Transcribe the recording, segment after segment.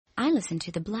I listen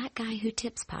to the Black Guy Who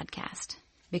Tips podcast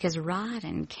because Rod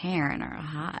and Karen are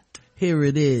hot. Here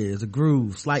it is, a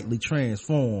groove slightly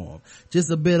transformed.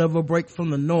 Just a bit of a break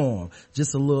from the norm.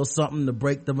 Just a little something to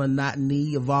break the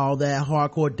monotony of all that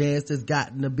hardcore dance that's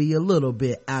gotten to be a little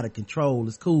bit out of control.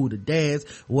 It's cool to dance.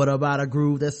 What about a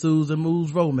groove that soothes and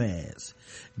moves romance?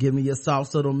 Give me your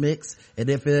soft little mix, and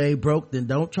if it ain't broke, then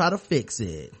don't try to fix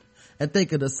it. And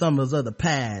think of the summers of the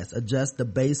past. Adjust the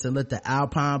bass and let the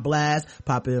alpine blast.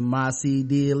 Pop in my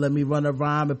CD and let me run a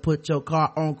rhyme and put your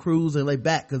car on cruise and lay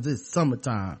back cause it's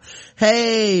summertime.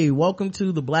 Hey, welcome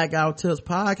to the Blackout Tips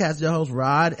podcast. Your host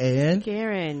Rod and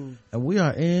Karen. And we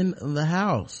are in the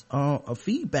house on a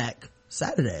feedback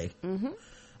Saturday.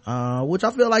 Which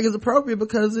I feel like is appropriate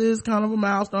because it's kind of a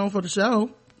milestone for the show.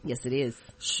 Yes, it is.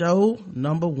 Show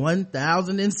number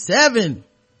 1007.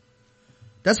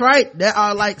 That's right. There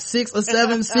are like 6 or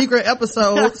 7 secret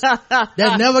episodes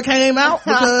that never came out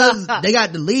because they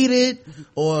got deleted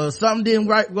or something didn't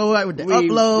go right with the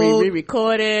upload. We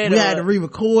re-recorded. We had to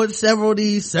re-record several of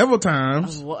these several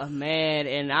times. Oh, man,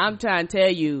 and I'm trying to tell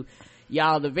you,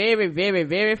 y'all, the very, very,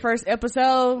 very first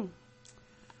episode,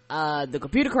 the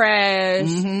computer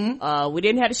crashed. We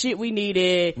didn't have the shit we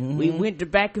needed. We went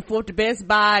back and forth to Best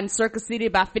Buy in Circus City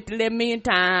about 11 million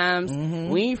times.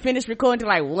 We ain't finished recording till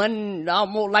like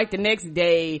almost like the next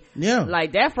day. Yeah.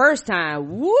 Like that first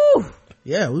time. Woo!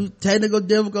 Yeah, we technical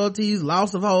difficulties,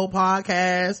 loss of whole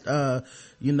podcast,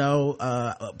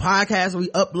 podcast we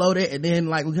uploaded and then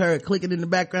like we heard clicking in the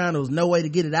background. There was no way to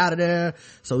get it out of there.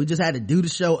 So we just had to do the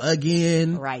show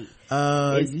again. Right.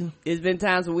 It's been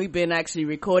times when we've been actually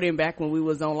recording back when we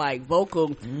was on like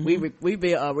vocal. We've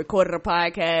been recording a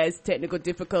podcast, technical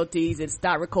difficulties, it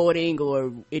stopped recording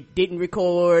or it didn't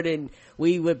record, and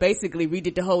we would basically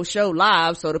redid the whole show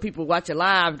live, so the people watching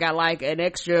live got like an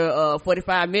extra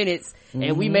 45 minutes,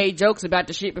 and we made jokes about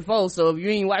the shit before, so if you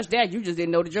ain't watched that, you just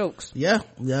didn't know the jokes.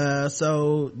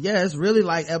 So it's really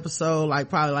like episode like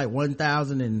probably like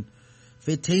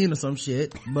 1015 or some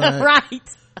shit, but right.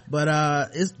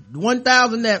 But it's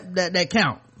 1000 that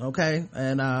count, okay?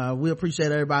 And we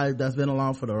appreciate everybody that's been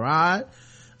along for the ride,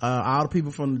 all the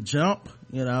people from the jump,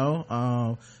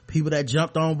 people that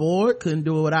jumped on board, couldn't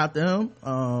do it without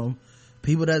them,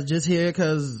 people that's just here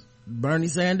because Bernie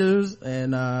Sanders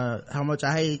and how much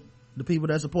I hate the people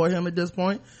that support him at this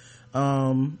point,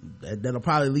 that'll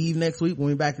probably leave next week when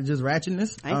we're back to just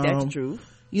ratchetness. Ain't that the truth?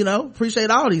 Appreciate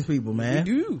all these people, man.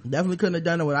 We do. Definitely couldn't have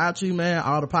done it without you, man.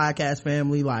 All the podcast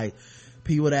family, like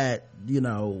people that,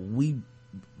 we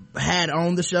had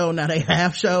on the show, now they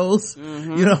have shows.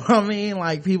 You know what I mean?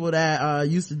 Like people that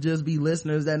used to just be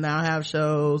listeners that now have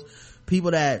shows.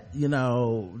 People that, do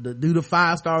the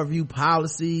 5-star review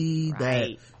policy,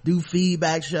 that do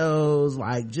feedback shows,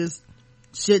 like just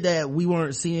shit that we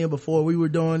weren't seeing before we were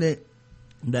doing it,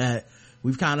 that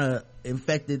we've kind of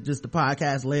infected just the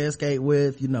podcast landscape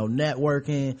with,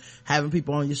 networking, having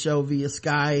people on your show via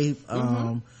Skype,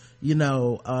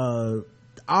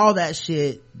 all that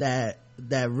shit that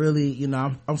really,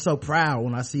 I'm so proud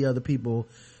when I see other people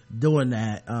doing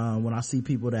that, when I see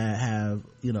people that have,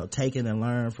 taken and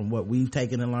learned from what we've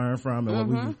taken and learned from and what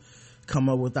we've come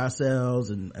up with ourselves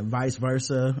and vice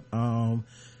versa.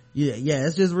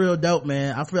 It's just real dope,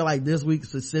 man. I feel like this week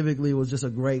specifically was just a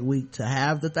great week to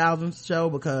have the 1000th show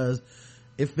because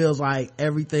it feels like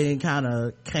everything kind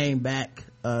of came back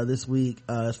this week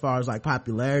as far as like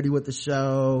popularity with the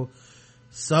show.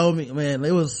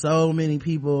 There was so many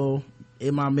people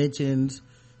in my mentions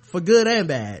for good and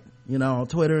bad, on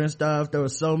Twitter and stuff. There were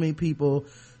so many people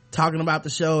talking about the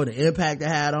show, the impact it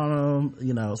had on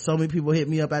them. So many people hit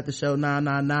me up at the show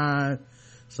 999.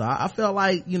 So I felt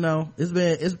like,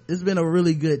 it's been a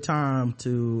really good time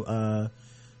to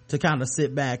kind of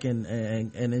sit back and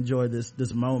enjoy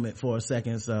this moment for a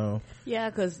second. So yeah,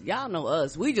 cause y'all know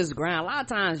us, we just grind. A lot of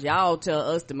times y'all tell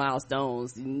us the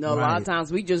milestones, a lot of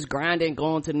times we just grind and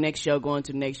going to the next show,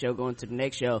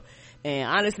 and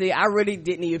honestly I really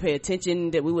didn't even pay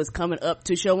attention that we was coming up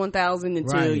to show 1000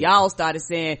 until y'all started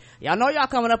saying y'all know y'all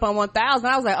coming up on 1000.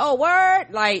 I was like, oh word,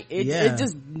 like it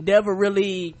just never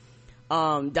really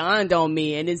dawned on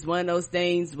me. And it's one of those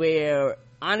things where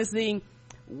honestly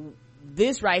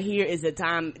this right here is a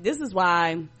time. This is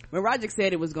why when Roger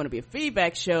said it was going to be a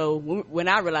feedback show, when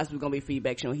I realized it was going to be a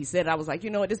feedback show, he said, I was like,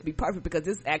 this would be perfect because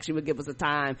this actually would give us a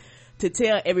time to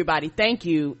tell everybody thank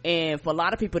you. And for a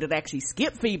lot of people that actually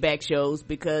skip feedback shows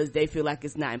because they feel like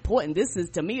it's not important, this is,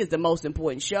 to me, is the most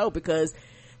important show because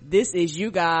this is you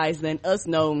guys letting us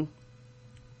know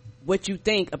what you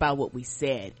think about what we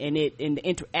said and the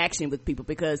interaction with people.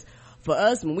 Because for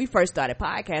us, when we first started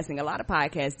podcasting, a lot of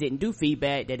podcasts didn't do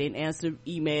feedback. They didn't answer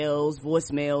emails,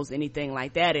 voicemails, anything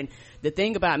like that. And the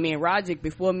thing about me and Roger,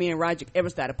 before me and Roger ever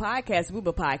started podcasting, we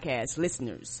were podcast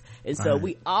listeners. And so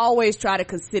we always try to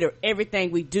consider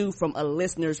everything we do from a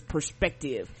listener's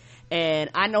perspective. And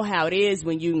I know how it is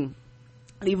when you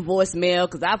leave a voicemail,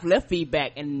 because I've left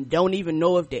feedback and don't even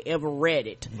know if they ever read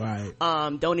it. Right.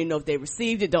 Don't even know if they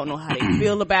received it, don't know how they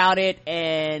feel about it.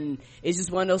 And it's just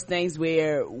one of those things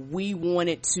where we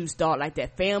wanted to start like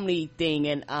that family thing.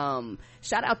 And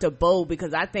shout out to Bo,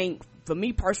 because I think for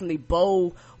me personally,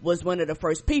 Bo was one of the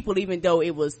first people, even though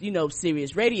it was,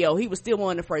 Sirius Radio, he was still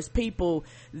one of the first people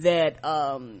that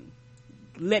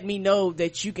let me know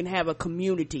that you can have a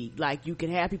community, like you can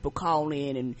have people call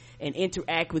in and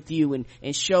interact with you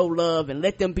and show love and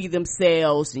let them be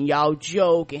themselves, and y'all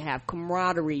joke and have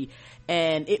camaraderie,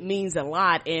 and it means a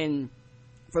lot. And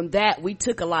from that, we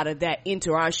took a lot of that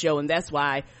into our show, and that's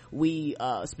why we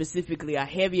specifically are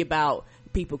heavy about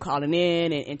people calling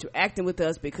in and interacting with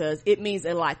us, because it means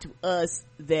a lot to us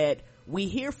that we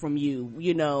hear from you,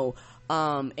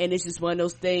 and it's just one of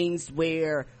those things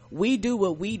where we do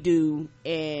what we do,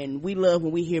 and we love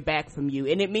when we hear back from you,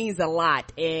 and it means a lot.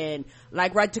 And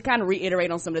like Roger, to kind of reiterate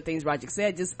on some of the things Roger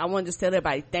said, I want to just tell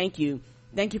everybody thank you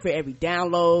for every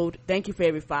download, thank you for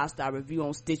every 5-star review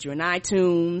on Stitcher and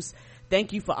iTunes,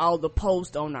 thank you for all the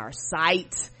posts on our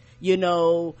site,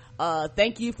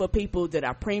 thank you for people that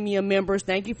are premium members,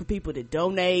 thank you for people that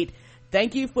donate,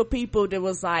 thank you for people that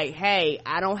was like, hey,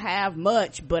 I don't have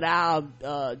much, but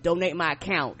I'll donate my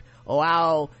account, or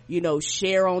I'll,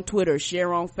 share on Twitter,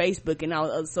 share on Facebook and all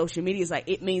other social media. Like,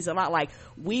 it means a lot. Like,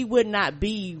 we would not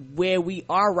be where we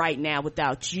are right now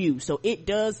without you. So it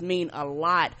does mean a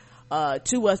lot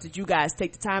to us that you guys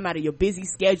take the time out of your busy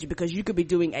schedule, because you could be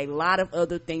doing a lot of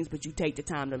other things, but you take the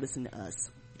time to listen to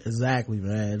us. Exactly,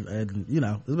 man. And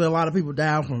there's been a lot of people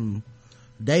down from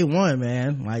day one,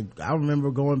 man. Like, I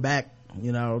remember going back,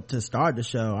 to start the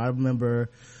show. I remember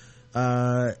some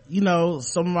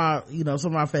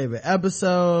of my favorite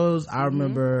episodes. I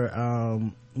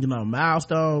remember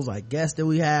milestones, like guests that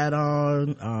we had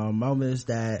on, moments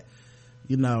that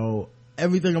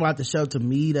everything about the show to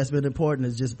me that's been important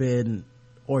has just been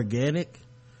organic,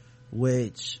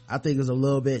 which I think is a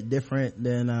little bit different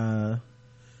than I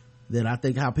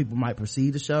think how people might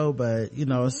perceive the show. But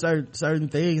certain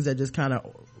things that just kind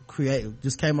of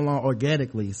came along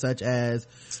organically, such as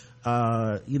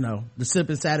the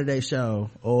Sippin' Saturday show,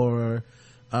 or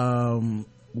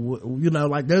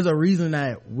like there's a reason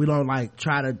that we don't like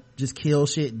try to just kill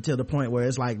shit to the point where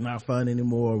it's like not fun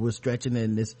anymore. We're stretching it,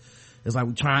 and it's like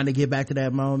we're trying to get back to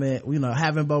that moment.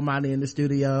 Having Bomani in the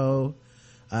studio,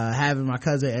 having my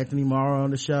cousin Anthony Morrow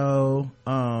on the show,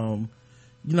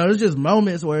 there's just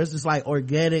moments where it's just like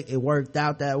organic. It worked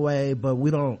out that way, but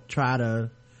we don't try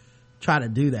to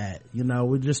do that.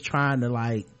 We're just trying to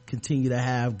like continue to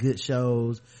have good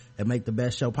shows and make the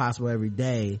best show possible every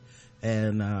day.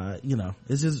 And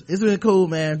it's been cool,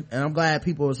 man. And I'm glad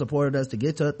people have supported us to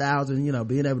get to 1,000,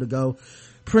 being able to go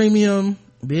premium,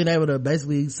 being able to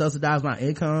basically subsidize my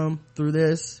income through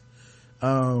this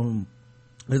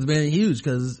has been huge,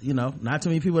 because not too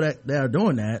many people that are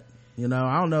doing that. I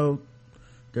don't know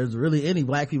there's really any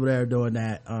black people that are doing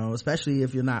that, especially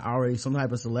if you're not already some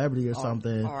type of celebrity or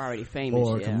something, or already famous,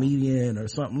 or a comedian or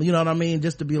something, you know what I mean,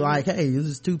 just to be like, hey, this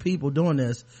is 2 people doing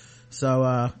this.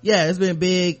 So it's been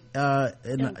big,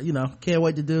 and can't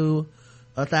wait to do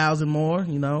 1,000 more,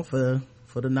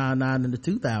 for the 99 and the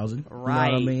 2,000, right?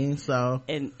 You know what I mean? So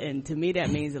and to me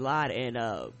that means a lot.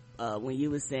 And when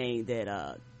you were saying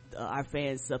that our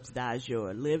fans subsidize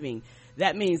your living,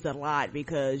 that means a lot,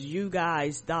 because you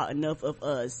guys thought enough of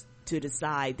us to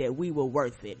decide that we were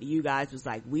worth it. You guys was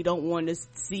like, we don't want to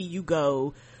see you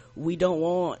go. We don't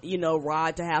want,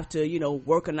 Rod to have to,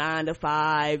 work a 9 to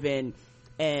 5 and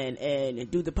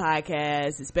do the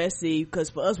podcast, especially because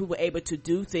for us, we were able to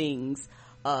do things,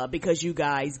 because you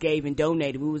guys gave and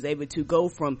donated. We was able to go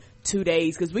from 2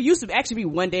 days, because we used to actually be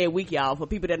 1 day a week, y'all. For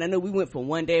people that I know, we went from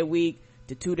 1 day a week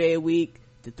to 2 day a week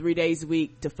to 3 days a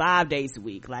week to 5 days a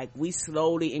week. Like, we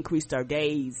slowly increased our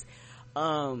days.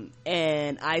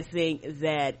 And I think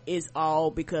that it's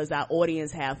all because our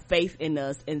audience have faith in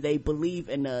us, and they believe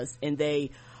in us, and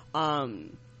they,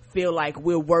 feel like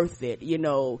we're worth it,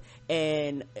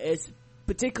 and it's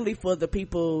particularly for the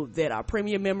people that are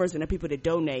premium members and the people that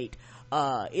donate.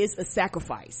 It's a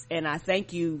sacrifice, and I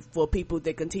thank you for people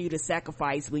that continue to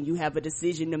sacrifice when you have a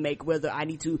decision to make, whether I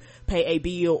need to pay a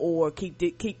bill or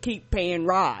keep paying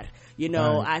Rod. Right.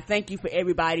 I thank you for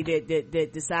everybody that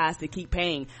decides to keep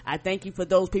paying. I thank you for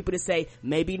those people that say,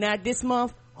 maybe not this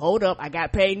month, hold up, I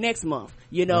got paid next month,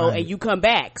 you know, and you come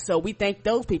back. So we thank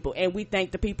those people, and we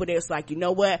thank the people that's like, you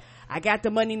know what, I got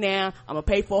the money now, I'm gonna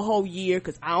pay for a whole year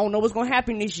because I don't know what's gonna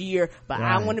happen this year, but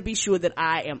I want to be sure that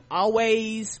I am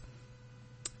always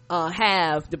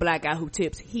have the Black Guy Who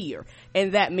Tips here.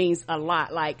 And that means a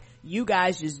lot. Like, you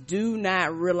guys just do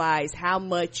not realize how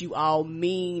much you all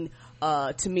mean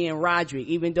to me and Roderick,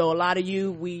 even though a lot of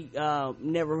you we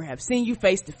never have seen you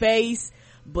face to face,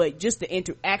 but just the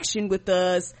interaction with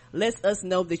us lets us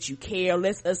know that you care,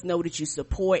 lets us know that you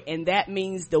support, and that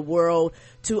means the world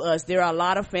to us. There are a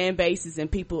lot of fan bases and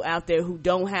people out there who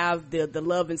don't have the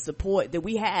love and support that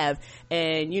we have,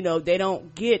 and you know, they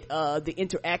don't get the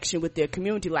interaction with their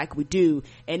community like we do,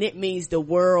 and it means the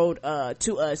world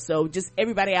to us. So just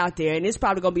everybody out there, and it's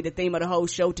probably gonna be the theme of the whole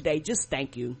show today, just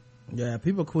thank you. Yeah,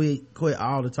 people quit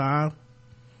all the time.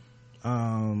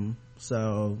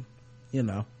 So you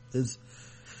know, it's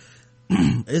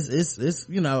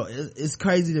you know, it's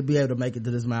crazy to be able to make it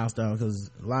to this milestone, because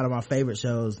a lot of my favorite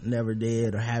shows never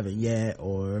did or haven't yet,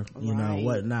 or you know,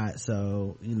 whatnot.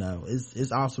 So you know,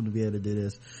 it's awesome to be able to do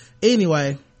this.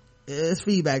 Anyway, it's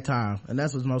feedback time, and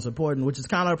that's what's most important, which is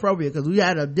kind of appropriate because we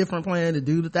had a different plan to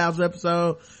do the 1000th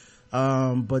episode,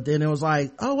 but then it was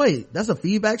like, oh wait, that's a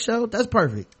feedback show, that's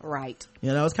perfect, right?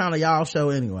 You know, it's kind of y'all show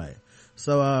anyway.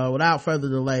 So without further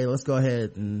delay, let's go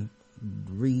ahead and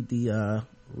read the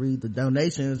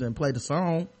donations and play the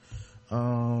song.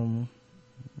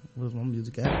 Where's my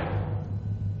music at?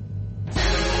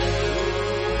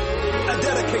 I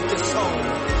dedicate this song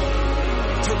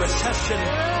to recession,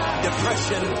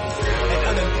 depression, and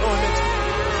unemployment.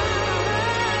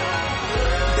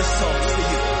 This song's for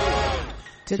you.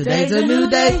 Today's a new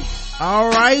day. All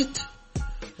right,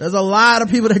 there's a lot of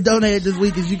people that donated this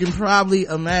week, as you can probably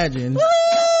imagine.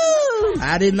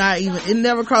 I did not even, it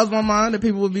never crossed my mind that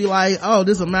people would be like, oh,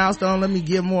 this is a milestone, let me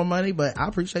give more money, but I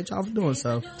appreciate y'all for doing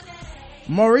so.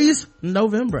 Maurice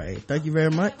November, thank you very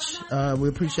much. We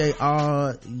appreciate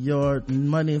all your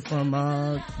money from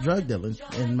drug dealing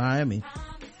in Miami.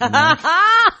 You know,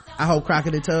 I hope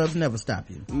Crockett and Tubbs never stop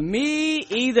you. Me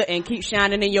either, and keep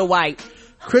shining in your white.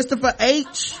 Christopher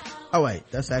H. Oh wait,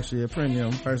 that's actually a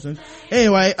premium person.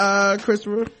 Anyway,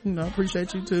 Christopher, you know,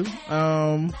 appreciate you too.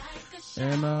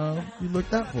 And you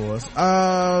looked out for us.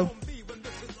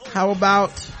 How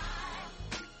about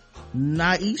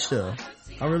Naisha?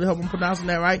 I really hope I'm pronouncing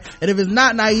that right. And if it's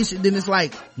not Naisha, then it's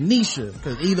like Nisha,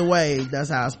 because either way, that's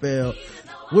how I spell.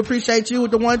 We appreciate you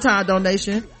with the one-time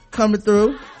donation coming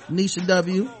through, Nisha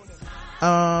W.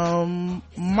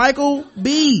 Michael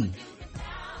B,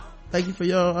 thank you for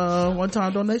your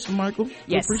one-time donation, Michael.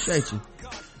 Yes, we appreciate you.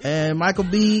 And Michael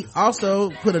B also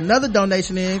put another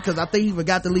donation in, because I think he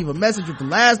forgot to leave a message with the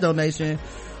last donation,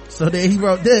 so then he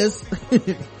wrote this.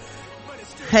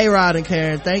 Hey Rod and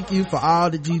Karen, thank you for all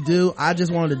that you do. I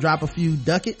just wanted to drop a few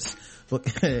ducats.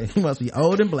 He must be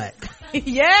old and black.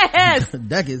 Yes.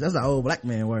 Ducats, that's an old black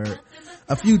man word.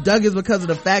 A few ducats because of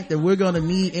the fact that we're going to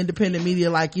need independent media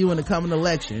like you in the coming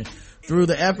election. Through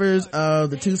the efforts of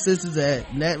the two sisters at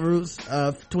Netroots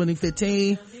of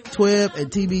 2015, TWIB and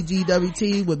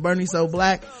TBGWT with Bernie So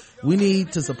Black, we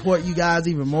need to support you guys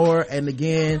even more. And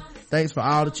again, thanks for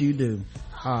all that you do.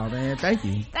 Oh man, thank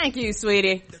you,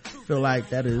 sweetie. Feel like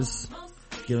that is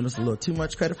giving us a little too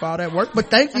much credit for all that work,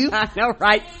 but thank you. I know,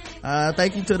 right?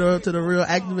 Thank you to the real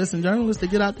activists and journalists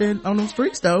that get out there on them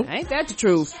streets though. Ain't that the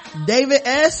truth? David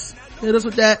S hit us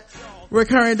with that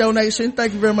recurring donation.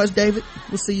 Thank you very much, David.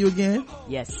 We'll see you again.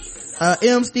 Yes.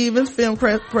 M Stevens, Film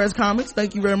Press Comics,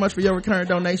 thank you very much for your recurring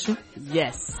donation.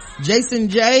 Yes. Jason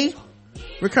J,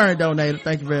 recurring donator,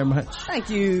 thank you very much. Thank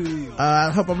you.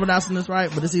 I hope I'm pronouncing this right,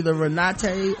 but it's either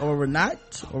Renate or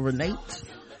Renate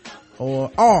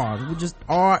or R. We just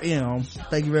RM.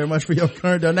 Thank you very much for your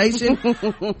current donation.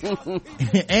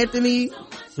 Anthony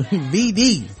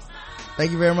VD,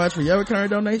 thank you very much for your recurring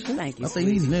donation. Thank you. I think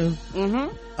he's new.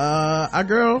 Mm-hmm. Our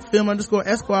girl,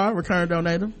 Film_Esquire, recurring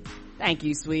donator. Thank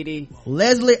you, sweetie.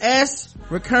 Leslie S,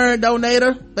 recurring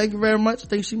donator. Thank you very much. I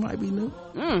think she might be new.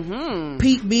 Mm-hmm.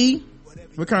 Pete B,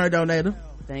 recurring donator.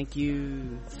 Thank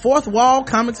you. Fourth Wall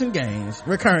Comics and Games,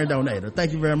 recurring donator.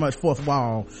 Thank you very much. Fourth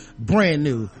Wall, brand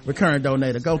new recurring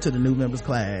donator. Go to the new members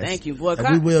class. Thank you, boy.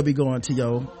 We will be going to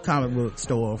your comic book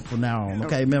store from now on.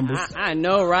 Okay, members. I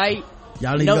know, right?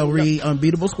 Y'all need to go read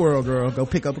Unbeatable Squirrel Girl. Go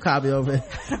pick up a copy of it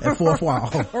at Fourth Wall.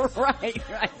 right.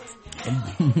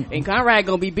 And Conrad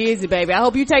gonna be busy, baby. I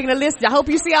hope you taking a list. I hope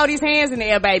you see all these hands in the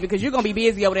air, baby, because you're gonna be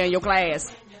busy over there in your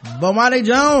class. Bomani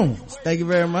Jones, thank you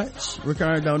very much.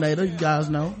 Recurring donator, you guys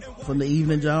know, from the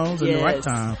Evening Jones in the right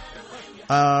time.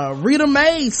 Rita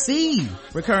Mae C,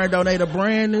 recurring donator,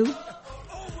 brand new.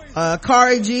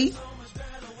 Kari G,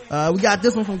 We got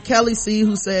this one from Kelly C,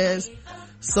 who says,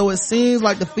 so it seems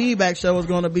like the feedback show is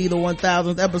going to be the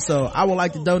 1000th episode. I would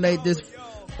like to donate this.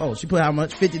 Oh, she put how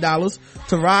much? $50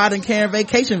 to Rod and Karen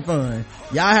Vacation Fund.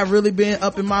 Y'all have really been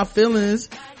up in my feelings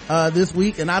this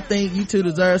week, and I think you two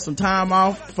deserve some time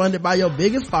off funded by your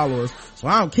biggest followers. So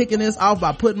I'm kicking this off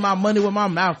by putting my money where my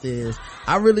mouth is.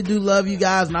 I really do love you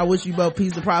guys, and I wish you both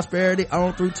peace and prosperity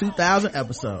on through 2000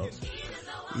 episodes.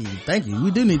 Yeah, thank you.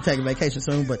 We do need to take a vacation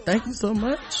soon, but thank you so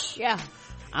much. Yeah,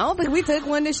 I don't think we took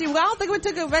one this year. I don't think we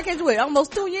took a vacation with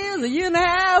almost 2 years, a year and a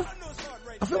half.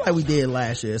 I feel like we did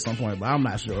last year at some point, but I'm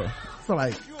not sure. I feel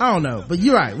like, I don't know, but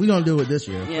you're right, we're gonna do it this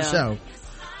year. Yeah. For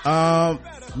sure.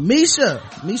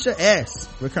 Misha S,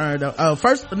 recurring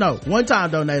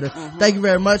one-time donator. Thank you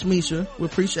very much, Misha. We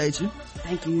appreciate you.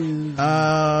 Thank you.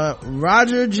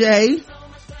 Roger J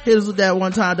hit us with that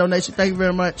one-time donation. Thank you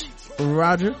very much,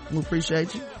 Roger. We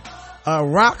appreciate you.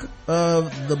 Rock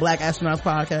of the Black Astronauts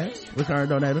Podcast, recurring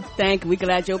donator. Thank you. We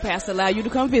glad your pastor allowed you to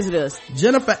come visit us.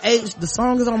 Jennifer H, the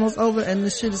song is almost over and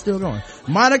this shit is still going.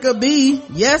 Monica B,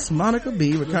 yes, Monica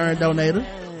B, recurring donator.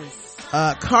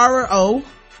 Cara O,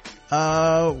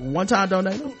 one-time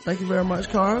donator. Thank you very much,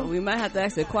 Cara. We might have to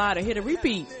ask the choir to hit a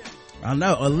repeat. I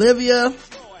know. Olivia,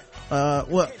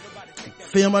 Film_Esquire.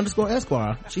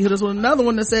 She hit us with another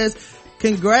one that says,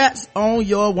 congrats on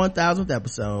your 1000th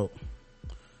episode.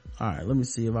 All right, let me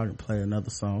see if I can play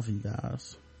another song for you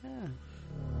guys.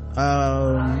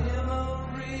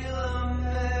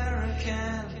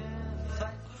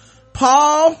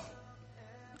 Paul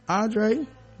Andre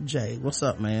J, what's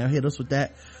up, man? Hit us with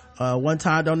that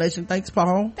one-time donation. Thanks,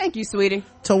 Paul. Thank you, sweetie.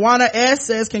 Tawana S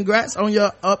says, congrats on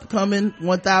your upcoming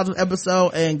 1000th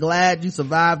episode and glad you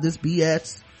survived this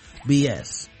BS.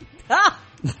 The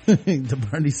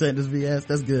Bernie Sanders BS.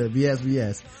 That's good.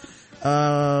 BS.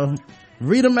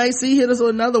 Rita May C hit us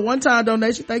with another one-time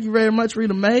donation. Thank you very much,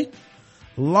 Rita May.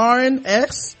 Lauren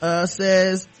X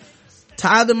says,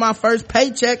 tithing my first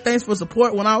paycheck. Thanks for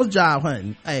support when I was job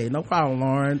hunting. Hey, no problem,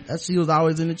 Lauren. She was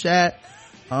always in the chat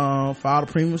for all the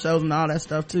premium shows and all that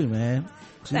stuff too, man.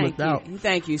 She looked out.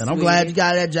 Thank you, and I'm glad you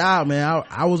got that job, man.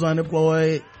 I was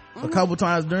unemployed a couple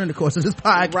times during the course of this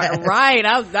podcast. Right.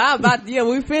 I was about, when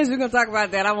we finish, we're gonna talk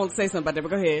about that. I want to say something about that, but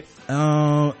go ahead.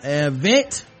 And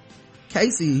Vent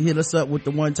Casey hit us up with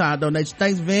the one-time donation.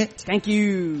 Thanks, Vent. Thank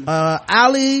you.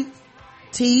 Ali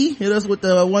T hit us with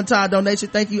the one-time donation.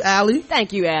 Thank you, Ali.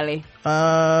 Thank you, Ali.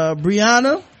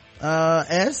 Brianna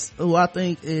S, who I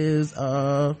think is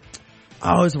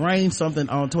it's Rain something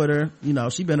on Twitter. You know,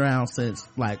 she's been around since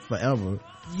like forever.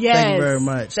 Yes. Thank you very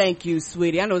much. Thank you,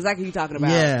 sweetie. I know exactly who you're talking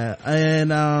about. Yeah.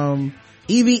 And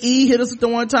EVE hit us with the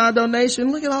one-time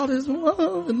donation. Look at all this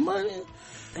love and money.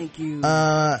 Thank you.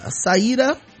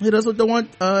 Saida hit us with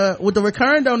the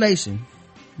recurring donation.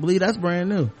 I believe that's brand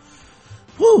new.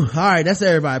 Whew. All right, that's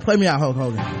everybody. Play me out, Hulk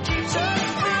Hogan.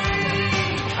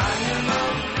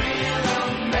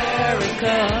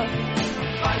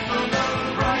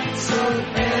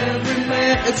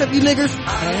 Except you niggers.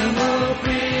 I am a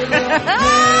real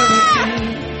American.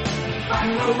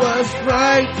 Fight for what's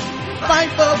right. Fight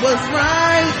for what's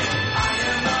right. I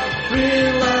am a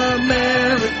real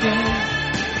American.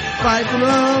 Fight for the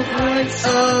rights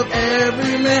of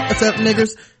every man. Except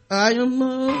niggers. I am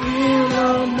a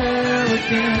real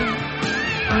American.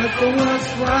 Fight for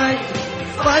what's right.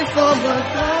 Fight for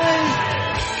what's right.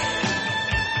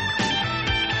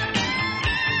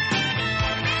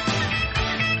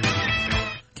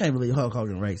 Can't believe Hulk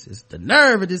Hogan racist. The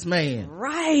nerve of this man.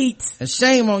 Right. And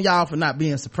shame on y'all for not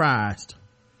being surprised.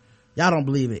 Y'all don't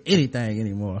believe in anything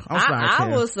anymore. I'm sorry, I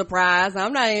was surprised.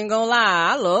 I'm not even gonna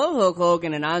lie. I love Hulk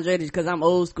Hogan and Andre because I'm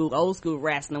old school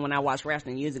wrestling. When I watched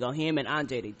wrestling years ago, him and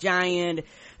Andre the Giant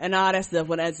and all that stuff.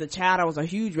 When as a child, I was a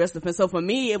huge wrestling fan. So for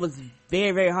me, it was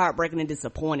very, very heartbreaking and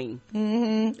disappointing.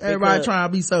 Everybody trying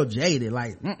to be so jaded.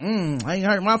 Like, I ain't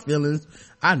hurt my feelings.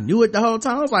 I knew it the whole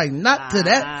time. I was like, not to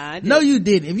that. No, you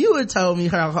didn't. If you had told me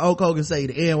how Hulk Hogan say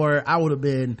the N-word, I would have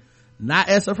been not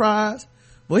as surprised.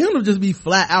 But him to just be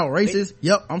flat out racist,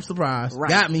 yep, I'm surprised. Right.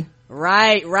 Got me.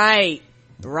 Right.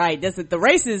 That's the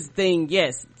racist thing,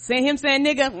 yes. Him saying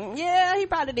nigga, yeah, he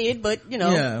probably did, but you know.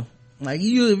 Yeah. Like if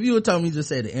you would told me just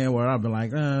say the N-word, I'd be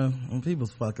like,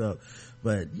 people's fucked up.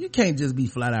 But you can't just be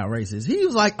flat out racist. He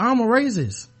was like, I'm a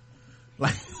racist.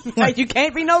 Like you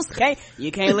can't be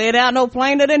you can't lay it out no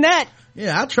plainer than that.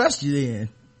 Yeah, I trust you then.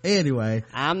 Anyway.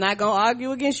 I'm not gonna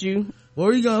argue against you. What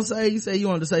were you gonna say? You said you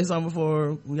wanted to say something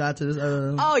before we got to this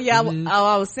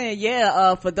I was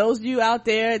saying, for those of you out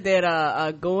there that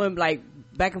are going like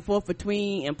back and forth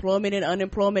between employment and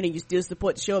unemployment, and you still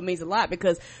support the show, it means a lot,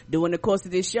 because during the course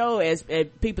of this show, as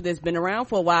people that's been around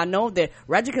for a while know that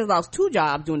Roger has lost 2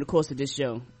 jobs during the course of this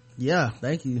show. Yeah,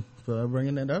 thank you for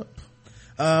bringing that up.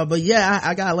 But yeah,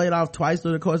 I got laid off twice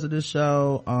through the course of this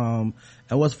show. And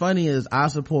what's funny is I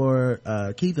support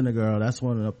Keith and the Girl. That's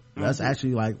that's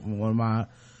actually like one of my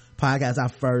podcasts I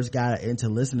first got into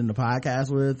listening to podcasts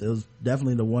with. It was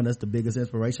definitely the one that's the biggest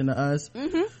inspiration to us.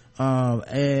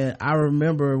 And I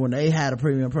remember when they had a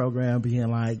premium program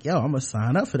being like, yo, I'm gonna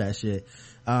sign up for that shit.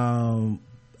 And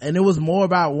it was more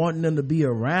about wanting them to be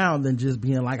around than just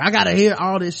being like, I gotta hear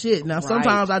all this shit. Now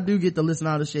sometimes I do get to listen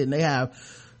to all this shit, and they have,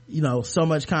 you know, so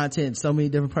much content, so many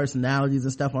different personalities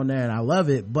and stuff on there, and I love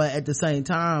it. But at the same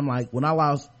time, like when I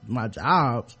lost my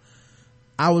jobs,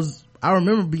 I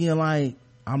remember being like,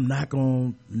 I'm not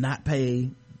gonna not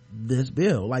pay this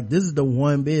bill. Like, this is the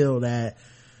one bill that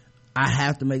I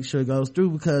have to make sure it goes through,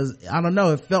 because I don't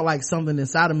know, it felt like something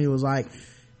inside of me was like,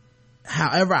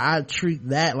 however I treat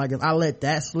that, like if I let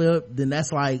that slip, then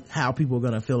that's like how people are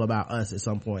gonna feel about us at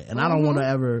some point. And I don't want to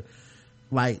ever,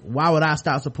 like, why would I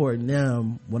stop supporting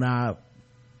them when I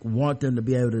want them to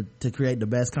be able to create the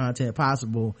best content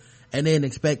possible, and then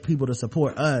expect people to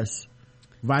support us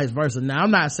vice versa. Now,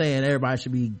 I'm not saying everybody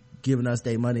should be giving us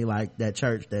their money like that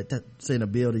church that sent a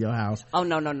bill to your house. Oh,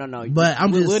 no. But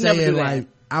I'm just saying, like,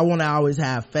 I want to always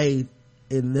have faith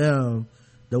in them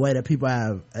the way that people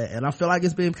have, and I feel like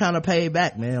it's been kind of paid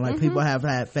back, man. Like, people have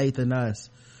had faith in us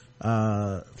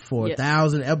for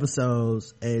 1,000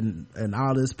 episodes and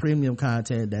all this premium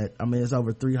content that, I mean, it's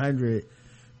over 300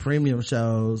 premium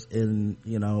shows in,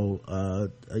 you know,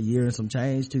 a year and some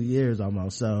change, 2 years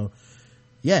almost. So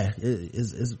yeah,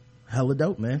 it's hella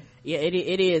dope, man. Yeah,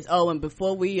 it is. Oh, and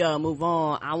before we move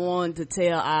on, I wanted to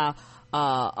tell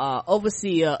our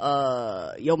overseer,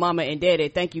 your mama and daddy,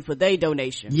 thank you for their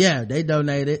donation. Yeah, they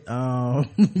donated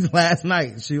last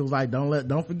night. She was like,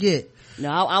 don't forget. No,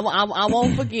 I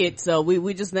won't forget. So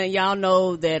we just let y'all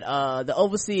know that the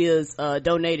overseers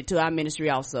donated to our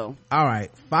ministry also. All right,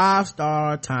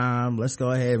 5-star time. Let's go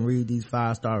ahead and read these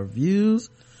 5-star reviews,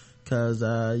 because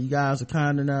you guys are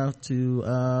kind enough to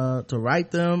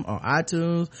write them on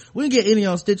iTunes. We didn't get any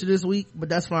on Stitcher this week, but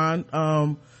that's fine.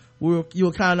 You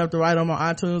were kind enough to write them on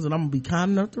iTunes, and I'm gonna be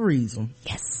kind enough to read them.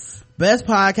 Yes. Best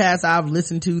podcast I've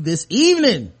listened to this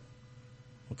evening.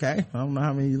 Okay, I don't know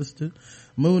how many you listen to.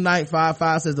 Moon Knight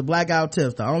 55 says, the Blackout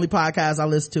Tips, the only podcast I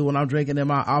listen to when I'm drinking in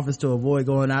my office to avoid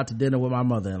going out to dinner with my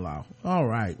mother-in-law. All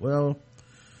right, well,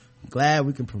 I'm glad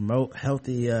we can promote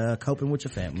healthy coping with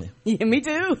your family. Yeah, me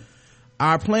too.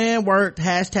 Our plan worked.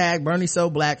 Hashtag Bernie So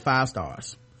Black 5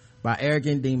 stars by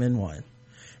Arrogant Demon 1.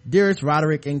 Dearest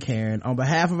Roderick and Karen, on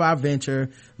behalf of our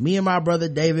venture, me and my brother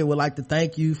David would like to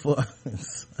thank you for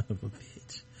son of a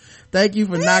bitch. Thank you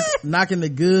for knocking the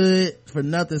good for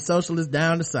nothing socialist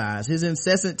down to size. His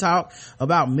incessant talk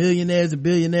about millionaires and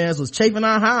billionaires was chafing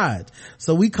our hides.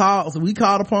 So we called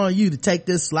upon you to take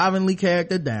this slovenly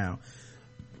character down.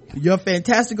 Your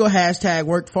fantastical hashtag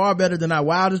worked far better than our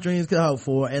wildest dreams could hope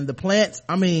for, and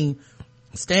the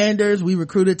standards we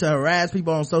recruited to harass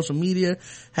people on social media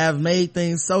have made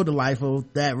things so delightful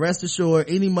that rest assured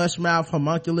any mushmouth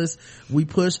homunculus we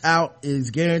push out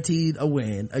is guaranteed a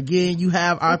win. Again, you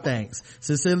have our thanks.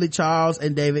 Sincerely, Charles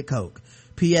and David Koch.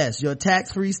 P.S. Your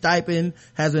tax-free stipend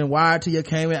has been wired to your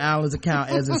Cayman Islands account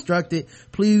as instructed.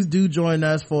 Please do join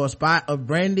us for a spot of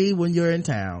brandy when you're in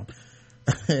town.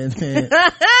 And then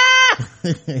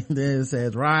it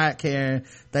says, Riot, Karen,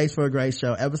 thanks for a great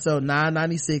show. Episode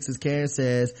 996, as Karen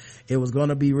says, it was going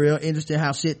to be real interesting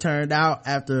how shit turned out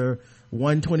after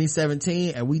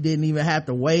 2017, and we didn't even have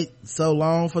to wait so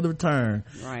long for the return.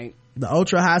 Right. The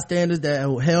ultra high standards that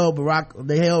held Barack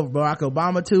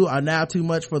Obama to are now too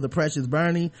much for the precious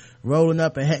Bernie. Rolling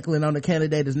up and heckling on the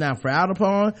candidate is now frowned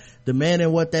upon.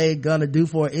 Demanding what they gonna do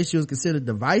for an issue is considered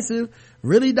divisive.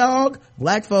 Really, dog?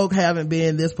 Black folk haven't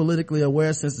been this politically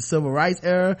aware since the civil rights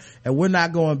era, and we're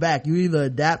not going back. You either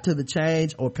adapt to the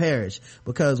change or perish,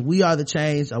 because we are the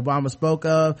change Obama spoke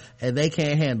of, and they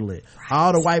can't handle it. Right.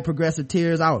 All the white progressive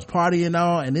tears I was partying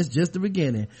on, and it's just the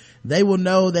beginning. They will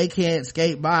know they can't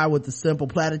skate by with the simple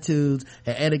platitudes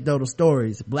and anecdotal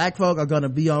stories. Black folk are gonna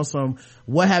be on some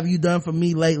what have you done for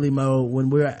me lately mode when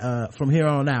we're from here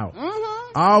on out.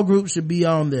 All groups should be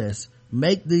on this.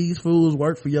 Make these fools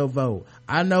work for your vote.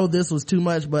 I know this was too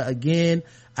much, but again,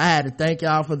 I had to thank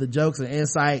y'all for the jokes and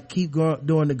insight. Keep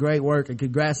doing the great work, and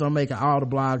congrats on making all the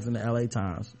blogs in the LA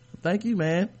Times. Thank you,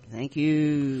 man. Thank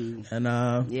you. And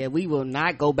yeah, we will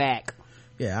not go back.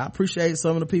 Yeah, I appreciate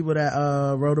some of the people that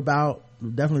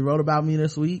definitely wrote about me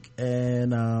this week,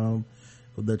 and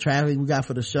the traffic we got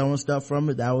for the show and stuff from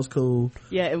it. That was cool.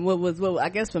 Yeah, and what I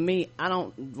guess for me, I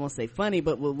don't want to say funny,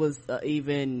 but what was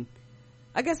even,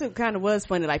 I guess it kind of was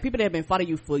funny. Like, people that have been following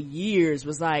you for years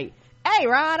was like, hey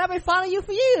Rod, I've been following you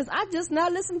for years, I just now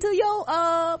listened to your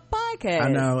podcast. I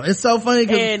know, it's so funny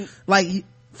because like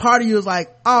part of you is like,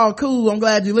 oh cool, I'm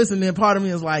glad you listened, and part of me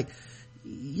is like,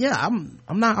 yeah,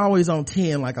 I'm not always on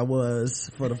 10 like I was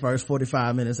for the first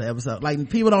 45 minutes of episode. Like,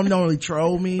 people don't normally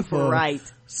troll me for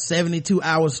 72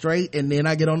 hours straight, and then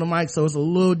I get on the mic, so it's a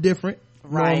little different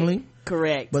normally.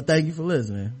 Correct. But thank you for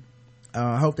listening.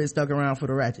 I hope they stuck around for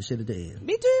the ratchet shit at the end.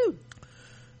 Me too.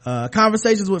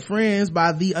 Conversations with Friends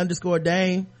by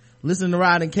 _Dame. Listening to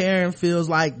Rod and Karen feels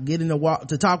like getting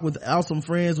to talk with awesome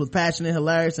friends with passionate,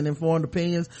 hilarious, and informed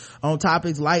opinions on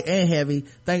topics light and heavy.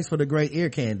 Thanks for the great ear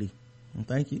candy. Well,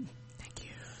 thank you.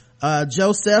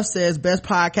 Joseph says, best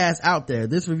podcast out there.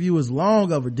 This review is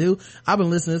long overdue. I've been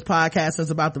listening to this podcast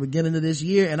since about the beginning of this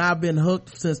year, and I've been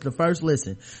hooked since the first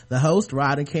listen. The host,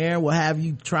 Rod and Karen, will have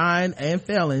you trying and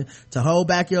failing to hold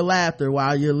back your laughter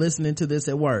while you're listening to this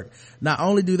at work. Not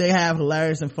only do they have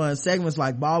hilarious and fun segments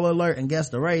like Baller Alert and Guess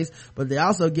the Race, but they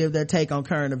also give their take on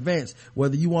current events.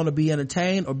 Whether you want to be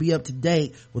entertained or be up to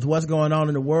date with what's going on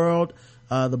in the world,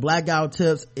 the Blackout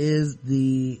Tips is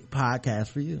the podcast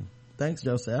for you. Thanks,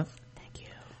 Joseph. Thank you.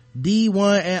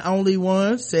 D1 and only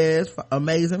one says,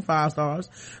 amazing, 5 stars.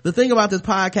 The thing about this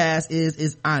podcast is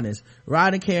it's honest.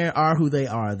 Rod and Karen are who they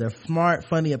are. They're smart,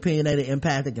 funny, opinionated,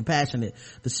 empathic, and passionate.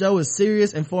 The show is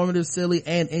serious, informative, silly,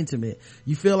 and intimate.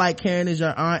 You feel like Karen is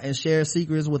your aunt and shares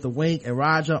secrets with a wink, and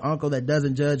Rod your uncle that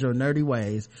doesn't judge your nerdy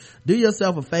ways. Do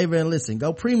yourself a favor and listen.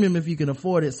 Go premium if you can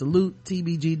afford it. Salute,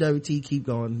 TBGWT. Keep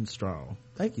going strong.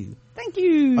 Thank you. Thank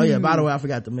you. Oh yeah, by the way, I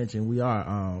forgot to mention, we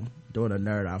are doing a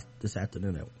nerd off this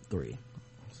afternoon at 3.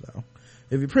 So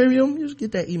if you're premium, you just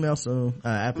get that email soon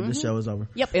after the show is over.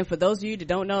 Yep. And for those of you that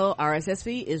don't know, RSS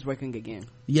feed is working again.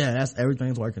 Yeah,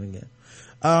 everything's working again.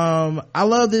 I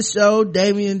love this show.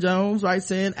 Damian Jones writes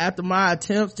in, after my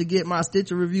attempts to get my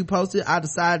Stitcher review posted, I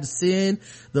decided to send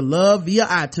the love via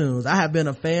iTunes. I have been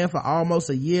a fan for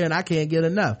almost a year and I can't get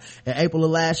enough. In April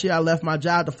of last year, I left my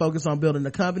job to focus on building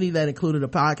a company that included a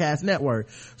podcast network.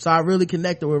 So I really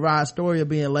connected with Rod's story of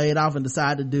being laid off and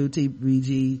decided to do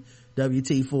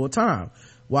TBGWT full time.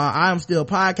 While I'm still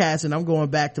podcasting, I'm going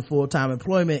back to full-time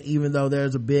employment, even though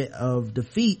there's a bit of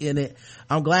defeat in it.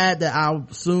 I'm glad that I'll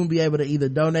soon be able to either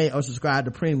donate or subscribe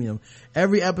to premium.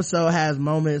 Every episode has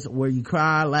moments where you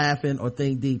cry, laughing, or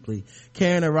think deeply.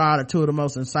 Karen and Rod are two of the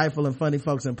most insightful and funny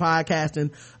folks in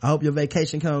podcasting. I hope your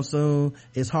vacation comes soon.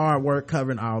 It's hard work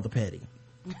covering all the petty.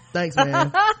 Thanks, man.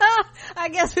 I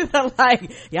guess it's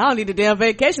like, y'all need a damn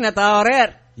vacation after all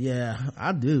that. Yeah,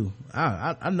 I do.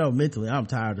 I know mentally I'm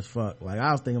tired as fuck. Like,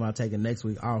 I was thinking about taking next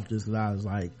week off just because I was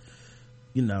like,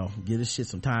 give this shit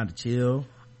some time to chill.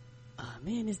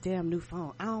 Man, this damn new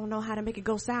phone, I don't know how to make it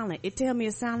go silent. It tell me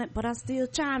it's silent, but I'm still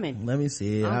chiming. Let me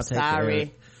see it. I'm I'll take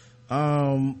sorry.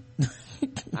 I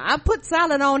put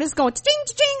silent on, it's going ching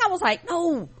ching. I was like,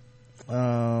 no.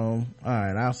 All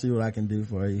right, I'll see what I can do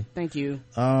for you. Thank you.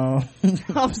 I'm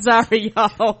sorry,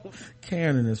 y'all.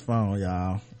 Karen and his phone,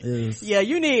 y'all, is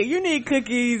you need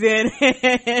cookies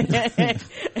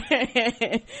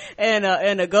and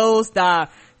a gold star,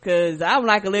 cause I'm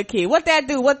like a little kid. What that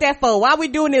do? What that for? Why we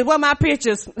doing this? What my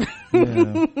pictures?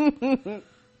 Yeah.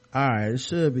 All right, it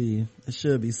should be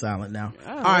silent now.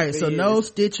 All right, so no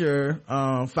Stitcher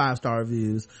 5-star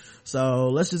reviews, so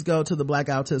let's just go to the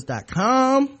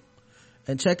blackouttips.com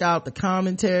and check out the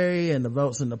commentary and the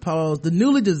votes and the polls. The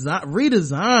newly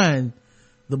redesigned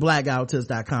the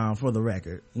blackouttips.com, for the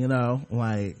record,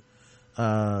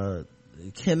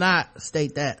 cannot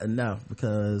state that enough,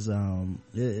 because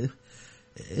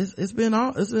it's been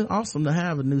awesome to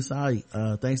have a new site,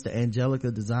 thanks to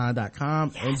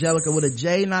angelicadesign.com. Yes. Angelica with a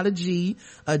J, not a G,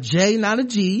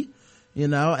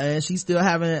 and she's still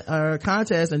having her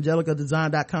contest,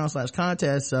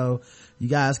 angelicadesign.com/contest, so you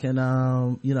guys can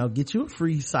get you a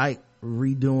free site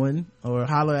redoing, or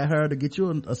holler at her to get you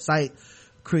a site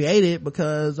created,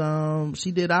 because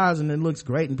she did ours and it looks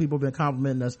great, and people have been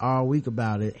complimenting us all week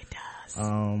about it. It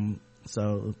does.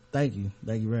 So thank you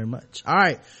very much. All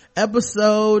right,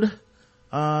 episode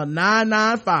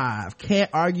 995, Can't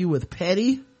Argue with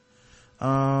Petty,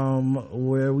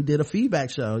 where we did a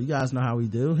feedback show. You guys know how we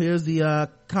do. Here's the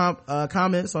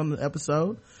comments on the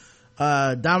episode.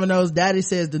 Domino's Daddy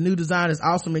says the new design is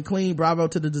awesome and clean. Bravo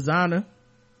to the designer.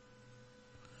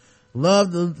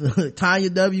 Love the Tanya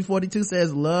W42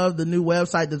 says, love the new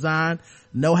website design.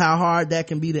 Know how hard that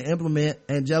can be to implement.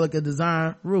 Angelica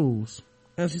Design rules.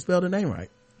 And she spelled her name right.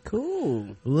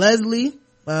 Cool. Leslie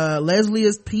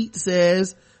is Pete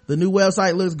says, The new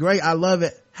website looks great. I love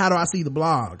it. How do I see the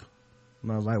blog?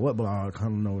 And I was like, what blog? I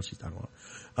don't know what she's talking about.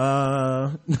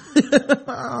 I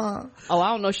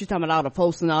don't know. She's talking about all the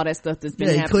posts and all that stuff that's been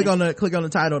happening. Click on the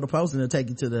title of the post and it'll take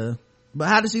you to the, but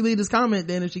how did she leave this comment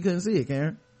then if she couldn't see it,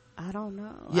 Karen? I don't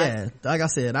know. Yeah, like I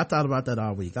said, I thought about that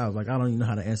all week. I was like, I don't even know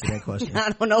how to answer that question.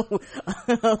 I don't know.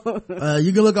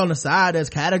 You can look on the side, there's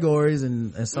categories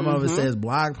and some of it says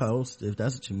blog post, if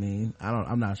that's what you mean.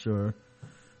 I'm not sure.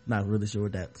 Not really sure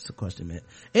what that question meant.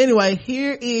 Anyway,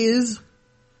 here is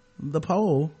the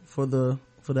poll for the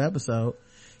episode.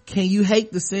 Can you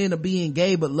hate the sin of being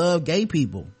gay but love gay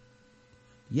people?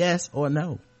 Yes or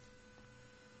no?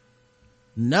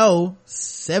 No,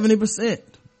 70%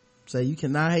 say you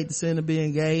cannot hate the sin of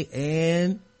being gay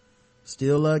and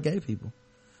still love gay people.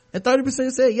 And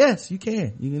 30% said yes, you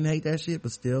can. You can hate that shit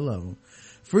but still love them.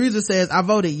 Freezer says, I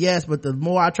voted yes, but the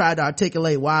more I tried to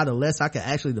articulate why, the less I could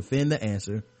actually defend the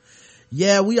answer.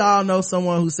 Yeah, we all know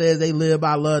someone who says they live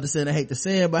by love the sin and hate the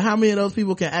sin, but how many of those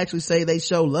people can actually say they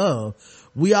show love?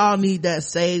 We all need that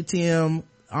saved him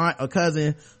aunt or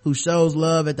cousin who shows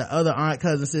love at the other aunt,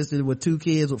 cousin, sister with 2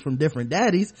 kids from different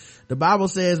daddies. The Bible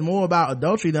says more about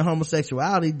adultery than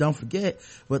homosexuality, don't forget,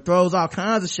 but throws all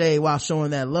kinds of shade while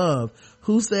showing that love.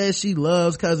 Who says she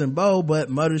loves cousin Bo but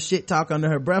mutters shit talk under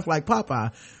her breath like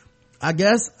Popeye? I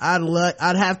guess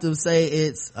I'd have to say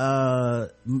it's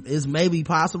maybe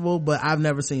possible, but I've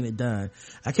never seen it done.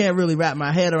 I can't really wrap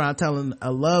my head around telling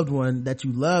a loved one that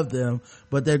you love them,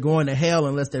 but they're going to hell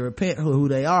unless they repent who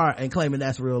they are and claiming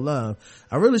that's real love.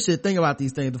 I really should think about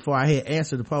these things before I hit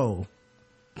answer the poll.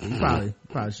 Probably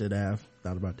should have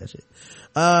thought about that shit.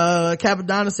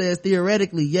 Capadonna says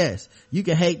theoretically, yes, you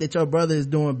can hate that your brother is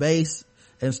doing bass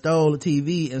and stole a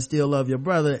TV and still love your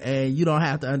brother, and you don't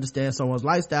have to understand someone's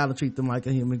lifestyle to treat them like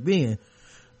a human being.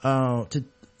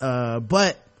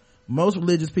 But most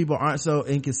religious people are so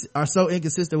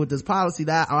inconsistent with this policy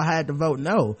that I had to vote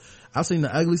no. I've seen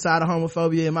the ugly side of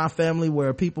homophobia in my family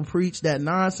where people preach that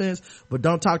nonsense but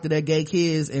don't talk to their gay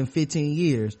kids in 15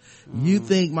 years. You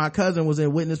think my cousin was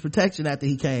in witness protection after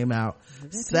he came out?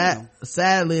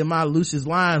 Sadly, in my Lucius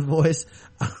Lyons voice,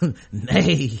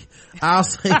 nay. I'll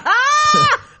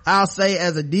say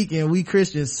as a deacon, we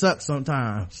Christians suck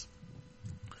sometimes.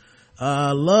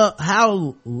 How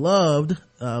loved,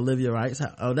 Olivia writes,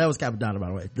 that was Capadonna, by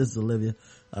the way. This is Olivia,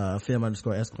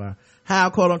 film_Esquire. How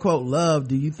quote unquote love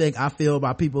do you think I feel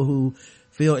about people who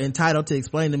feel entitled to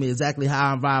explain to me exactly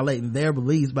how I'm violating their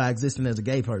beliefs by existing as a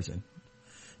gay person?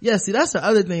 Yeah, see, that's the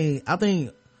other thing. I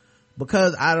think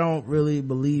because I don't really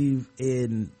believe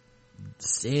in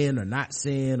sin or not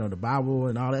sin or the Bible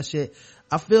and all that shit,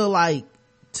 I feel like,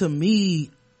 to me,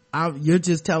 you're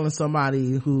just telling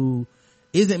somebody who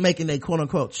isn't making a quote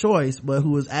unquote choice, but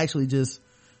who is actually just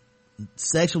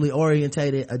sexually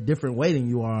orientated a different way than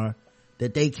you are,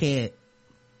 that they can't,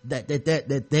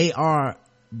 that they are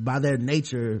by their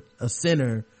nature a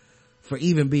sinner for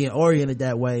even being oriented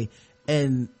that way.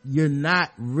 And you're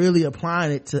not really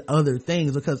applying it to other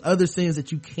things, because other sins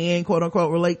that you can quote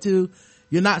unquote relate to,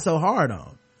 you're not so hard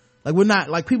on. Like, we're not,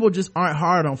 like, people just aren't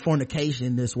hard on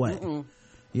fornication this way.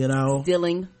 You know,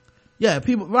 stealing. Yeah,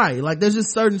 people, right, like there's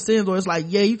just certain sins where it's like,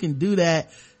 yeah, you can do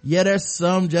that, yeah, there's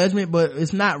some judgment, but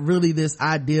it's not really this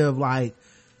idea of like,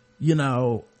 you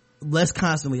know, let's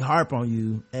constantly harp on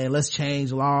you and let's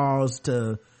change laws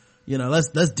to, you know, let's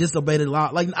disobey the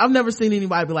law. Like, I've never seen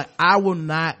anybody be like, I will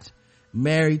not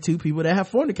marry 2 people that have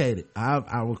fornicated.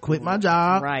 I will quit my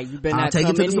job, right? You better I'll not take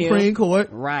it to the Supreme Court,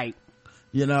 right?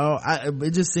 You know,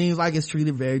 it just seems like it's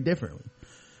treated very differently.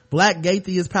 Black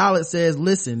Gaytheist Palette says,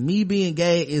 listen, me being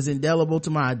gay is indelible to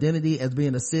my identity as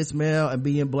being a cis male and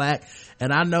being black.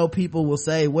 And I know people will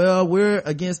say, well, we're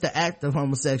against the act of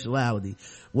homosexuality.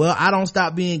 Well, I don't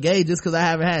stop being gay just because I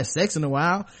haven't had sex in a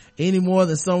while, any more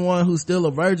than someone who's still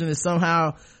a virgin is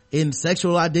somehow in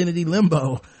sexual identity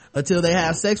limbo until they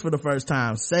have sex for the first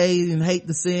time. Say and hate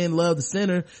the sin, love the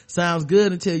sinner sounds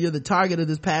good until you're the target of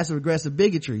this passive aggressive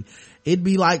bigotry. It'd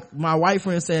be like my white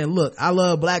friend saying, look, I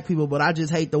love black people, but I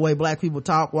just hate the way black people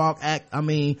talk, walk, act. I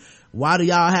mean, why do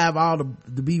y'all have all to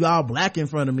be all black in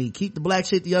front of me? Keep the black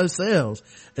shit to yourselves.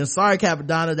 And sorry,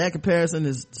 Capadonna, that comparison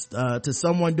is to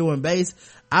someone doing bass.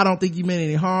 I don't think you meant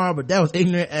any harm, but that was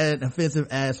ignorant and offensive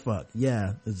as fuck.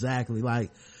 Yeah, exactly. Like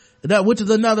that, which is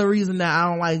another reason that I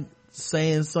don't like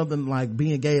saying something like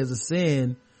being gay is a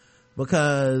sin,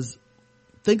 because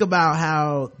think about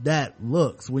how that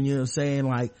looks when you're saying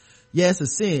like, yes,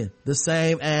 it's a sin, the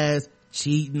same as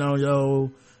cheating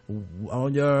on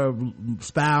your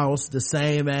spouse, the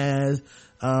same as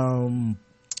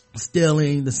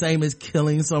stealing, the same as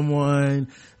killing someone.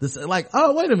 Like,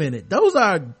 oh, wait a minute, those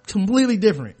are completely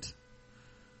different.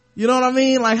 You know what I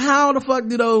mean? Like, how the fuck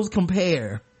do those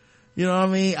compare? You know what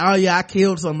I mean? Oh yeah, I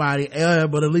killed somebody,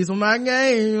 but at least I'm not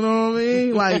gay. You know what I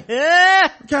mean? Like,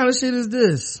 what kind of shit is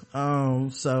this?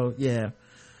 So yeah,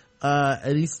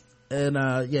 and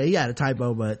yeah, he had a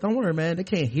typo, but don't worry, man. They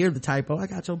can't hear the typo. I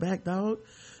got your back, dog.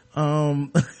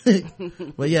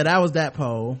 But yeah, that was that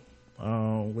poll,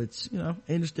 which, you know,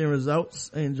 interesting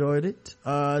results. I enjoyed it.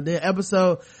 Then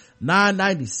episode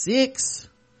 996,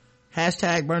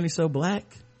 hashtag Bernie so black.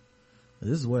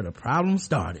 This is where the problem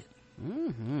started.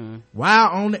 While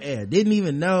on the air, didn't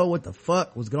even know what the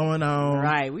fuck was going on.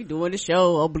 Right, we doing the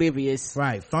show oblivious.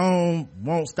 Right, phone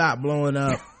won't stop blowing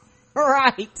up.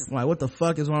 Right, like, what the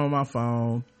fuck is wrong with my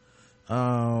phone?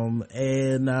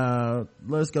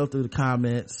 Let's go through the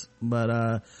comments.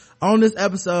 But on this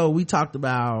episode, we talked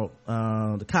about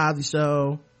the Cosby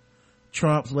Show,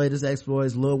 Trump's latest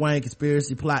exploits, Lil Wayne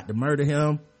conspiracy plot to murder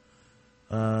him,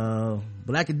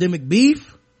 Black academic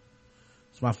beef.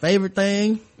 It's my favorite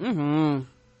thing. Well,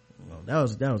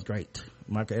 that was great.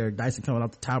 Michael Eric Dyson coming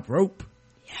off the top rope.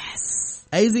 Yes.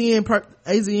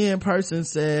 AZN person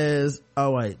says,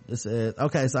 oh wait, it says,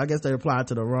 okay, so I guess they replied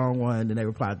to the wrong one, then they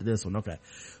replied to this one. Okay.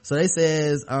 So they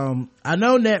says, I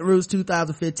know Netroots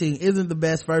 2015 isn't the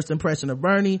best first impression of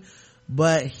Bernie,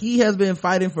 but he has been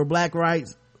fighting for black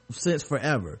rights since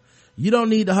forever. You don't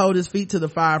need to hold his feet to the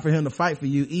fire for him to fight for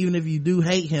you. Even if you do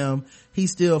hate him, he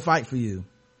still fight for you.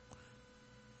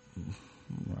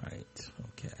 Right.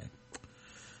 Okay.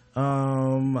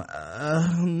 In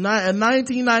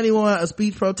 1991, a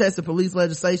speech protested police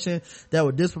legislation that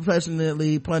would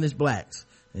disproportionately punish blacks.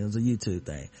 It was a YouTube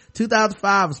thing.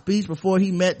 2005, a speech before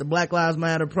he met the Black Lives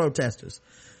Matter protesters.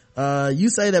 You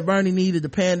say that Bernie needed to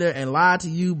pander and lie to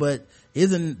you, but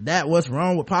isn't that what's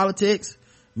wrong with politics?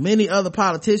 Many other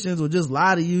politicians will just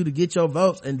lie to you to get your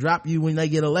votes and drop you when they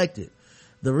get elected.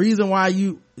 The reason why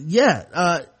it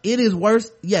is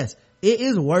worse. Yes, it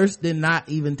is worse than not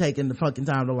even taking the fucking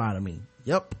time to lie to me.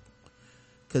 Yep.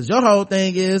 Cause your whole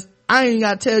thing is, I ain't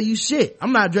gotta tell you shit.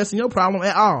 I'm not addressing your problem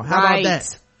at all. How about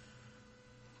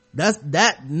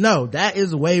that? That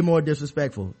is way more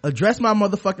disrespectful. Address my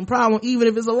motherfucking problem, even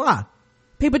if it's a lie.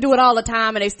 People do it all the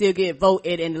time and they still get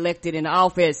voted and elected in the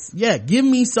office. Yeah, give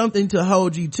me something to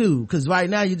hold you to. Cause right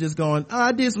now you're just going,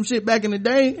 I did some shit back in the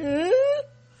day.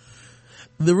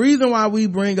 The reason why we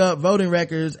bring up voting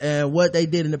records and what they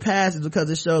did in the past is because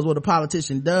it shows what a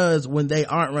politician does when they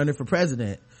aren't running for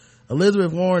president.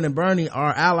 Elizabeth Warren and Bernie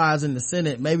are allies in the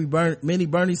Senate. Maybe many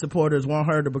Bernie supporters want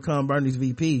her to become Bernie's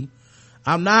VP.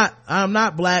 I'm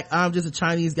not black. I'm just a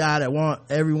Chinese guy that want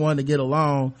everyone to get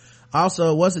along.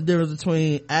 Also, what's the difference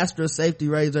between Astra safety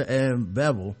razor and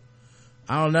Bevel?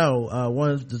 I don't know.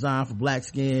 One's designed for black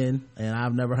skin and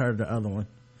I've never heard of the other one.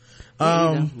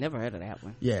 Never heard of that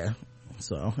one. Yeah.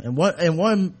 So, and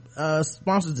one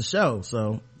sponsors the show.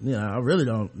 So, you know, I really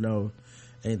don't know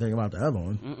anything about the other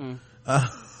one.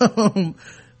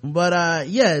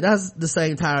 Yeah, that's the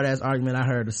same tired ass argument I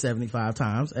heard 75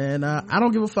 times. And, I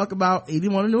don't give a fuck about either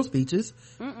one of those speeches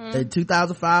in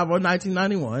 2005 or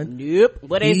 1991. Nope.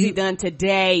 What has he done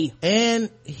today? And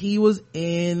he was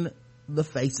in the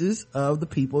faces of the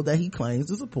people that he claims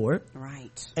to support.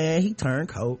 Right. And he turned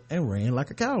coat and ran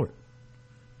like a coward.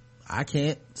 I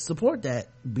can't support that.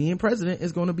 Being president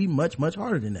is going to be much, much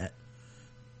harder than that.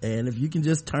 And if you can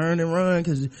just turn and run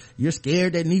because you're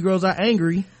scared that Negroes are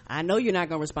angry. I know you're not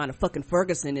going to respond to fucking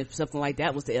Ferguson if something like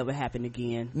that was to ever happen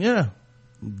again. Yeah.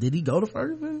 Did he go to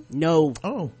Ferguson? No.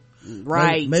 Oh.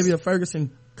 Right. Maybe a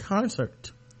Ferguson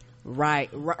concert. Right.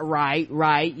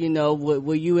 You know,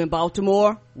 were you in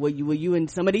Baltimore? Were you in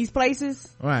some of these places?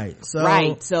 Right. So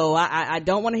I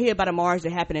don't want to hear about a march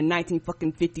that happened in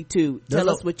 1952. Tell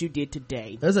us what you did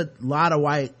today. There's a lot of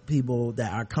white people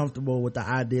that are comfortable with the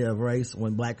idea of race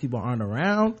when black people aren't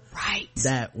around. Right.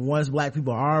 That once black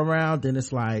people are around, then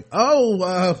it's like, I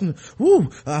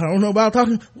don't know about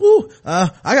talking.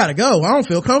 I gotta go. I don't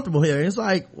feel comfortable here. And it's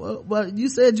like, well, but you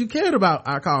said you cared about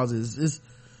our causes.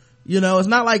 You know, it's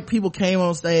not like people came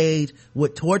on stage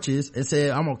with torches and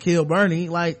said, I'm gonna kill Bernie.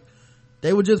 Like,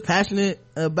 they were just passionate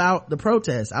about the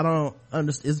protest. I don't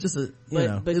understand. It's just a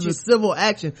civil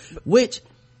action, which,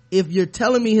 if you're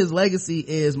telling me his legacy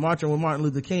is marching with Martin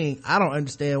Luther King, I don't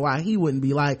understand why he wouldn't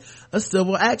be like a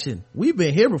civil action. We've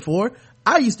been here before.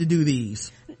 I used to do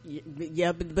these.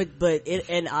 Yeah, but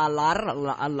a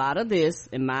lot of this,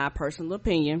 in my personal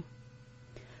opinion,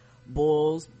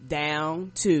 boils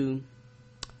down to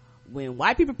when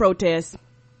white people protest,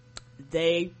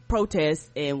 they protest,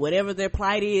 and whatever their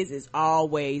plight is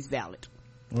always valid.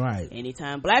 Right.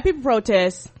 Anytime black people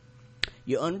protest,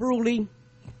 you're unruly,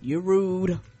 you're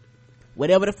rude,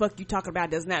 whatever the fuck you talking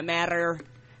about does not matter.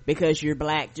 because you're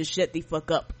black. Just shut the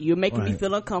fuck up. You're making me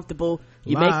feel uncomfortable.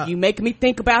 You making me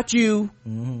think about you.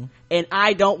 Mm-hmm. And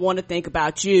I don't want to think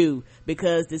about you,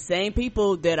 because the same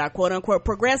people that are quote unquote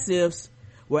progressives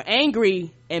were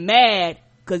angry and mad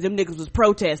because them niggas was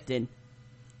protesting.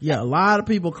 Yeah, a lot of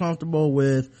people comfortable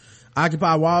with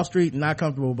Occupy Wall Street and not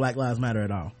comfortable with Black Lives Matter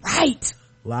at all. Right.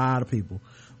 A lot of people.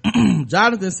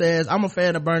 Jonathan says, I'm a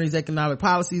fan of Bernie's economic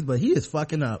policies, but he is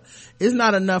fucking up. It's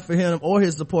not enough for him or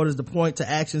his supporters to point to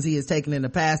actions he has taken in the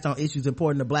past on issues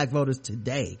important to black voters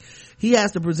today. He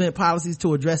has to present policies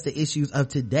to address the issues of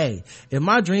today. If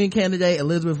my dream candidate,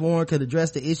 Elizabeth Warren, could address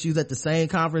the issues at the same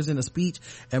conference in a speech,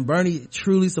 and Bernie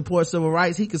truly supports civil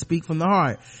rights, he could speak from the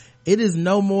heart. It is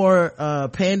no more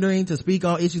pandering to speak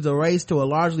on issues of race to a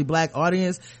largely black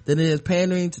audience than it is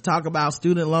pandering to talk about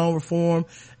student loan reform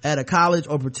at a college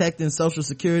or protecting social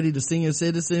security to senior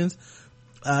citizens.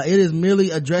 It is merely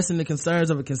addressing the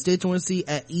concerns of a constituency,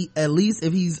 at least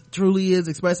if he truly is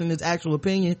expressing his actual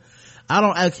opinion. I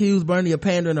don't accuse Bernie of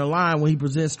pandering or lying when he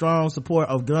presents strong support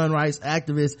of gun rights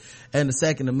activists and the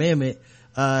Second Amendment.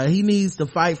 He needs to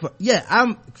fight for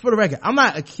the record, I'm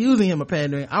not accusing him of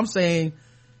pandering. I'm saying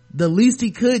the least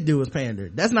he could do is pander.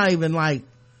 That's not even like,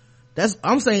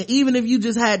 I'm saying even if you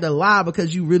just had to lie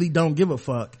because you really don't give a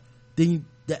fuck, then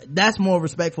that's more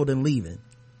respectful than leaving.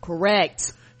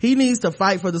 Correct. He needs to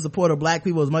fight for the support of black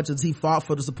people as much as he fought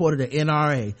for the support of the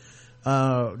NRA.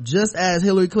 Just as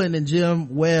Hillary Clinton and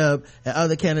Jim Webb and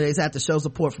other candidates have to show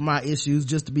support for my issues.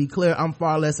 Just to be clear, I'm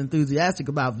far less enthusiastic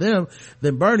about them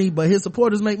than Bernie, but his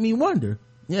supporters make me wonder.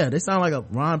 Yeah, they sound like a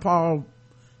Ron Paul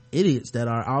idiots that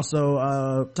are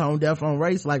also tone deaf on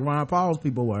race like Ron Paul's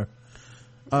people were.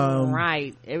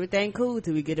 Right. Everything cool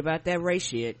till we get about that race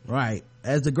shit. Right.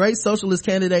 As the great socialist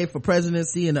candidate for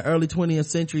presidency in the early 20th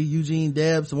century, Eugene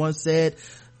Debs once said,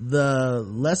 the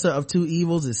lesser of two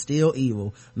evils is still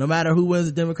evil. No matter who wins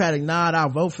the Democratic nod, I'll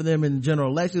vote for them in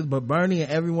general elections, but Bernie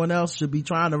and everyone else should be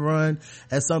trying to run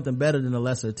as something better than the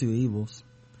lesser of two evils.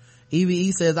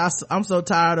 EVE says, I'm so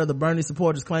tired of the Bernie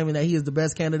supporters claiming that he is the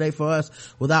best candidate for us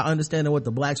without understanding what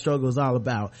the black struggle is all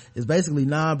about. It's basically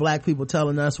non-black people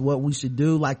telling us what we should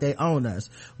do like they own us.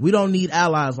 We don't need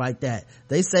allies like that.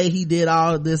 They say he did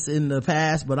all of this in the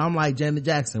past, but I'm like Janet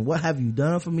Jackson. What have you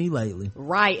done for me lately?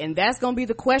 Right. And that's going to be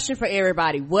the question for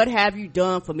everybody. What have you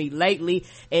done for me lately?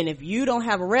 And if you don't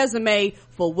have a resume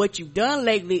for what you've done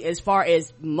lately, as far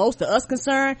as most of us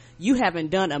concerned, you haven't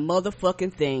done a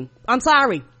motherfucking thing. I'm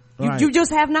sorry. Right. You just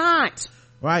have not.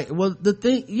 Right. Well, the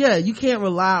thing, you can't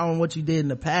rely on what you did in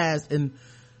the past. And,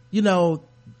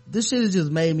 this shit has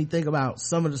just made me think about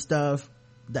some of the stuff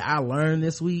that I learned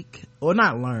this week. Or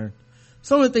not learned.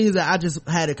 Some of the things that I just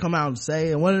had to come out and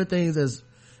say. And one of the things that's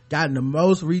gotten the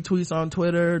most retweets on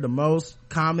Twitter, the most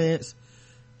comments,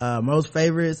 most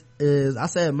favorites is, I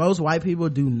said most white people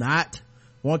do not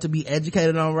want to be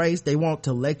educated on race. They want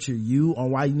to lecture you on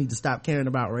why you need to stop caring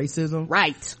about racism.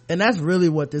 Right. And that's really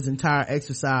what this entire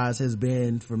exercise has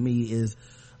been for me, is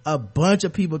a bunch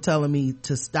of people telling me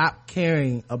to stop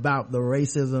caring about the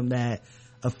racism that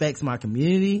affects my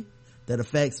community, that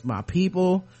affects my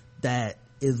people, that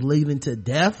is leading to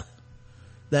death,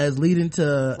 that is leading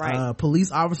to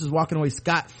police officers walking away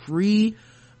scot-free,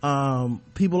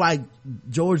 people like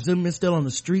George Zimmerman still on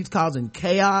the streets causing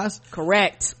chaos.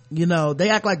 Correct. They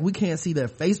act like we can't see their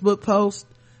Facebook posts.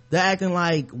 They're acting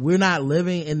like we're not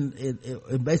living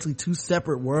in basically two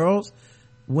separate worlds.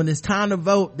 When it's time to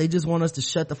vote, they just want us to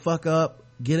shut the fuck up,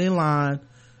 get in line,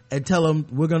 and tell them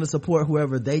we're going to support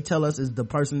whoever they tell us is the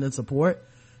person to support.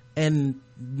 And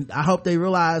I hope they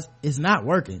realize it's not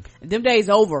working. Them days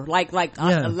over. Like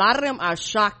a lot of them are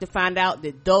shocked to find out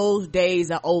that those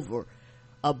days are over.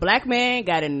 A black man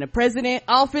got in the president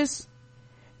office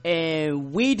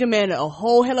and we demanded a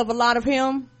whole hell of a lot of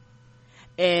him,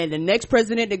 and the next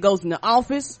president that goes into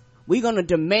office, we're gonna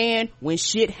demand when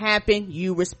shit happen,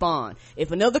 you respond.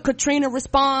 If another Katrina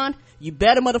respond, you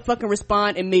better motherfucking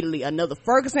respond immediately. Another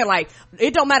Ferguson,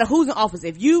 it don't matter who's in office.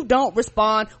 If you don't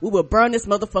respond, we will burn this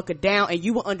motherfucker down, and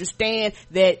you will understand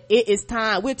that it is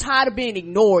time. We're tired of being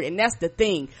ignored, and that's the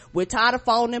thing. We're tired of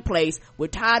falling in place. We're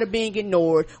tired of being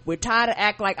ignored. We're tired of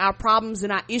acting like our problems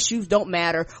and our issues don't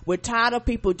matter. We're tired of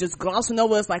people just glossing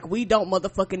over us like we don't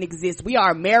motherfucking exist. We are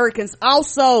Americans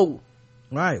also.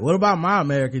 Right. What about my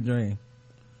American dream?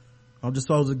 I'm just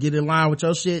supposed to get in line with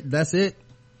your shit. That's it.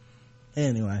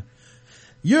 Anyway,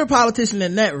 you're a politician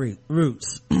at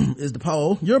Netroots is the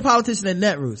poll. You're a politician at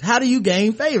Netroots. How do you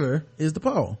gain favor is the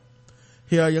poll.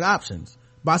 Here are your options.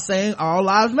 By saying all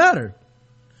lives matter.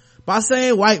 By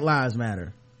saying white lives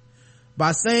matter.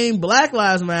 By saying black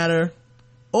lives matter.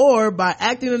 Or by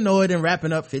acting annoyed and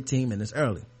wrapping up 15 minutes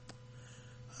early.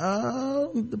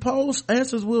 The poll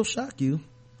answers will shock you.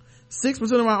 6%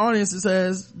 of my audience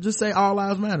says just say all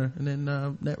lives matter, and then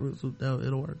Netroots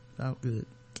it'll work out good.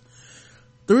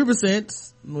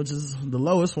 3%, which is the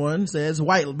lowest one, says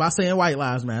by saying white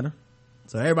lives matter.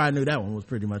 So everybody knew that one was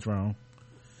pretty much wrong.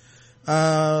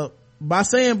 By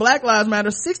saying black lives matter,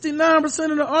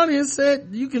 69% of the audience said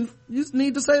you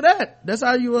need to say that. That's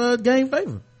how you gain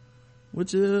favor,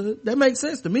 which that makes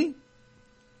sense to me.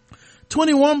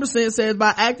 21% says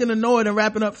by acting annoyed and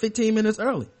wrapping up 15 minutes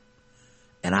early.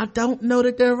 And I don't know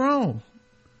that they're wrong.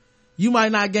 You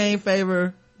might not gain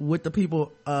favor with the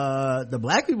people, the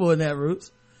black people in Netroots,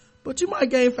 but you might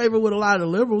gain favor with a lot of the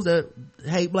liberals that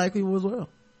hate black people as well.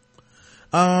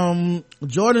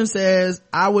 Jordan says,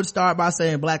 I would start by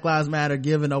saying Black Lives Matter,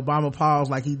 giving Obama pause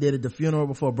like he did at the funeral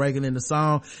before breaking into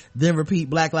song, then repeat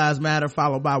Black Lives Matter,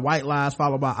 followed by white lives,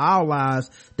 followed by all lives.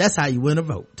 That's how you win a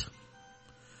vote.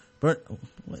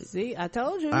 See, I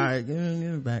told you. All right, give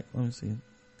me back. Let me see.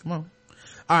 Come on.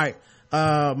 All right.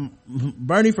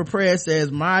 Bernie for Prayer says,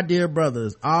 my dear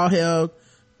brothers, all hail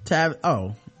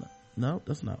oh, no,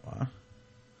 that's not why.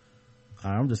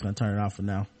 I'm just gonna turn it off for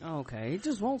now. Okay, it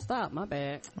just won't stop. My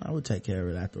bad. I would take care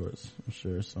of it afterwards. I'm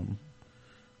sure it's some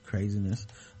craziness.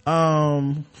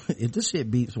 If this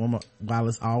shit beeps while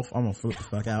it's off, I'm gonna flip the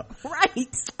fuck out.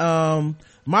 Right.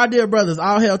 My dear brothers,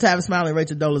 all hail Tavis Smiley and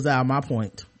Rachel Dolezal. My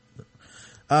point.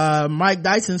 Mike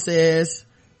Dyson says,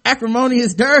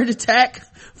 acrimonious dirt attack,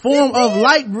 form of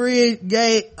light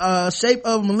brigade, shape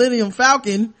of Millennium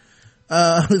Falcon.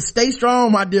 Stay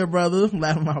strong, my dear brother. I'm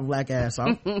laughing my black ass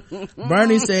off.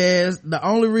 Bernie says, the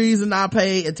only reason I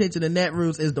pay attention to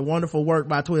Netroots is the wonderful work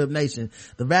by 12 Nation.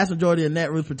 The vast majority of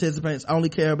Netroots participants only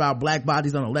care about black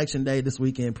bodies on election day. This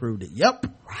weekend proved it. Yep.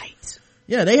 Right.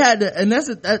 Yeah, they had to, and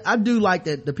I do like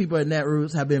that the people at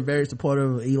Netroots have been very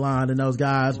supportive of Elon and those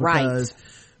guys, because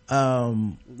a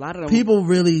lot of them, people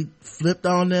really flipped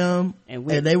on them and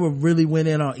they really went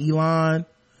in on Elon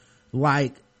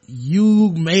like,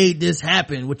 you made this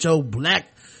happen with your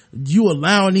you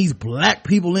allowing these black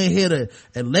people in here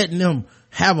and letting them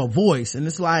have a voice. And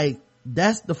it's like,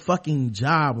 that's the fucking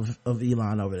job of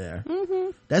Elon over there. Mm-hmm.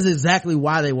 That's exactly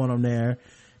why they want him there.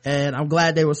 And I'm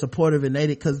glad they were supportive and they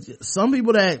did, cause some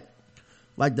people that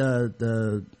like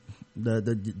the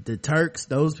Turks,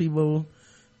 those people,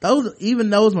 even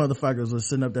those motherfuckers were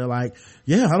sitting up there like,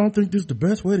 yeah, I don't think this is the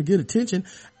best way to get attention.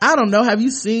 I don't know. Have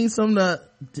you seen some of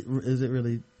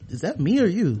is that me or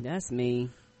you? That's me.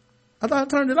 I thought I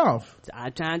turned it off.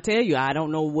 I'm trying to tell you, I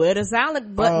don't know where the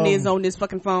silent button is on this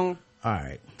fucking phone. All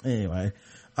right. Anyway,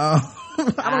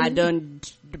 I done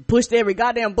pushed every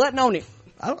goddamn button on it.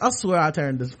 I swear I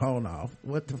turned this phone off.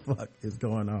 What the fuck is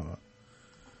going on?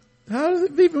 How is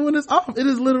it beeping when it's off? It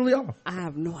is literally off. I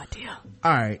have no idea.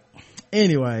 All right.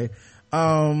 Anyway,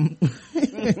 welcome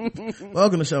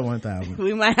to show 1000.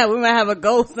 We might have a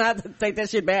ghost not to take that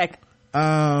shit back.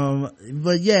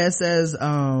 But yeah, it says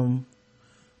the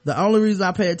only reason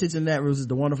I pay attention to Netroots is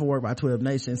the wonderful work by 12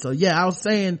 Nation. So yeah, I was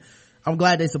saying I'm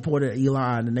glad they supported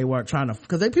Elon and they weren't trying to,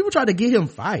 because people tried to get him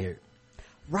fired,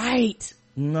 right?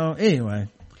 Anyway,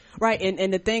 right.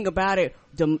 And the thing about it,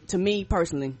 to me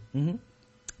personally, mm-hmm.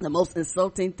 the most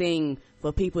insulting thing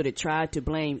for people that try to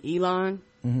blame Elon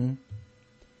mm-hmm.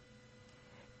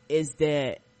 is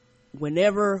that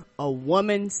whenever a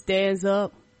woman stands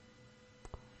up,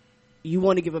 you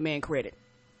want to give a man credit.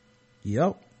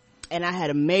 Yep. And I had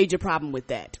a major problem with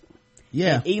that.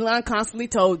 Yeah. And Elon constantly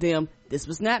told them, this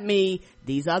was not me.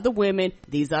 These are the women.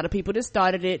 These are the people that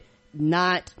started it,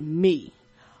 not me.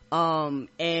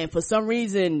 And for some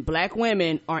reason, black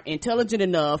women aren't intelligent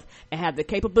enough and have the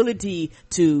capability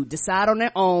to decide on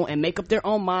their own and make up their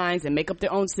own minds and make up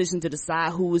their own decisions to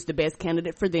decide who is the best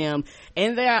candidate for them.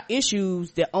 And there are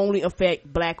issues that only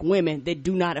affect black women that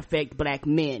do not affect black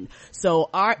men. So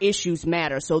our issues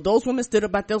matter. So those women stood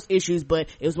up about those issues, but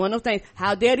it was one of those things.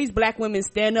 How dare these black women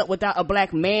stand up without a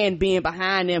black man being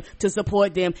behind them to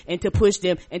support them and to push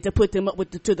them and to put them up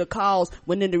to the cause,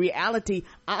 when in the reality,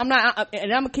 I'm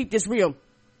gonna keep this real.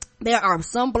 There are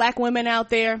some black women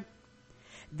out there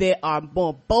that are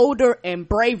more bolder and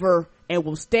braver and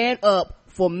will stand up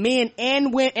for men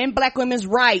and black women's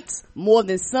rights more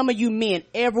than some of you men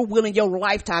ever will in your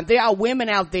lifetime. There are women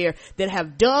out there that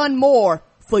have done more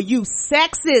for you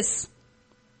sexist,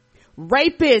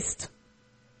 rapist,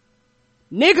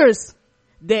 niggers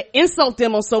that insult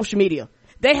them on social media.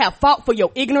 They have fought for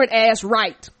your ignorant ass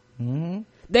right. Mm-hmm.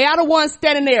 They are the ones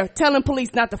standing there telling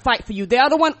police not to fight for you. They are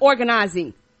the one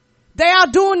organizing. They are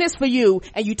doing this for you,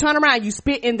 and you turn around and you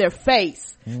spit in their face.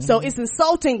 So it's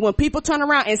insulting when people turn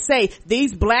around and say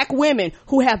these black women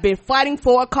who have been fighting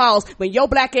for a cause when your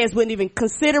black ass wasn't even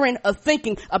considering or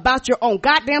thinking about your own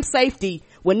goddamn safety,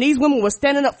 when these women were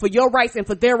standing up for your rights and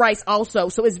for their rights also.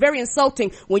 So it's very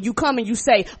insulting when you come and you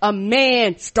say a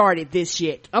man started this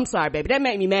shit. I'm sorry, baby, that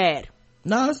made me mad.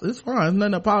 No, it's fine. There's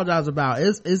nothing to apologize about.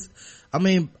 I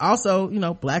mean, also, you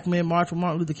know, black men march for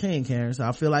Martin Luther King, Karen. So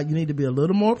I feel like you need to be a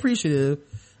little more appreciative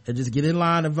and just get in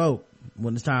line and vote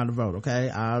when it's time to vote. Okay.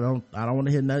 I don't want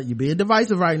to hear nothing. You're being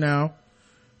divisive right now,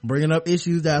 bringing up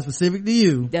issues that are specific to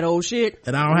you. That old shit.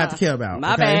 And I don't have to care about.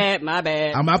 My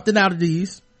bad. I'm opting out of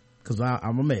these because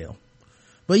I'm a male.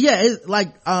 But yeah, it's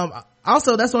like,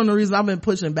 also that's one of the reasons I've been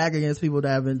pushing back against people that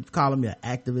have been calling me an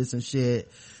activist and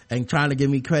shit and trying to give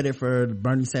me credit for the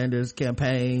Bernie Sanders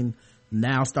campaign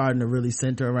now starting to really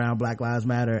center around Black Lives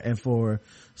Matter, and for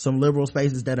some liberal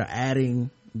spaces that are adding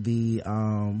the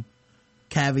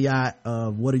caveat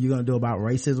of what are you going to do about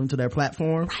racism to their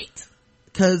platform, right?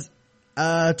 Because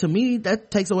to me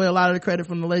that takes away a lot of the credit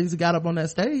from the ladies who got up on that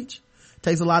stage,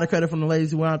 takes a lot of credit from the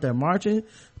ladies who went out there marching,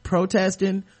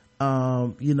 protesting,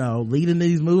 you know, leading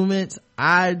these movements.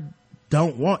 I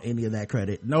don't want any of that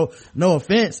credit. No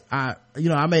offense. I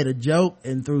made a joke,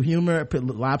 and through humor a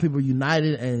lot of people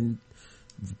united and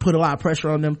put a lot of pressure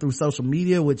on them through social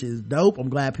media, which is dope. I'm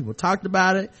glad people talked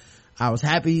about it. I was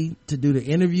happy to do the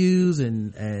interviews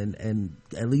and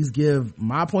at least give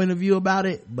my point of view about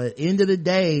it. But end of the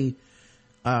day,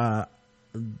 I'm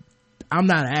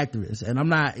not an activist, and I'm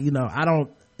not,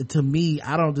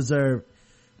 I don't deserve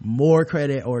more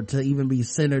credit or to even be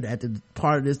centered at the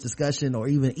part of this discussion or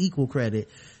even equal credit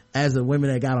as the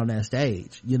women that got on that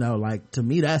stage. Like, to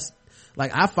me, that's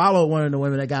like, I followed one of the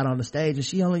women that got on the stage, and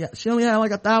she only had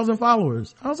like 1,000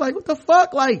 followers. I was like, what the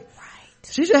fuck? Like, right.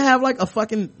 She should have like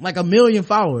a million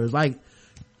followers. Like,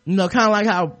 kind of like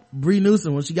how Bree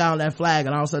Newsom, when she got on that flag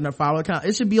and all of a sudden her follower count,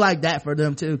 it should be like that for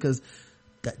them too, because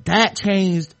that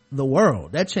changed the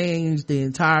world. That changed the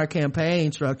entire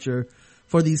campaign structure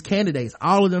for these candidates.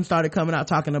 All of them started coming out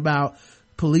talking about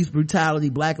police brutality,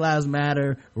 Black Lives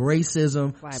Matter,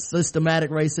 racism, right.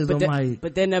 Systematic racism.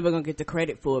 But they're never gonna get the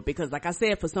credit for it, because like I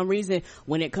said, for some reason,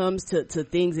 when it comes to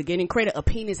things and getting credit, a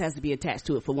penis has to be attached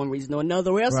to it for one reason or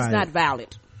another, or else right. It's not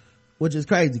valid. Which is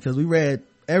crazy, because we read,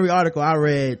 every article I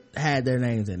read had their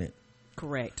names in it.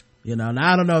 Correct. Now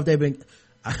I don't know if they've been,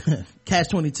 Catch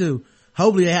 22,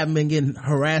 hopefully they haven't been getting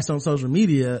harassed on social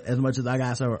media as much as I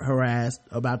got harassed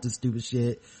about this stupid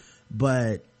shit,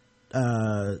 but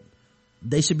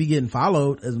they should be getting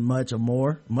followed as much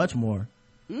more.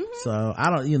 Mm-hmm. So I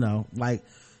don't, like,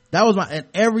 that was in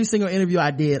every single interview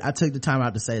I did, I took the time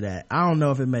out to say that. I don't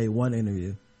know if it made one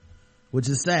interview, which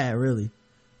is sad, really.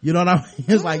 You know what I mean?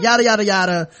 It's like yada yada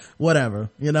yada,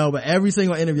 whatever, but every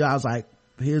single interview I was like,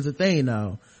 here's the thing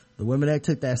though, the women that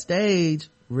took that stage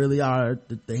really are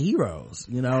the heroes,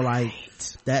 right. Like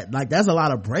that, like, that's a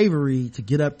lot of bravery to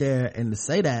get up there and to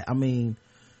say that. I mean,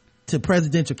 to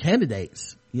presidential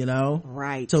candidates,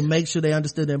 right, to make sure they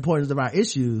understood the importance of our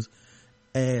issues.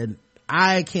 And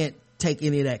I can't take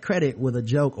any of that credit with a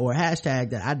joke or a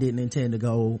hashtag that I didn't intend to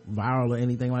go viral or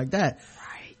anything like that.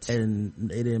 Right.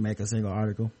 And it didn't make a single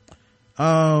article.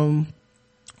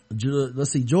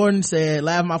 Let's see, Jordan said,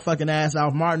 laugh my fucking ass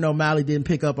off, Martin O'Malley didn't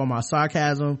pick up on my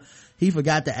sarcasm. He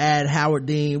forgot to add Howard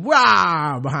Dean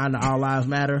rah behind the All Lives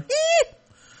Matter.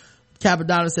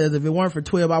 Capadonna says, if it weren't for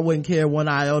Twib, I wouldn't care one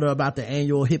iota about the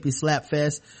annual hippie slap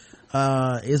fest.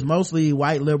 It's mostly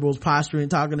white liberals posturing,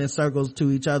 talking in circles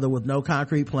to each other with no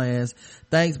concrete plans.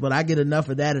 Thanks, but I get enough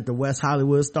of that at the West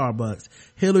Hollywood Starbucks.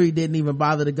 Hillary didn't even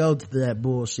bother to go to that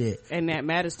bullshit. And that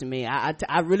matters to me. I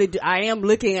really do. I am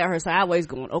looking at her sideways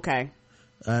going, okay.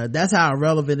 That's how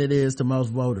irrelevant it is to most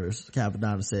voters,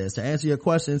 Capadonna says. To answer your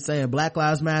question, saying Black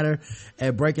Lives Matter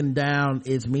and breaking down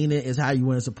its meaning is how you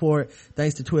win support.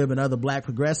 Thanks to Twib and other black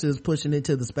progressives pushing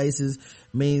into the spaces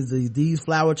means these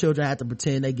flower children have to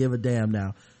pretend they give a damn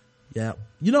now. Yeah.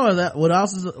 What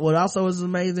also is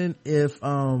amazing, if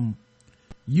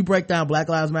you break down Black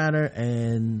Lives Matter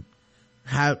and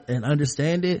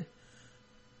understand it,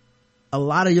 a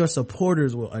lot of your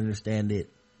supporters will understand it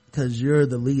because you're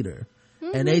the leader.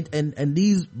 Mm-hmm. And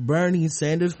these Bernie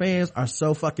Sanders fans are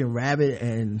so fucking rabid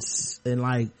and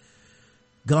like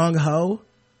gung-ho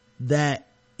that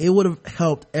it would have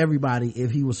helped everybody if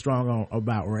he was strong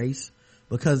about race,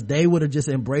 because they would have just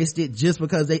embraced it, just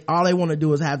because all they want to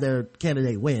do is have their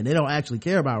candidate win. They don't actually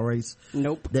care about race.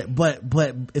 Nope.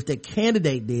 But if the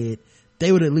candidate did,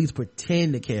 they would at least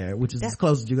pretend to care, which is as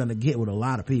close as you're going to get with a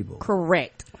lot of people.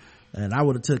 Correct. And I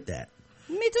would have took that.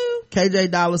 Me too.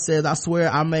 KJ Dollar says, I swear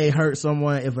I may hurt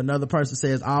someone if another person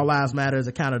says all lives matter is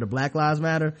a counter to Black Lives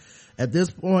Matter. At this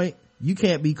point, you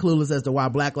can't be clueless as to why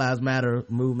Black Lives Matter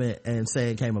movement and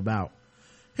saying came about.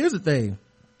 Here's the thing.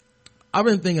 I've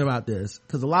been thinking about this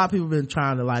because a lot of people have been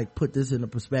trying to like put this in the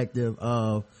perspective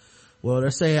of, well,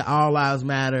 they're saying all lives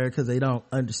matter because they don't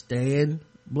understand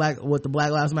what the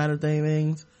Black Lives Matter thing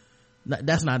means.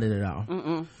 That's not it at all.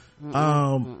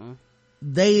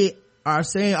 They are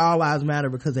saying all lives matter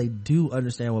because they do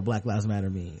understand what Black Lives Matter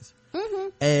means.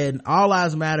 And all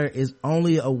lives matter is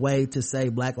only a way to say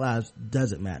Black lives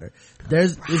doesn't matter.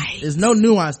 There's no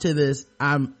nuance to this.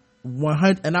 I'm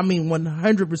 100, and I mean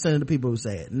 100% of the people who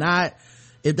say it. Not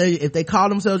if they call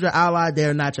themselves your ally,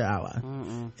 they're not your ally.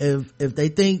 If they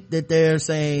think that they're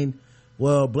saying,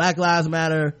 well, Black Lives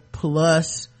Matter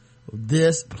plus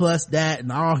this plus that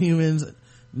and all humans,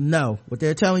 no. What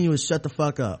they're telling you is shut the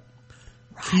fuck up.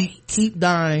 Right. Keep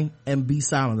dying and be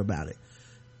silent about it.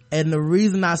 And the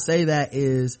reason I say that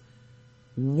is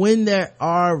when there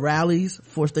are rallies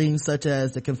for things such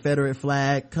as the Confederate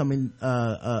flag coming,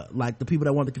 like the people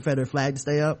that want the Confederate flag to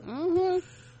stay up,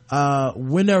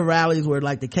 when there are rallies where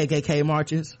like the KKK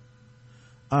marches,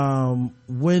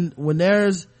 when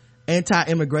there's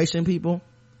anti-immigration people,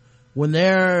 when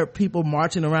there are people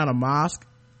marching around a mosque,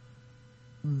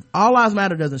 all lives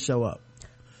matter doesn't show up.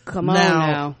 Come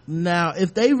on now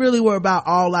if they really were about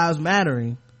all lives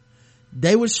mattering,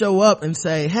 they would show up and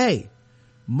say, hey,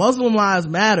 Muslim lives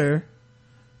matter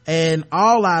and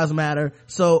all lives matter,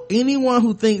 so anyone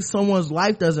who thinks someone's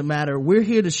life doesn't matter, we're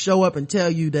here to show up and tell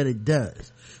you that it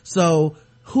does. So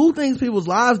who thinks people's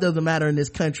lives doesn't matter in this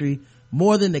country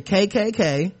more than the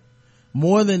KKK,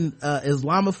 more than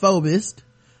Islamophobists,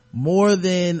 more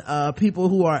than people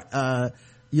who are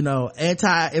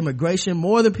anti-immigration,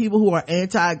 more than people who are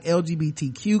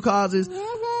anti-LGBTQ causes?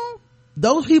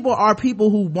 Those people are people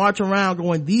who march around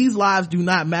going, these lives do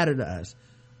not matter to us.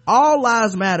 All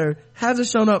lives matter hasn't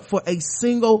shown up for a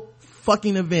single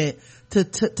fucking event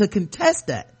to contest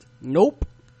that. Nope.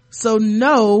 So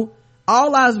no,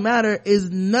 all lives matter is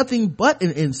nothing but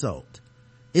an insult.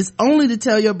 It's only to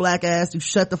tell your black ass to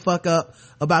shut the fuck up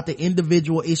about the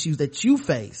individual issues that you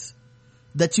face,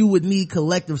 that you would need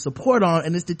collective support on,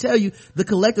 and it's to tell you the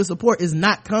collective support is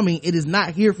not coming, it is not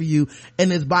here for you,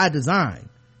 and it's by design.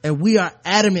 And we are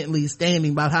adamantly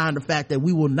standing behind the fact that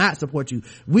we will not support you.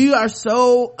 We are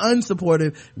so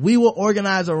unsupportive, we will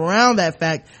organize around that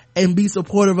fact and be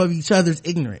supportive of each other's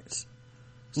ignorance.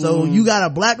 So you got a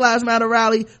Black Lives Matter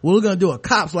rally, well, we're gonna do a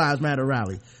Cops Lives Matter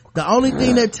rally. The only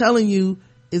thing they're telling you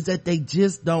is that they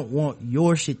just don't want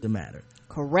your shit to matter.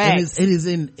 Correct. It is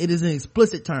in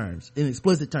explicit terms. In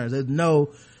explicit terms. There's no,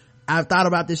 I've thought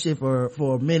about this shit for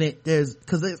a minute.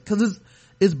 Cause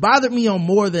it's bothered me on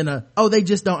more than they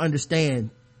just don't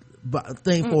understand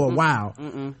thing for a while.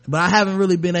 But I haven't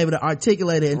really been able to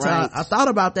articulate it until I thought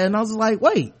about that, and I was like,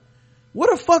 wait, what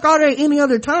the fuck are they any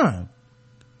other time?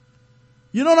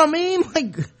 You know what I mean?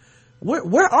 Like,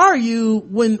 where are you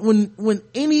when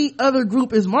any other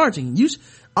group is marching?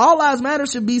 All lives matter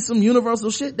should be some universal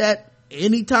shit that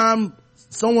anytime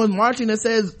someone's marching that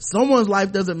says someone's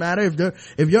life doesn't matter,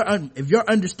 if your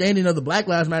understanding of the Black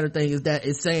Lives Matter thing is that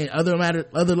it's saying other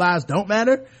lives don't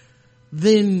matter,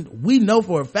 then we know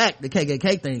for a fact the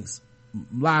KKK thinks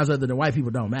lives other than white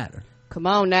people don't matter. Come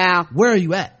on now. Where are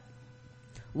you at?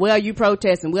 Where are you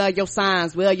protesting? Where are your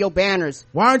signs? Where are your banners?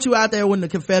 Why aren't you out there when the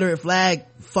Confederate flag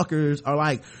fuckers are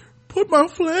like, put my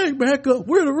flag back up,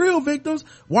 we're the real victims?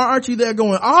 Why aren't you there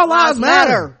going, all lives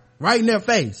matter, right in their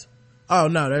face? Oh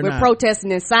no, we're not. We're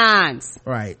protesting in signs.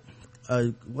 Right.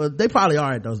 Well, they probably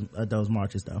are at those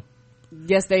marches though.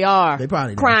 Yes, they are. They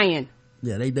probably crying.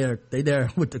 Yeah, they there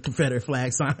with the Confederate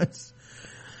flag signs.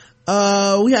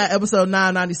 We had episode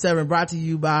 997 brought to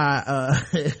you by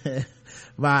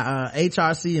by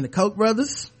HRC and the Koch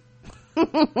brothers.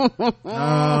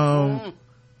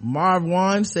 Marv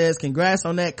Wan says, congrats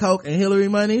on that Coke and Hillary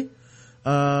money.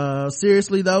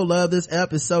 Seriously though, love this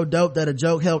ep. It's so dope that a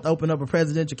joke helped open up a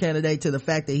presidential candidate to the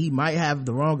fact that he might have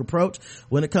the wrong approach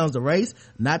when it comes to race.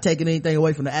 Not taking anything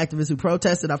away from the activists who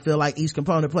protested, I feel like each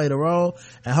component played a role,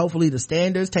 and hopefully the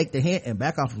standards take the hint and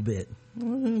back off a bit.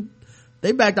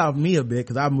 They backed off me a bit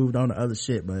because I moved on to other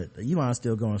shit, but Elon's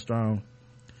still going strong.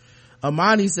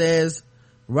 Amani says,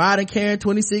 Rod and Karen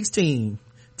 2016,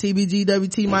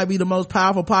 TBGWT might be the most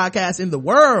powerful podcast in the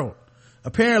world.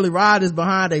 Apparently Rod is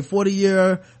behind a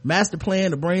 40-year master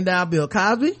plan to bring down Bill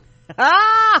Cosby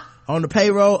on the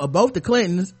payroll of both the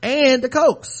Clintons and the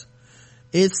Kochs.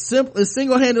 It's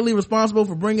single-handedly responsible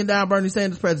for bringing down Bernie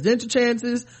Sanders' presidential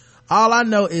chances. All I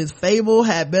know is Fable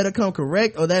had better come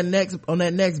correct on that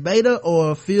next beta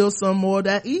or feel some more of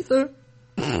that ether.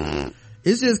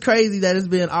 It's just crazy that it's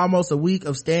been almost a week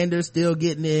of standards still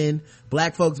getting in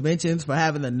black folks mentions for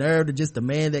having the nerve to just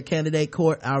demand that candidate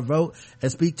court our vote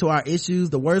and speak to our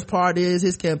issues. The worst part is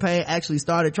his campaign actually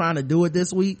started trying to do it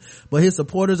this week, but his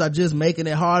supporters are just making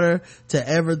it harder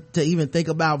to even think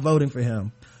about voting for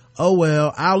him. Oh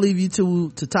well, I'll leave you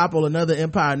to topple another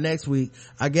empire next week.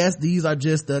 I guess these are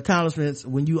just the accomplishments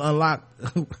when you unlock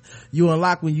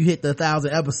when you hit the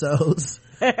 1,000 episodes.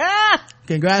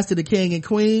 Congrats to the king and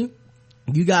queen.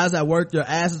 You guys have worked your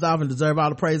asses off and deserve all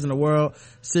the praise in the world.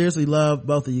 Seriously love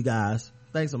both of you guys.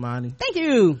 Thanks, Amani. Thank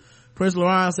you. Prince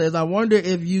Laurent says, I wonder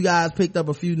if you guys picked up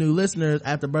a few new listeners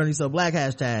after Bernie So Black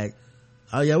hashtag.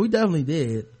 Oh yeah, we definitely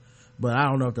did, but I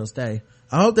don't know if they'll stay.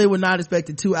 I hope they were not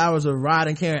expecting 2 hours of ride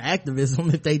and Karen activism.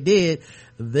 If they did,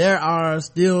 they are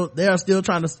still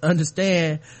trying to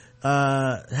understand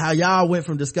how y'all went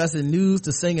from discussing news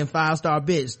to singing 5-star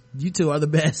bitch. You two are the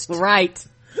best. Right.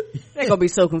 They're gonna be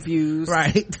so confused.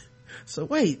 Right. So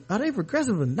wait, are they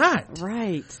progressive or not?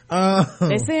 Right.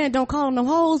 They saying don't call them no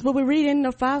hoes, but we're reading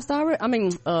the 5-star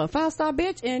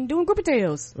bitch and doing groupie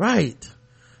tales. Right.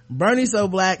 Bernie So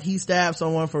Black, he stabbed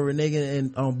someone for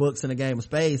reneging on books in a game of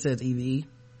spades, says EVE.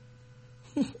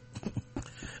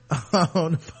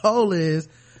 The poll is,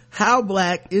 how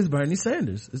black is Bernie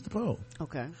Sanders? Is the poll.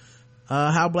 Okay.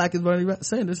 How black is Bernie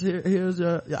Sanders? Here's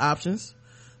your options.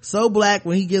 So black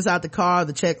when he gets out the car,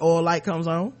 the check oil light comes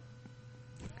on.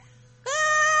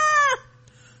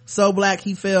 So black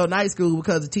he failed night school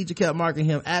because the teacher kept marking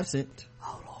him absent.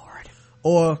 Oh Lord.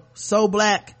 Or so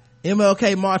black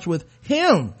MLK marched with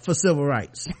him for civil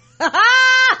rights. Here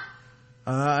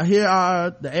are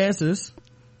the answers.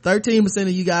 13% of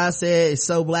you guys said it's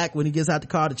so black when he gets out the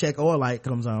car, the check oil light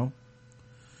comes on.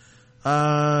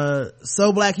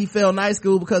 So black he failed night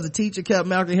school because the teacher kept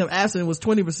marking him absent was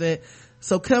 20%.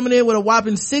 So coming in with a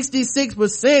whopping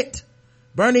 66%,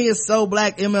 Bernie is so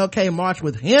black MLK marched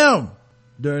with him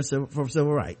for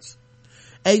civil rights.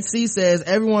 HC says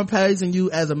everyone praising you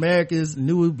as America's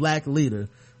new black leader.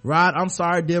 Rod, I'm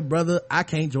sorry dear brother, I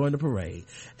can't join the parade.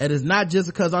 And it's not just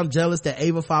because I'm jealous that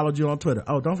Ava followed you on Twitter.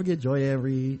 Oh, don't forget Joy Ann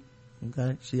Reid.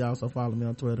 Okay, she also followed me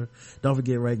on Twitter. Don't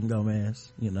forget Reagan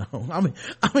Gomez. I mean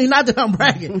not that I'm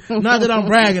bragging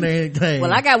or anything.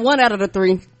 Well, I got 1 out of the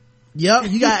 3. Yep.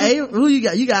 You got Ava. Who you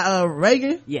got? You got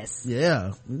Reagan? Yes.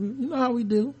 Yeah, you know how we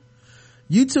do.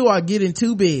 You two are getting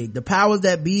too big. The powers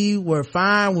that be were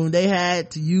fine when they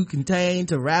had you contained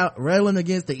to railing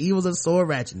against the evils of sword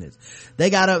ratchetness. They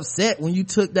got upset when you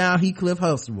took down Heathcliff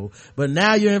Huxtable. But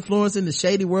now you're influencing the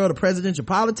shady world of presidential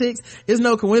politics. It's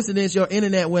no coincidence your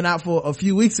internet went out for a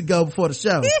few weeks ago before the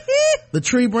show. The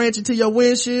tree branch into your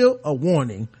windshield, a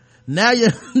warning. Now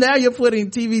you're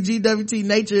putting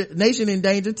TVGWT nation in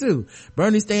danger too.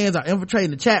 Bernie stands are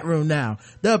infiltrating the chat room now.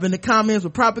 They're up in the comments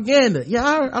with propaganda.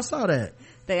 Yeah, I saw that.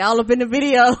 They all up in the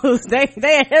videos.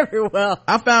 They everywhere.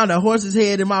 I found a horse's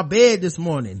head in my bed this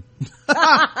morning.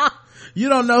 You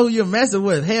don't know who you're messing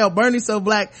with. Hell, Bernie So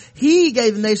Black, he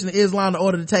gave the Nation of Islam the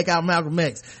order to take out Malcolm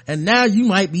X. And now you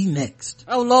might be next.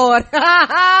 Oh Lord.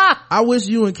 I wish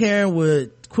you and Karen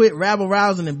would quit rabble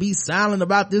rousing and be silent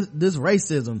about this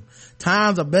racism.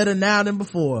 Times are better now than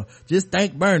before. Just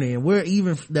thank Bernie and we're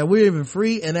even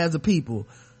free and as a people.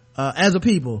 But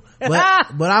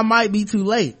I might be too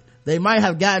late. They might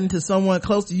have gotten to someone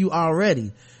close to you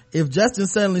already. If Justin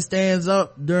suddenly stands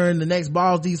up during the next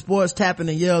Balls D Sports tapping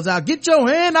and yells out, "Get your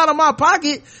hand out of my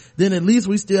pocket," then at least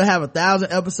we still have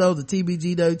 1,000 episodes of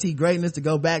TBGWT greatness to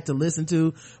go back to listen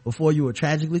to before you were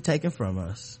tragically taken from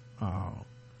us. Oh.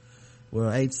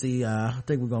 Well, HC, I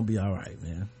think we're gonna be all right,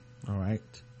 man. All right.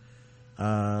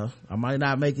 I might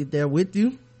not make it there with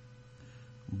you,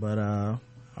 but I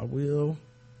will.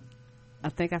 I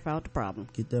think I found the problem.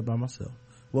 Get there by myself.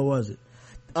 What was it?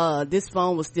 This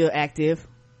phone was still active.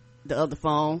 The other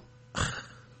phone.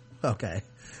 Okay.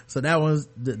 So that was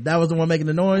the one making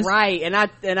the noise? Right. And I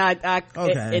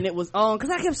okay. And it was on, cause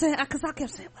I kept saying, where the fuck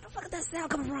is that sound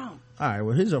coming from? Alright,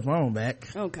 well here's your phone back.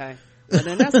 Okay. But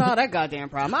then that's all that goddamn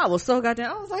problem. I was like,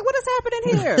 what is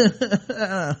happening here?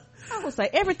 I was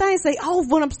like, everything say off,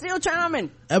 but I'm still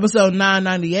chiming. Episode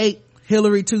 998,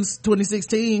 Hillary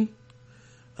 2016.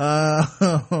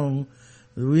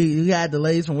 We had the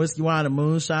ladies from Whiskey Wine and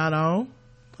Moonshine on.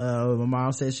 My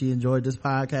mom said she enjoyed this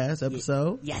podcast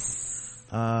episode. Yes.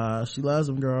 She loves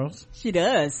them girls. She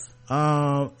does.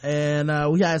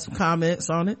 And we had some comments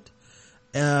on it.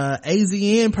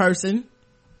 AZN person,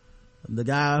 the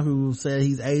guy who said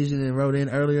he's Asian and wrote in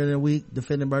earlier in the week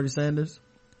defending Bernie Sanders.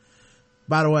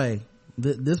 By the way,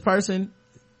 this person,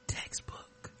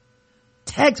 textbook.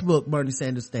 textbook Bernie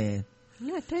Sanders stand.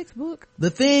 Yeah, textbook. The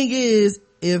thing is,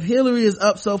 if Hillary is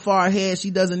up so far ahead,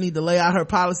 she doesn't need to lay out her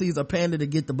policies or pander to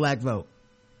get the black vote.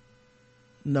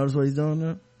 Notice what he's doing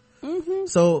there? Mm-hmm.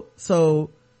 So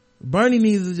Bernie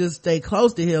needs to just stay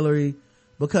close to Hillary,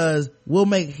 because we'll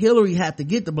make Hillary have to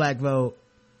get the black vote.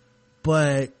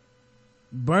 But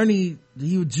Bernie,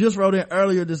 he just wrote in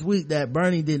earlier this week that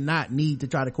Bernie did not need to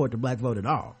try to court the black vote at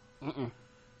all.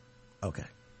 Okay.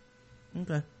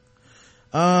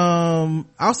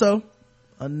 Also,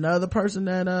 another person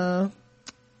that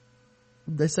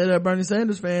they say they're a Bernie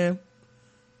Sanders fan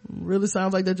really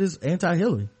sounds like they're just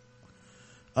anti-Hillary.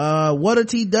 What a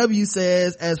TW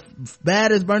says, as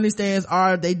bad as Bernie stands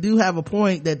are, they do have a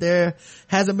point that there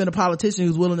hasn't been a politician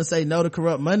who's willing to say no to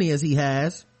corrupt money as he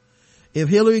has. If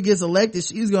Hillary gets elected,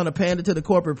 she's going to pander to the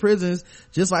corporate prisons,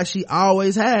 just like she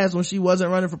always has when she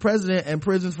wasn't running for president, and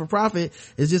prisons for profit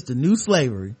is just a new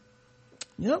slavery.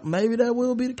 Yep, maybe that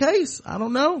will be the case. I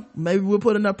don't know. Maybe we'll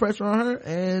put enough pressure on her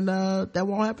and that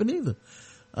won't happen either.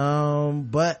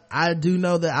 But I do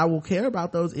know that I will care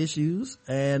about those issues,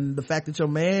 and the fact that your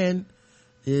man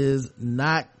is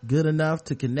not good enough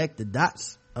to connect the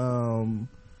dots on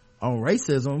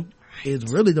racism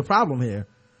is really the problem here.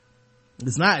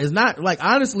 It's not like,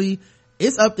 honestly,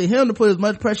 it's up to him to put as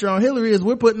much pressure on Hillary as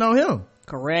we're putting on him.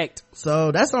 Correct.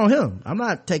 So that's on him. I'm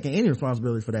not taking any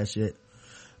responsibility for that shit.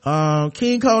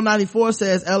 King Cole 94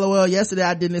 says, LOL, yesterday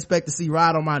I didn't expect to see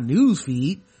Rod on my news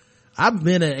feed. I've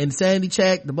been an Insanity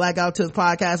Check, the Blackout Tips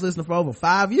podcast listener for over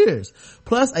 5 years,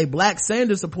 plus a Black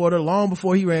Sanders supporter long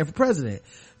before he ran for president.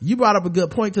 You brought up a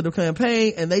good point to the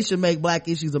campaign, and they should make black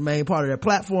issues a main part of their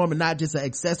platform and not just an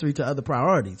accessory to other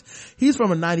priorities. He's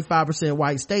from a 95%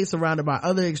 white state surrounded by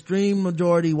other extreme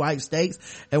majority white states,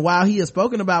 and while he has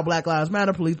spoken about Black Lives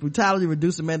Matter, police brutality,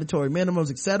 reducing mandatory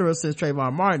minimums, etc. since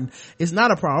Trayvon Martin, it's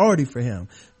not a priority for him.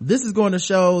 This is going to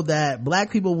show that black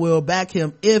people will back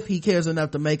him if he cares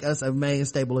enough to make us a main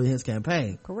staple in his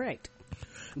campaign. Correct.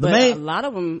 But a lot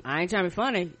of them, I ain't trying to be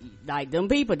funny, like them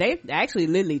people, they actually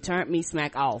literally turned me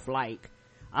smack off. Like,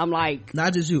 I'm like,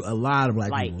 not just you, a lot of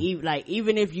black people.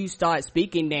 Even if you start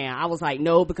speaking down, I was like,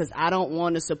 no, because I don't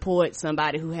want to support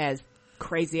somebody who has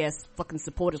crazy ass fucking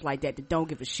supporters like that don't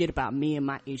give a shit about me and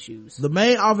my issues. The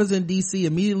main office in DC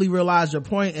immediately realized your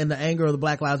point and the anger of the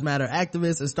Black Lives Matter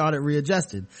activists and started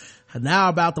readjusting. Now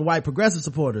about the white progressive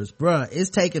supporters. Bruh, it's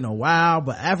taken a while,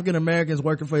 but African Americans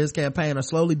working for his campaign are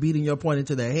slowly beating your point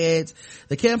into their heads.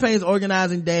 The campaign's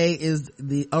organizing day is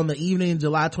on the evening,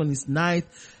 July 29th.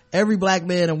 Every black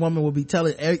man and woman will be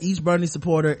telling each Bernie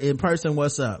supporter in person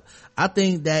what's up. I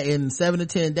think that in 7 to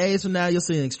 10 days from now, you'll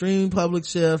see an extreme public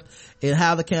shift in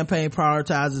how the campaign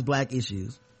prioritizes black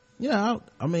issues. Yeah,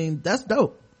 I mean, that's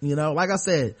dope. You know, like I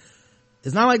said,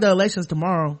 it's not like the election's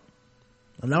tomorrow.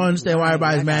 I don't understand why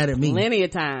everybody's mad at me. Plenty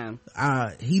of time.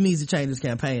 He needs to change his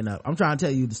campaign up. I'm trying to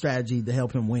tell you the strategy to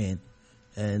help him win.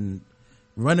 And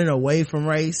running away from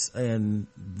race and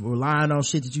relying on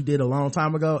shit that you did a long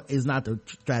time ago is not the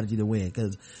strategy to win.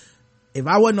 Because if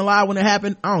I wasn't alive when it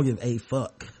happened, I don't give a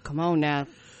fuck. Come on now.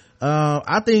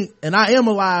 I think, and I am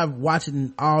alive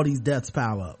watching all these deaths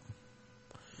pile up.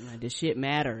 This shit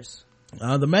matters.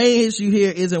 The main issue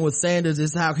here isn't with Sanders,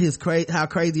 it's how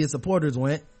crazy his supporters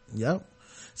went. Yep.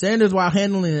 Sanders, while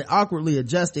handling it awkwardly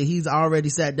adjusted, he's already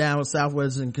sat down with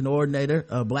Southwestern coordinator,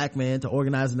 a black man, to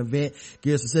organize an event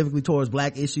geared specifically towards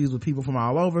black issues with people from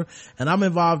all over. And I'm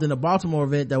involved in a Baltimore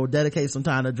event that will dedicate some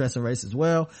time to addressing race as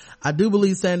well. I do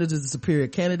believe Sanders is a superior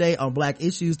candidate on black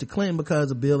issues to Clinton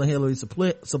because of Bill and Hillary's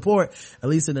support, at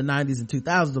least in the 90s and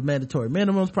 2000s, of mandatory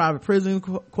minimums, private prison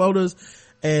quotas,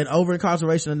 and over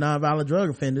incarceration of nonviolent drug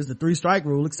offenders, the 3-strike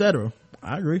rule, etc.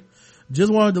 I agree. Just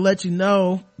wanted to let you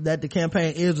know that the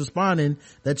campaign is responding,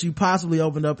 that you possibly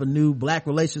opened up a new black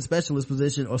relations specialist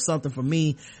position or something for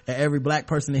me and every black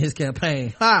person in his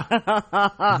campaign.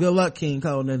 Ha! Good luck, King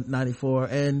Cole 94.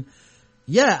 And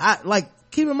yeah,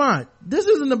 keep in mind, this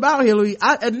isn't about Hillary.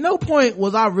 At no point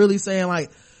was I really saying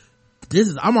like,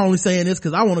 I'm only saying this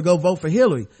because I want to go vote for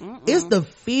Hillary. It's the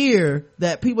fear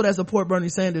that people that support Bernie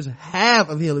Sanders have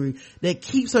of Hillary that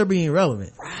keeps her being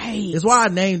relevant. Right. It's why I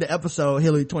named the episode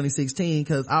Hillary 2016,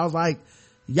 because I was like,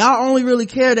 y'all only really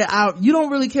care you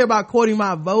don't really care about courting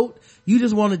my vote. You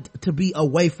just wanted to be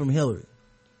away from Hillary.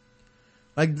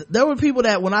 Like, there were people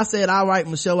that when I said I'll write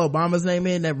Michelle Obama's name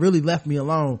in, that really left me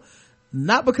alone.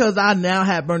 Not because I now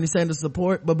have Bernie Sanders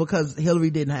support, but because Hillary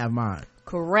didn't have mine.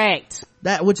 Correct.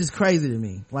 Which is crazy to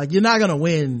me. Like, you're not gonna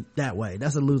win that way.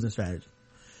 That's a losing strategy.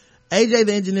 AJ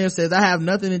the engineer says, I have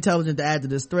nothing intelligent to add to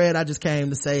this thread. I just came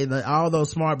to say that all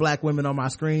those smart black women on my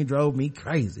screen drove me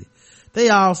crazy. They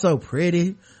all so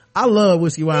pretty. I love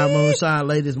whiskey, wine, moonshine,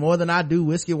 ladies, more than I do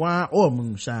whiskey, wine, or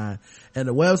moonshine. And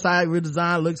the website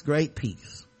redesign looks great.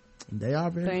 Peace. They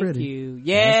are very pretty. Thank you.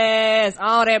 Yes.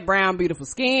 All that brown, beautiful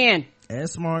skin. And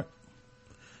smart.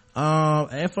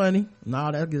 And funny. And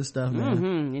all that good stuff,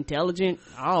 man. Intelligent.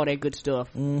 All that good stuff.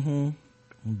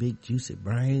 Big juicy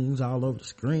brains all over the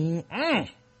screen.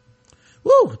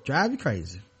 Woo! Drive you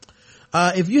crazy.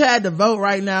 If you had to vote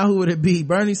right now, who would it be?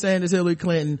 Bernie Sanders, Hillary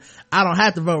Clinton? I don't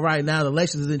have to vote right now. The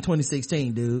election is in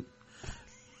 2016, dude.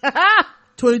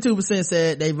 22%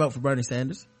 said they vote for Bernie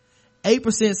Sanders.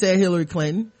 8% said Hillary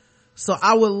Clinton. So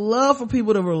I would love for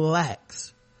people to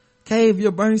relax. Okay, if you're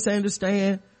a Bernie Sanders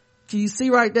stan, can you see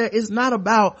right there? It's not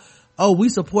about, oh, we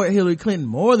support Hillary Clinton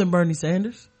more than Bernie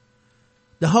Sanders.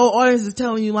 The whole audience is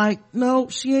telling you like, no,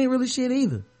 she ain't really shit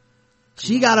either.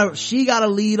 She gotta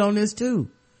lead on this too.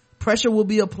 Pressure will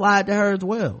be applied to her as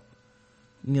well.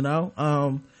 You know,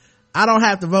 I don't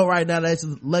have to vote right now.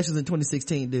 The elections in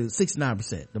 2016, dude.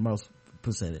 69%, the most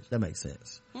percentage. That makes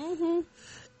sense.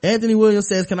 Anthony Williams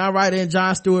says, can I write in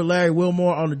Jon Stewart, Larry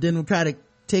Wilmore on the Democratic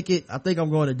ticket? I think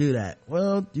I'm going to do that.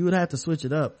 Well, you would have to switch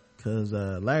it up because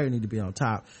Larry need to be on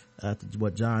top after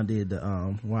what John did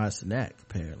to Wyatt Cenac,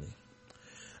 apparently.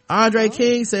 Andre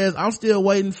King says, I'm still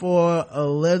waiting for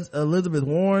Elizabeth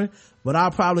Warren, but I'll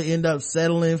probably end up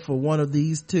settling for one of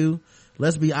these two.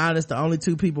 Let's be honest, the only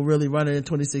two people really running in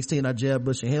 2016 are Jeb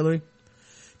Bush and Hillary.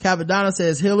 Capadonna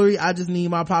says, Hillary, I just need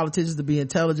my politicians to be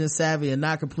intelligent, savvy, and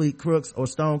not complete crooks or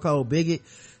stone cold bigot.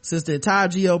 Since the entire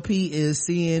GOP is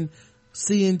seeing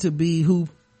to be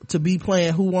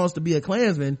playing Who Wants to Be a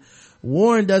Klansman,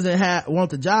 Warren doesn't want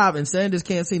the job, and Sanders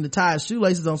can't seem to tie his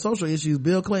shoelaces on social issues.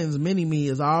 Bill Clinton's mini-me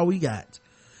is all we got.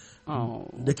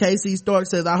 The KC Stork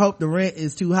says, I hope the rent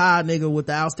is too high. Nigga with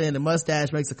the outstanding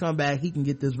mustache makes a comeback. He can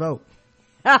get this vote.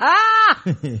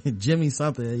 Jimmy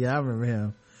something. Yeah, I remember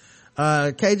him.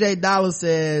 KJ Dollar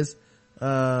says,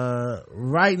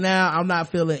 right now I'm not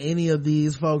feeling any of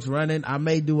these folks running. I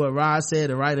may do what Rod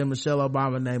said and write in Michelle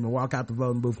Obama's name and walk out the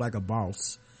voting booth like a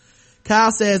boss.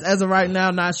 Kyle says, as of right now,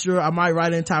 not sure. I might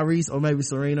write in Tyrese or maybe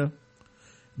Serena.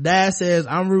 Dad says,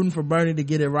 I'm rooting for Bernie to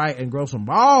get it right and grow some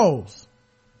balls.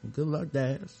 Good luck,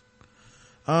 Daz.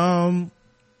 And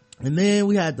then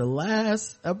we had the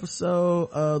last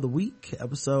episode of the week,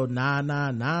 episode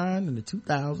 999 in the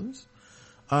 2000s.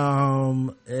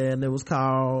 And it was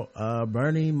called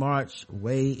Bernie March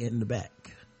Way in the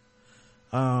Back,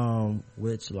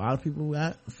 which a lot of people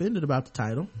got offended about the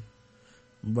title,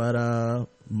 but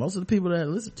most of the people that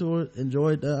listened to it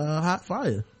enjoyed Hot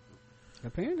Fire.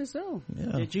 Apparently so.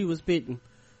 Yeah, that you was spitting.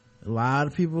 A lot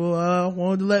of people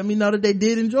wanted to let me know that they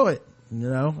did enjoy it. You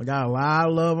know, I got a lot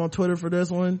of love on Twitter for this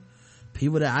one.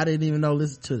 People that I didn't even know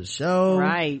listened to the show,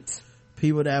 right?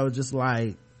 People that was just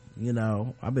like, you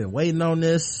know, I've been waiting on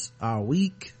this all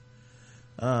week.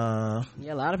 Yeah,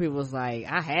 a lot of people was like,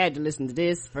 I had to listen to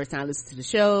this first time I listened to the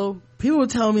show. People were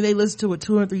telling me they listened to it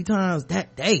 2 or 3 times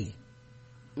that day.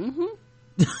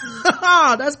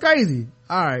 That's crazy.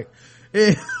 All right.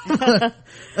 Yeah.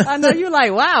 I know you're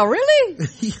like, wow, really?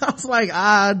 I was like,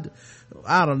 I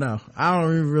don't know. I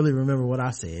don't even really remember what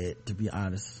I said, to be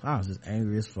honest. I was just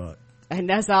angry as fuck. And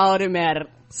that's all that mattered.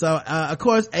 So, of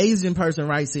course, Asian person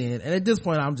writes in, and at this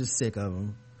point, I'm just sick of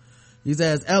him. He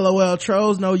says, LOL,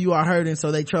 trolls know you are hurting,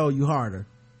 so they troll you harder.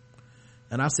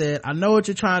 And I said, I know what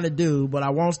you're trying to do, but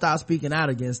I won't stop speaking out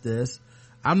against this.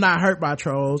 I'm not hurt by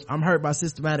trolls. I'm hurt by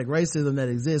systematic racism that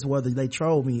exists, whether they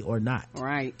troll me or not.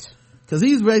 Right. Cause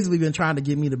he's basically been trying to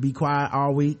get me to be quiet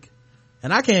all week.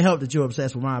 And I can't help that you're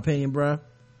obsessed with my opinion, bruh.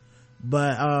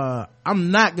 But,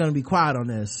 I'm not gonna be quiet on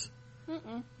this.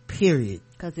 Period.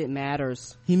 Cause it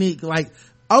matters.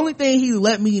 Only thing he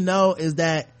let me know is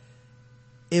that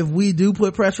if we do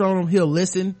put pressure on him, he'll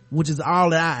listen, which is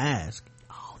all that I ask.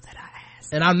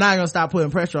 And I'm not gonna stop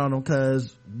putting pressure on him,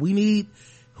 cause we need,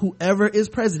 whoever is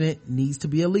president needs to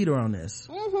be a leader on this.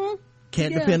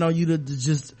 Can't depend on you to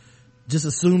just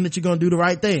assume that you're gonna do the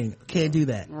right thing. Can't do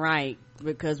that. Right.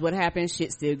 Because what happens,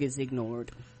 shit still gets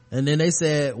ignored. And then they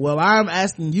said, well, I'm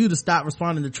asking you to stop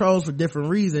responding to trolls for different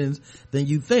reasons than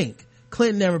you think.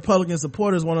 Clinton and Republican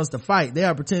supporters want us to fight. They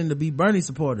are pretending to be Bernie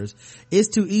supporters. It's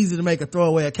too easy to make a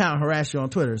throwaway account and harass you on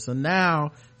Twitter. So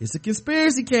now it's a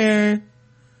conspiracy, Karen.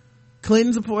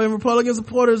 Clinton and Republican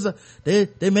supporters, they're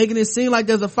making it seem like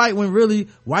there's a fight when really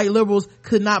white liberals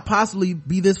could not possibly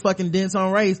be this fucking dense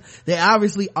on race. They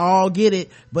obviously all get it,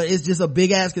 but it's just a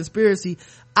big ass conspiracy.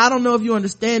 I don't know if you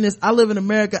understand this. I live in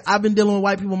America. I've been dealing with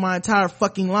white people my entire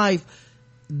fucking life.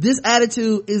 This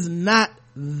attitude is not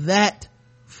that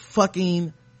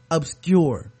fucking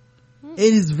obscure.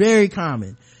 It is very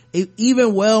common.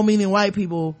 Even well-meaning white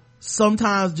people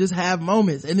sometimes just have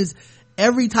moments, and it's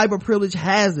every type of privilege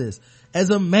has this. As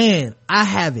a man, I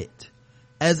have it.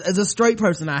 As a straight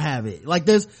person, I have it. Like,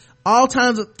 there's all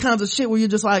kinds of shit where you're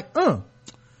just like,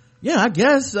 yeah, I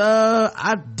guess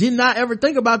I did not ever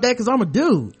think about that because I'm a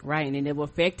dude, right? And it never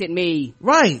affected me,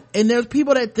 right? And there's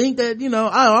people that think that, you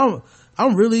know,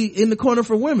 I'm really in the corner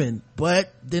for women,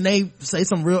 but then they say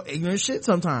some real ignorant shit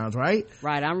sometimes, right?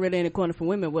 Right, I'm really in the corner for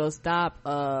women. Well, stop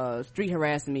street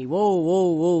harassing me.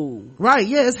 Whoa. Right,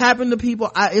 yeah, it's happened to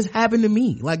people. It's happened to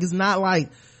me. Like, it's not like,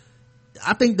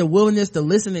 I think the willingness to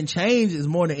listen and change is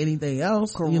more than anything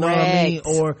else. Correct. You know what I mean?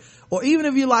 Or even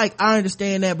if you're like, I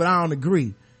understand that, but I don't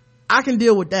agree, I can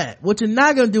deal with that. What you're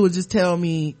not gonna do is just tell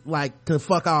me like to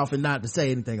fuck off and not to say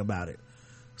anything about it.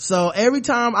 So every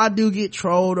time I do get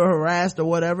trolled or harassed or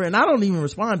whatever, and I don't even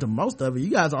respond to most of it, you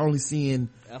guys are only seeing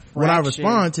what I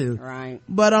respond to, right?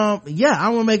 But yeah, I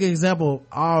want to make an example of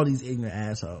all these ignorant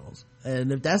assholes,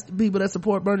 and if that's the people that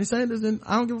support Bernie Sanders, then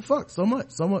I don't give a fuck so much.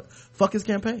 Fuck his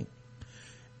campaign.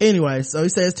 Anyway, so he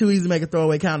says, too easy to make a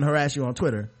throwaway account and harass you on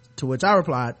Twitter, to which I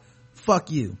replied,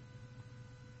 fuck you,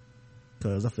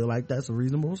 because I feel like that's a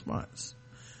reasonable response.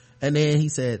 And then he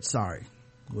said sorry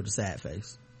with a sad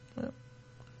face.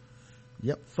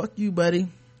 Yep, fuck you, buddy,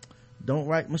 don't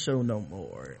write my show no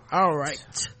more. All right,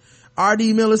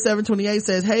 RD Miller 728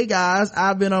 says, hey guys,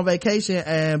 I've been on vacation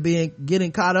and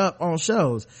getting caught up on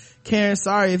shows. Karen,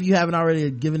 sorry if you haven't already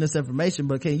given this information,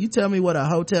 but can you tell me what a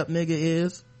hotep nigga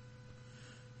is?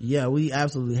 Yeah, we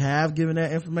absolutely have given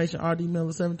that information, RD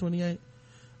Miller 728.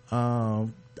 I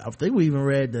think we even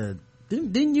read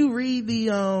didn't you read the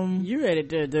you read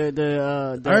it,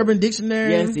 the Urban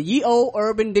Dictionary? Yes, the ye old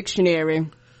Urban Dictionary.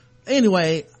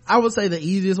 Anyway, I would say the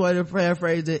easiest way to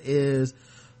paraphrase it is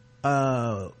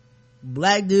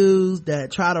black dudes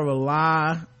that try to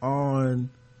rely on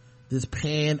this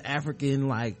pan-African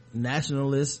like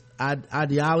nationalist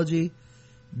ideology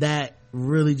that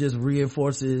really just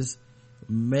reinforces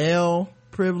male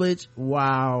privilege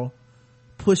while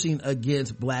pushing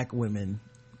against black women.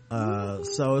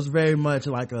 So it's very much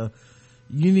like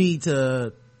you need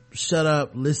to shut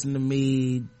up, listen to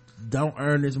me, don't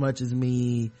earn as much as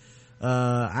me,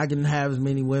 I can have as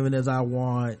many women as I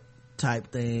want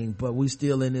type thing, but we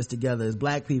still in this together as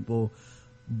black people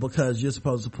because you're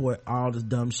supposed to support all this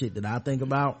dumb shit that I think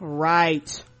about,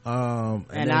 right? And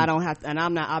then, I don't have to, and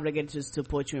I'm not obligated to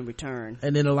support you in return.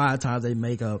 And then a lot of times they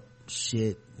make up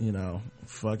shit, you know,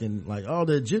 fucking like, oh,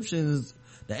 the Egyptians,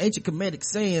 the ancient Kemetic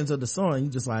sayings of the sun. You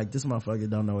just like, this motherfucker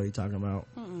don't know what he's talking about.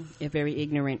 You're very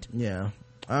ignorant. Yeah.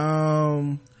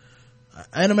 Anime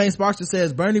Sparkster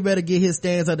says, Bernie better get his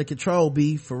stands under control,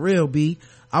 B. For real, B.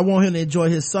 I want him to enjoy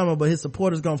his summer, but his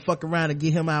supporters gonna fuck around and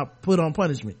get him out, put on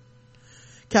punishment.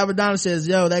 Calvadonna says,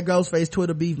 yo, that Ghostface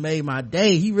Twitter beef made my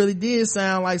day. He really did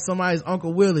sound like somebody's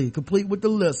Uncle Willie, complete with the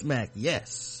lip smack.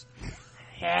 Yes.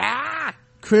 Yeah.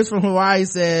 Chris from Hawaii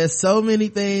says, so many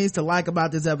things to like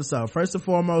about this episode. First and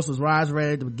foremost was Raj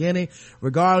read at the beginning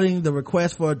regarding the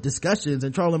request for discussions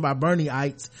and trolling by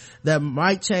Bernieites that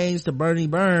might change to Bernie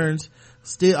Burns.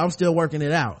 I'm still working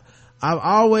it out. I've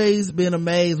always been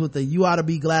amazed with the you ought to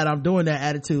be glad I'm doing that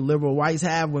attitude liberal whites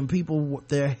have when people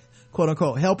they're quote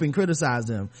unquote helping criticize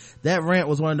them. That rant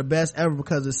was one of the best ever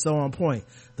because it's so on point.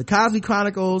 The Cosby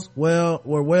Chronicles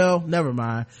never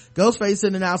mind. Ghostface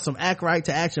sending out some act right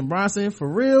to Action Bronson for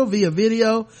real via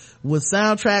video with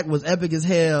soundtrack was epic as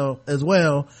hell as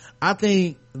well. I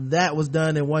think that was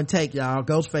done in one take, y'all.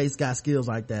 Ghostface got skills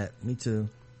like that. Me too.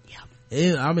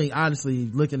 Yeah. I mean, honestly,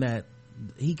 looking at,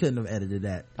 he couldn't have edited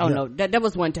that. Oh no, that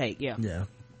was one take. Yeah.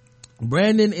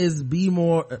 Brandon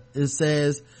it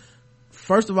says,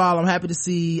 first of all, I'm happy to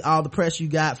see all the press you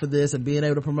got for this and being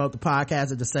able to promote the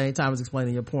podcast at the same time as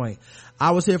explaining your point.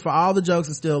 I was here for all the jokes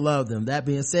and still love them. That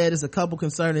being said, there's a couple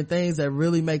concerning things that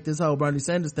really make this whole Bernie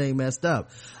Sanders thing messed up.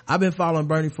 I've been following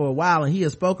Bernie for a while and he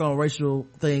has spoken on racial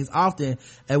things often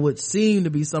and would seem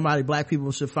to be somebody black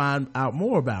people should find out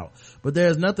more about. But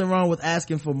there's nothing wrong with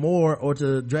asking for more or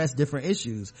to address different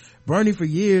issues. Bernie for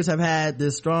years have had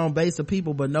this strong base of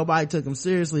people, but nobody took him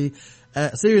serious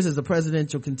as a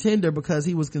presidential contender because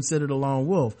he was considered a lone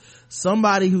wolf,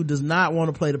 somebody who does not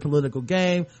want to play the political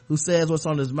game, who says what's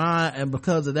on his mind, and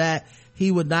because of that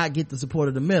he would not get the support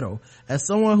of the middle. As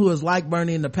someone who has liked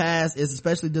Bernie in the past, it's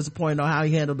especially disappointing on how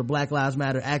he handled the Black Lives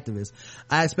Matter activists.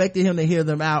 I expected him to hear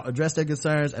them out, address their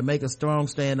concerns, and make a strong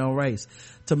stand on race.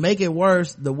 To make it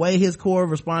worse, the way his core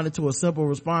responded to a simple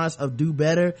response of do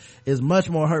better is much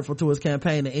more hurtful to his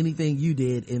campaign than anything you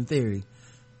did in theory.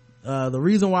 The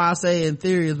reason why I say in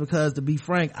theory is because, to be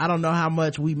frank, I don't know how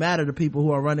much we matter to people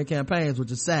who are running campaigns,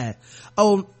 which is sad.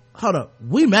 Oh, hold up.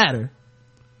 We matter.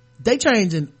 They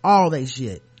changing all they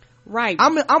shit. Right.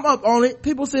 I'm up on it.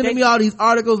 People sending me all these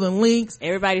articles and links.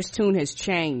 Everybody's tune has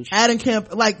changed. Adam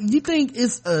Kemp, like, you think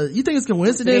it's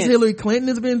coincidence Hillary Clinton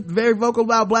has been very vocal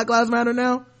about Black Lives Matter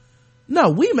now?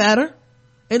 No, we matter.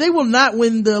 And they will not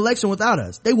win the election without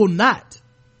us. They will not.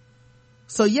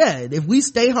 So yeah, if we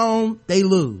stay home, they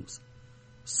lose.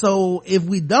 So if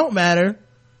we don't matter,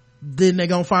 then they're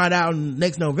gonna find out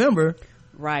next November.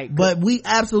 Right. But we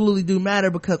absolutely do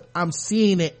matter, because I'm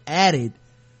seeing it added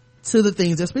to the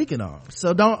things they're speaking on.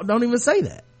 So don't even say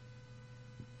that.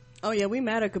 Oh yeah, we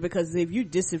matter, because if you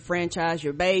disenfranchise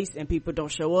your base and people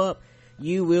don't show up,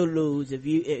 you will lose.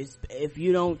 If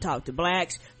you don't talk to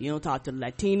blacks, you don't talk to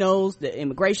Latinos, the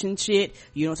immigration shit,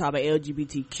 you don't talk about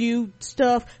LGBTQ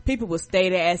stuff, people will stay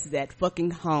their asses at fucking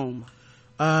home.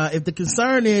 If the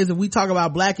concern is if we talk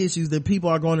about black issues, then people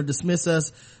are going to dismiss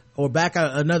us or back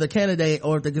another candidate,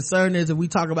 or if the concern is if we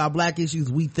talk about black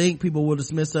issues, we think people will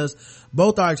dismiss us,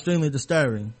 both are extremely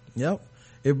disturbing. Yep.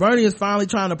 If Bernie is finally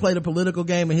trying to play the political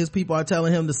game and his people are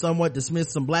telling him to somewhat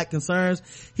dismiss some black concerns,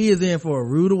 he is in for a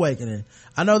rude awakening.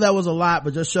 I know that was a lot,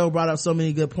 but your show brought up so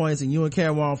many good points and you and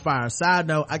Karen were on fire. Side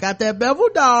note, I got that bevel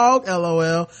dog,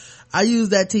 LOL. I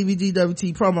used that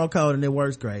TVGWT promo code and it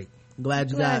works great.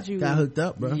 Glad you got hooked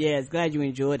up, bro. Yes, glad you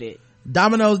enjoyed it.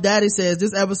 Domino's Daddy says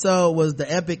this episode was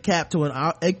the epic cap to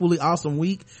an equally awesome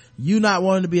week. You not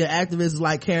wanting to be an activist is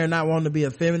like Karen not wanting to be a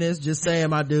feminist. Just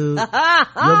saying, my dude.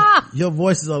 your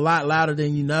voice is a lot louder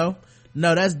than you know.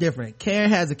 No, that's different. Karen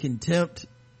has a contempt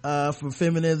for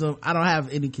feminism. I don't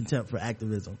have any contempt for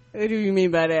activism. What do you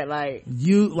mean by that?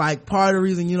 Like part of the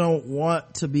reason you don't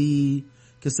want to be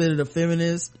considered a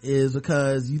feminist is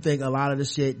because you think a lot of the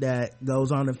shit that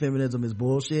goes on in feminism is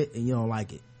bullshit and you don't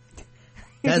like it.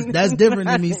 That's different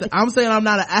than me. I'm saying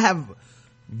I have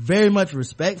very much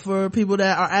respect for people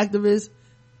that are activists,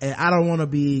 and I don't want to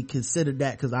be considered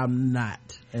that, because I'm not,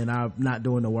 and I'm not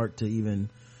doing the work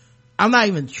I'm not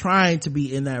even trying to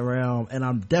be in that realm, and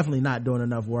I'm definitely not doing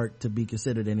enough work to be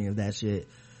considered any of that shit.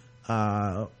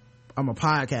 I'm a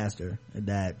podcaster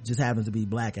that just happens to be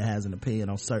black and has an opinion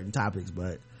on certain topics,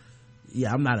 but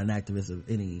yeah, I'm not an activist of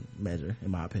any measure,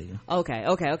 in my opinion. Okay.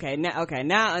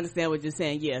 Now I understand what you're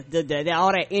saying. Yeah, the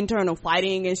all that internal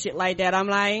fighting and shit like that, I'm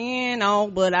like, no,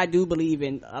 but I do believe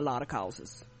in a lot of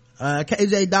causes.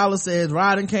 KJ Dollar says,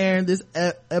 Rod and Karen, this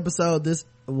episode, this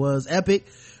was epic.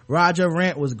 Roger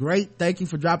rant was great. Thank you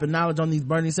for dropping knowledge on these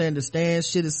Bernie Sanders stands.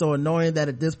 Shit is so annoying that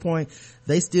at this point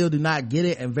they still do not get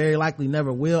it and very likely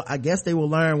never will. I guess they will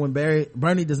learn when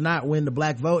Bernie does not win the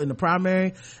black vote in the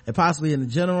primary and possibly in the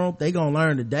general. They gonna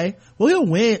learn today. Well, he'll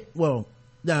win. Well,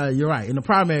 you're right. In the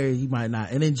primary he might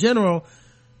not, and in general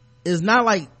it's not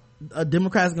like a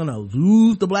Democrat's gonna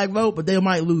lose the black vote, but they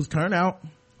might lose turnout.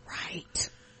 Right.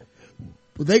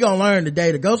 But they gonna learn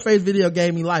today. The Ghostface video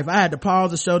gave me life. I had to pause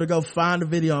the show to go find the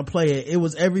video and play it. It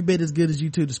was every bit as good as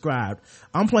you two described.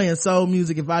 I'm playing soul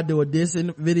music if I do a diss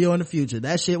video in the future.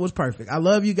 That shit was perfect. I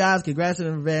love you guys. Congrats in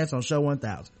advance on show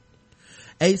 1000.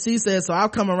 HC says, so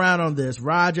I've come around on this.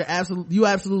 Roger, you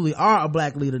absolutely are a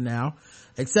black leader now.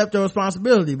 Accept your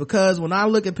responsibility, because when I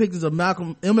look at pictures of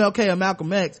MLK and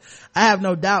Malcolm X, I have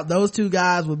no doubt those two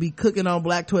guys will be cooking on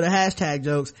black Twitter hashtag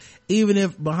jokes, even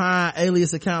if behind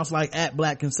alias accounts like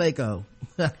 @BlackConseco.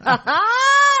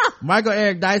 Michael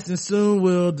Eric Dyson soon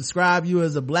will describe you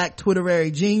as a black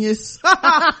Twiterary genius.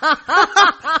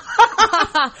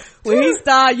 When he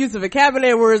started using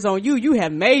vocabulary words on you, you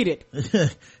have made it.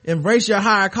 Embrace your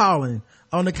higher calling.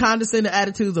 On the condescending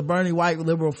attitudes of Bernie white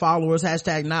liberal followers,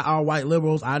 hashtag not all white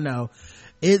liberals, I know.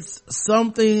 It's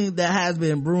something that has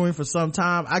been brewing for some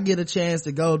time. I get a chance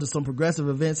to go to some progressive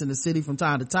events in the city from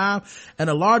time to time, and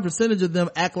a large percentage of them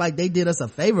act like they did us a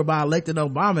favor by electing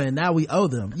Obama and now we owe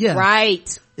them. Yeah.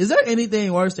 Right. Is there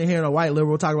anything worse than hearing a white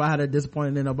liberal talk about how they're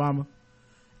disappointed in Obama?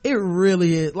 It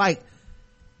really is. Like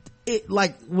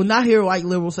when I hear white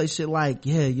liberals say shit like,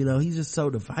 yeah, he's just so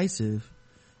divisive,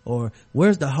 or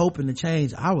where's the hope and the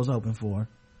change I was hoping for?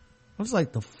 I was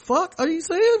like, the fuck are you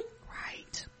saying?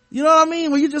 Right. You know what I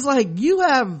mean? Where you're just like, you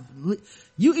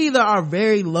either are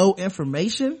very low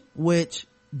information, which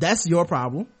that's your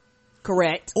problem.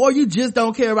 Correct. Or you just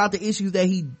don't care about the issues that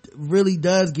he really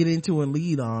does get into and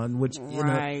lead on, which,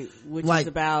 which is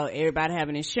about everybody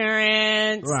having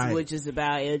insurance, right, which is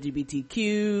about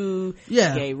LGBTQ,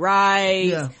 gay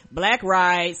rights, black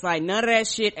rights. Like, none of that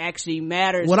shit actually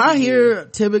matters.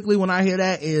 Typically when I hear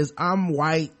that is, I'm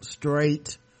white,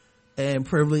 straight, and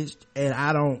privileged, and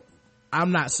I don't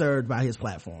I'm not served by his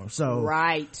platform. So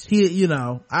right, he, you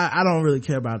know, I don't really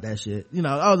care about that shit. You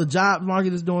know, oh, the job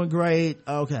market is doing great.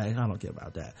 Okay, I don't care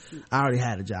about that. I already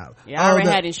had a job. Yeah, I already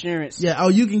had insurance. Yeah. Oh,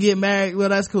 you can get married. Well,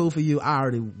 that's cool for you. I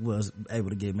already was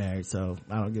able to get married, so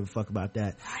I don't give a fuck about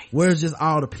that. Right. Where's just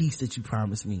all the peace that you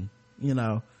promised me? You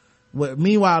know.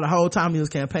 Meanwhile, the whole time he was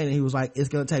campaigning, he was like, it's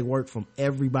gonna take work from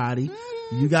everybody.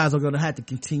 You guys are gonna have to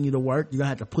continue to work. You're gonna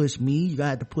have to push me. You're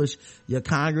gonna have to push your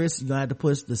Congress. You're gonna have to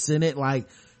push the Senate. Like,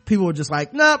 people were just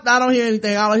like, nope, I don't hear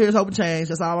anything. All I hear is hope and change.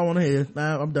 That's all I want to hear.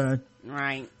 Nah, I'm done.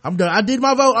 Right. I'm done. I did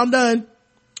my vote. I'm done.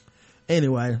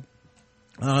 Anyway,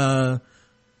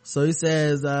 so he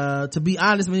says, to be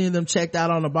honest, many of them checked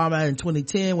out on Obama in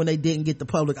 2010 when they didn't get the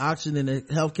public auction in the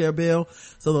healthcare bill.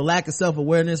 So the lack of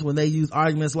self-awareness when they use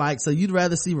arguments like, so you'd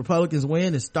rather see Republicans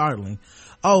win, is startling.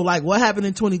 Oh, like what happened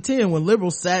in 2010 when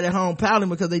liberals sat at home pouting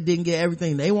because they didn't get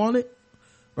everything they wanted?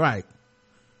 Right.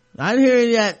 I didn't hear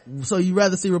any of that. So you'd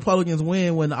rather see Republicans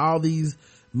win when all these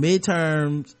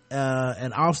midterms,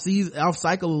 and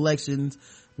off-cycle elections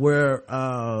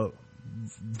where,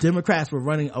 Democrats were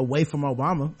running away from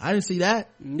Obama. I didn't see that.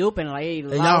 Nope. And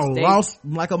y'all lost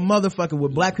like a motherfucker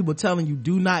with black people telling you,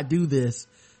 do not do this.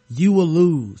 You will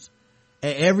lose.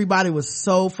 And everybody was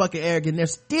so fucking arrogant. They're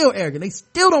still arrogant. They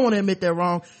still don't want to admit they're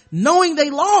wrong, knowing they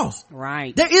lost.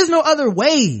 Right. There is no other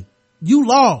way. You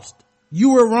lost.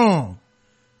 You were wrong.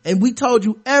 And we told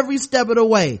you every step of the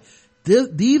way.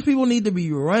 These people need to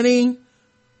be running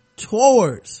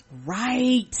towards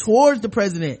the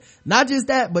president. Not just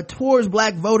that, but towards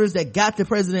black voters that got the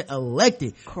president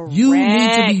elected. Correct. You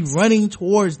need to be running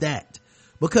towards that,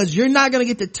 because you're not going to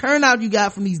get the turnout you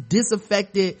got from these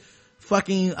disaffected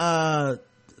fucking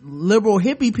liberal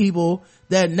hippie people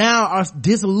that now are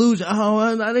disillusioned. Oh,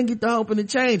 I didn't get the hope and the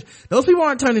change. Those people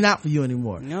aren't turning out for you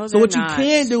anymore. No, so what not. You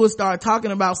can do is start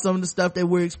talking about some of the stuff that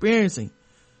we're experiencing.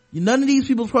 None of these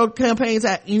people's campaigns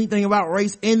had anything about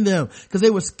race in them, because they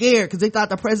were scared, because they thought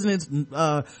the president's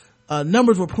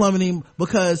numbers were plummeting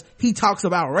because he talks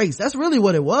about race. That's really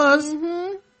what it was.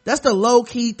 Mm-hmm. That's the low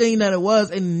key thing that it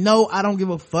was. And no, I don't give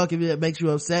a fuck if it makes you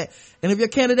upset. And if your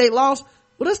candidate lost,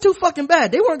 well, that's too fucking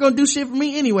bad. They weren't gonna do shit for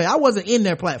me anyway. I wasn't in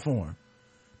their platform.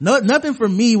 Nothing for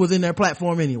me was in their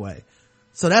platform anyway.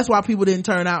 So that's why people didn't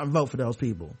turn out and vote for those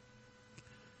people.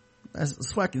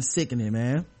 That's fucking sickening,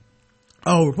 man.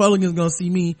 Oh, Republicans gonna see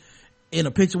me in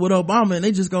a picture with Obama and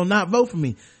they just gonna not vote for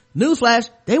me. Newsflash,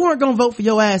 they weren't gonna vote for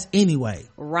your ass anyway.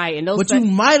 Right. And but you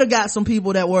might have got some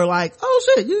people that were like, oh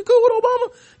shit, you cool with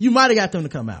Obama? You might have got them to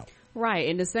come out. Right.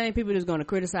 And the same people that's going to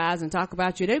criticize and talk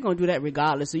about you, they're going to do that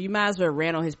regardless. So you might as well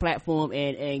ran on his platform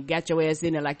and got your ass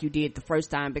in there like you did the first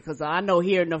time. Because I know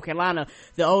here in North Carolina,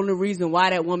 the only reason why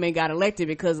that woman got elected,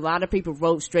 because a lot of people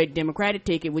vote straight Democratic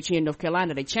ticket, which here in North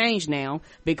Carolina they changed now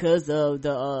because of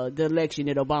the election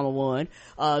that Obama won.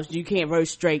 You can't vote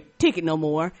straight ticket no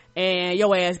more. And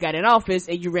your ass got in office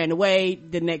and you ran away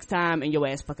the next time and your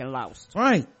ass fucking lost.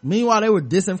 Right. Meanwhile, they were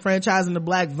disenfranchising the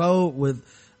black vote with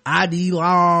ID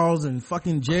laws and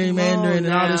fucking gerrymandering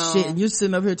and all this shit, and you're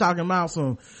sitting up here talking about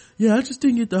some, yeah, I just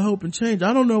didn't get the hope and change.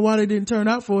 I don't know why they didn't turn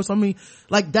out for us. I mean,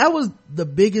 like, that was the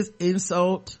biggest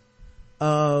insult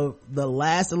of the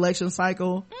last election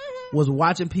cycle, was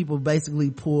watching people basically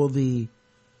pull the,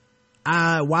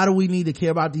 why do we need to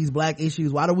care about these black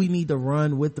issues? Why do we need to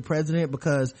run with the president?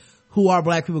 Because who are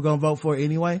black people gonna vote for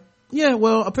anyway? Yeah,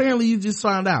 well, apparently you just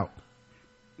found out.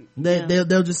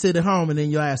 They'll just sit at home and then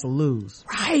your ass will lose.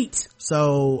 Right.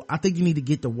 So I think you need to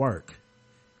get to work.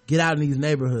 Get out in these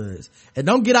neighborhoods. And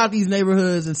don't get out these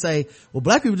neighborhoods and say, well,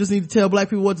 black people just need to tell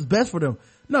black people what's best for them.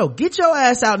 No, get your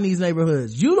ass out in these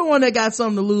neighborhoods. You the one that got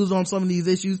something to lose on some of these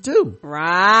issues too.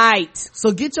 Right.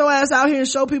 So get your ass out here and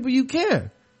show people you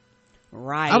care.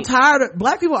 Right. I'm tired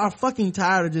black people are fucking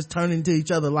tired of just turning to each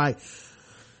other like,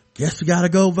 guess we gotta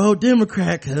go vote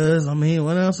Democrat, cause I mean,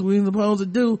 what else are we supposed to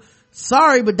do?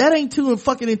 Sorry, but that ain't too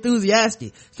fucking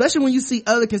enthusiastic, especially when you see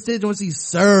other constituencies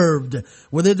served,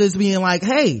 where they're just being like,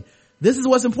 hey, this is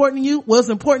what's important to you, well, it's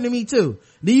important to me too.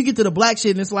 Then you get to the black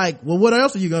shit and it's like, well, what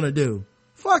else are you gonna do?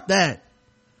 Fuck that.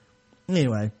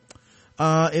 Anyway,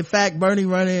 in fact, Bernie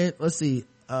running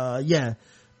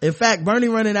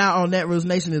out on Netroots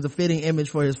Nation is a fitting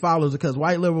image for his followers, because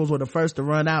white liberals were the first to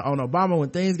run out on Obama when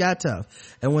things got tough.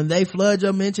 And when they flood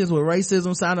your mentions with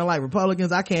racism sounding like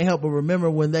Republicans, I can't help but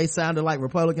remember when they sounded like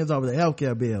Republicans over the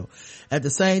healthcare bill. At the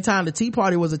same time, the Tea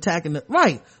Party was attacking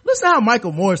right. Listen to how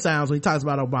Michael Moore sounds when he talks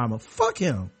about Obama. Fuck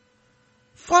him.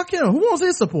 Who wants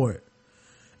his support?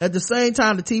 At the same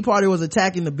time, the Tea Party was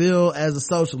attacking the bill as a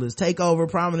socialist takeover.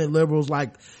 Prominent liberals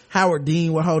like Howard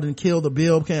Dean were holding Kill the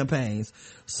Bill campaigns.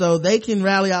 So they can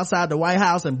rally outside the White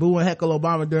House and boo and heckle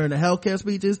Obama during the healthcare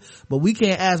speeches, but we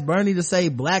can't ask Bernie to say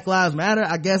Black Lives Matter.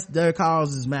 I guess their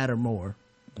causes matter more.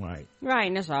 Right,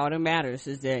 and that's all that matters,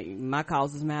 is that my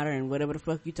causes matter and whatever the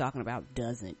fuck you talking about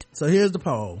doesn't. So here's the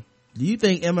poll. Do you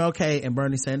think MLK and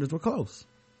Bernie Sanders were close?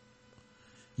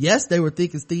 Yes, they were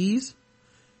thick as thieves.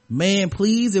 Man,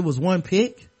 please, it was one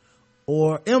pick.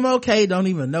 Or MLK don't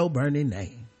even know Bernie's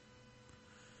name.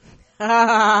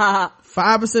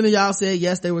 5% of y'all said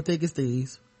yes, they were thick as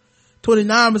thieves.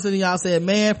 29% of y'all said,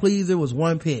 man, please, it was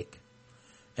one pick.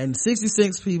 And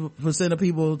 66% of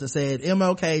people that said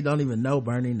MLK don't even know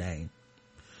Bernie's name.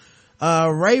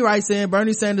 Ray writes in,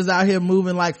 Bernie Sanders out here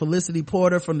moving like Felicity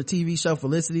Porter from the TV show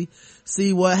Felicity.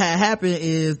 See, what had happened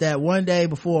is that one day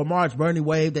before March, Bernie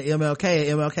waved at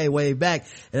MLK and MLK waved back.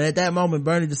 And at that moment,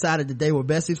 Bernie decided that they were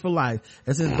besties for life.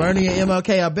 And since Bernie and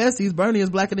MLK are besties, Bernie is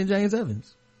blacker than James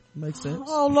Evans. Makes sense.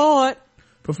 Oh, Lord.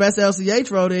 Professor LCH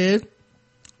wrote in,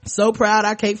 so proud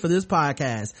I cake for this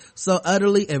podcast. So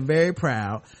utterly and very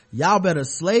proud. Y'all better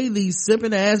slay these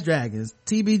sipping ass dragons.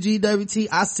 TBGWT,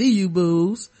 I see you,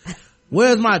 boos.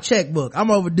 Where's my checkbook?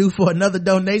 I'm overdue for another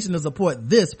donation to support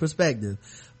this perspective.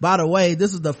 By the way,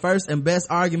 this is the first and best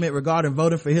argument regarding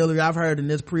voting for Hillary I've heard in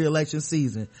this pre-election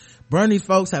season. Bernie's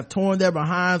folks have torn their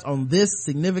behinds on this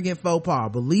significant faux pas.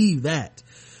 Believe that.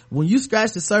 When you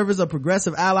scratch the surface of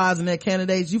progressive allies and their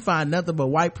candidates, you find nothing but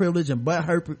white privilege and but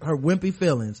her wimpy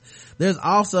feelings. There's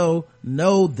also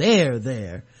no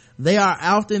there. They are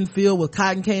often filled with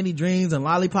cotton candy dreams and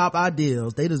lollipop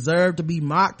ideals. They deserve to be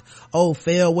mocked. Oh,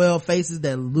 farewell faces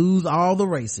that lose all the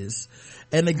races.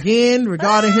 And again,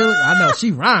 regarding Hillary, I know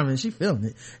she rhyming, she feeling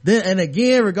it. Then, and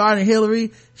again, regarding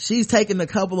Hillary, she's taken a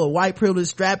couple of white privilege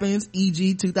strappings,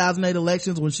 e.g. 2008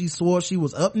 elections when she swore she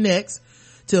was up next,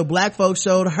 till black folks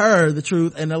showed her the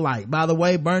truth and the light. By the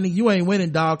way, Bernie, you ain't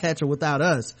winning dog catcher without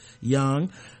us,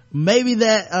 young. Maybe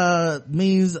that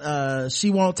means she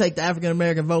won't take the African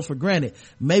American votes for granted.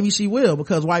 Maybe she will,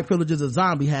 because white privilege is a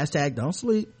zombie. # don't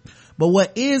sleep. But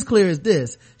what is clear is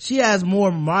this: she has more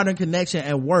modern connection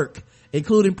and work,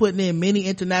 including putting in many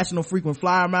international frequent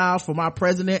flyer miles for my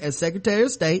president and secretary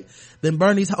of state, than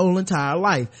Bernie's whole entire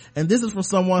life. And this is from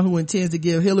someone who intends to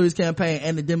give Hillary's campaign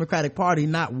and the Democratic Party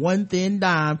not one thin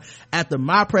dime after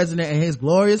my president and his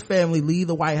glorious family leave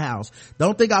the White House.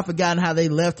 Don't think I've forgotten how they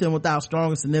left him without strong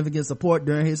and significant support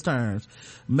during his terms.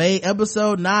 May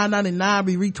episode 999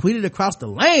 be retweeted across the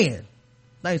land.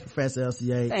 Thanks, Professor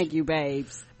LCH. Thank you,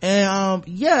 babes. And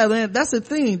yeah, man, that's the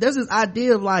thing. There's this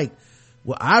idea of like,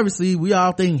 well, obviously we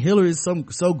all think Hillary is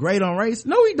so great on race.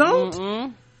 No, we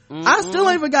don't. I still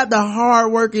ain't forgot the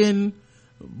hard-working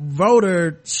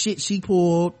voter shit she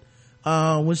pulled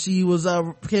when she was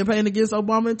campaigning against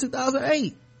Obama in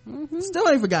 2008. Still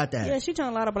ain't forgot that. Yeah, she turned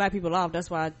a lot of black people off. That's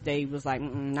why they was like,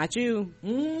 not you.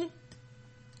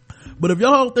 But if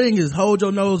your whole thing is hold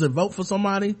your nose and vote for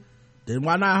somebody, then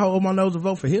why not hold my nose and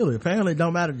vote for Hillary? Apparently it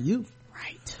don't matter to you.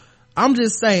 Right. I'm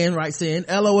just saying, right, saying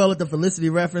LOL at the Felicity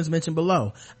reference mentioned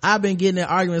below. I've been getting in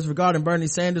arguments regarding Bernie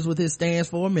Sanders with his stance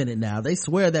for a minute now. They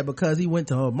swear that because he went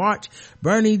to a march,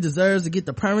 Bernie deserves to get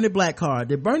the permanent black card.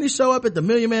 Did Bernie show up at the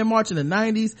Million Man March in the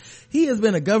 90s? He has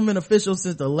been a government official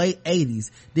since the late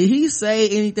 80s. Did he say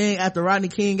anything after Rodney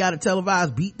King got a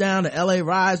televised beatdown to LA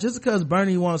riots? Just because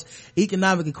Bernie wants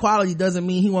economic equality doesn't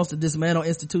mean he wants to dismantle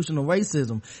institutional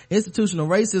racism. Institutional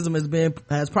racism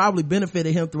has probably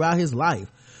benefited him throughout his life.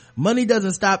 Money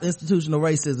doesn't stop institutional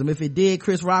racism. If it did,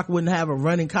 Chris Rock wouldn't have a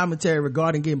running commentary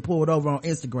regarding getting pulled over on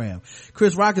Instagram.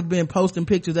 Chris Rock has been posting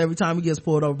pictures every time he gets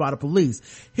pulled over by the police.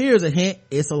 Here's a hint: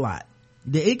 it's a lot.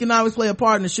 Did economics play a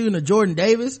part in the shooting of Jordan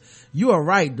Davis? You are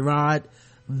right, Rod.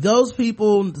 Those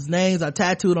people's names are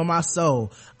tattooed on my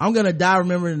soul. I'm gonna die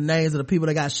remembering the names of the people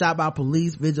that got shot by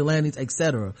police, vigilantes,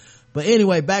 etc. But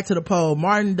anyway, back to the poll.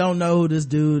 Martin don't know who this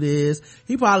dude is.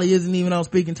 He probably isn't even on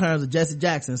speaking terms of Jesse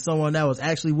Jackson, someone that was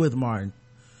actually with Martin.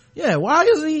 Yeah, why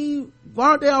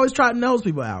aren't they always trotting those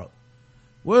people out?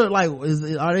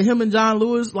 Are they him and John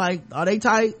Lewis? Like, are they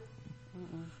tight?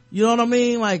 You know what I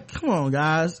mean? Like, come on,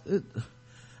 guys.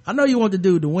 I know you want the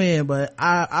dude to win, but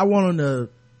I want him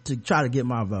to try to get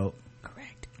my vote.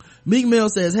 Correct. Meek Mill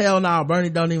says, hell no,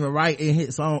 Bernie don't even write in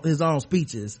his own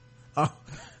speeches.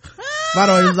 By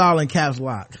the way, this is all in caps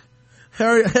lock.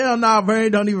 Hell no, Bernie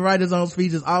don't even write his own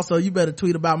speeches. Also, you better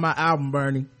tweet about my album,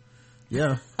 Bernie.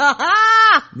 Yeah.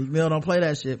 Meek Mill don't play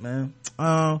that shit, man.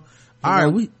 All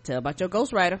right, tell about your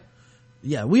ghostwriter.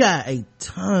 Yeah, we had a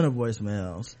ton of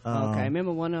voicemails. Okay,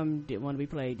 remember one of them didn't want to be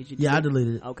played. Did you? Yeah, I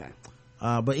deleted it. Okay.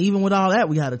 But even with all that,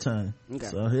 we had a ton. Okay.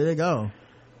 So here they go.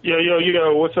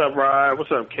 Yo, what's up, Rod?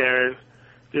 What's up, Karen?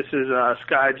 This is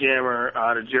Skyjammer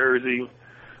out of Jersey.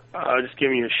 Just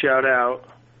giving you a shout out.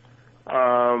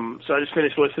 So I just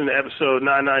finished listening to episode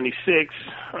 996.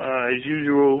 As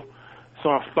usual, it's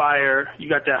on fire. You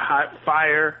got that hot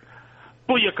fire.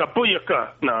 Booyaka,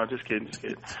 booyaka. No, just kidding.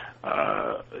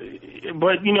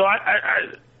 But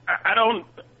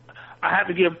I have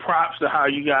to give props to how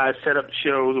you guys set up the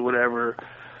shows or whatever,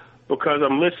 because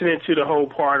I'm listening to the whole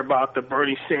part about the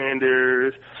Bernie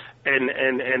Sanders and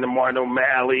the Martin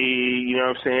O'Malley, you know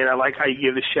what I'm saying? I like how you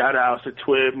give the shout outs to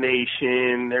Twib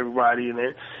Nation, everybody, and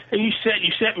you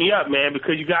set me up, man,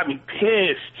 because you got me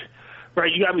pissed,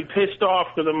 right? You got me pissed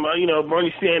off because I'm,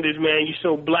 Bernie Sanders, man, you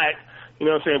so black, you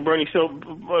know what I'm saying?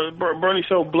 Bernie's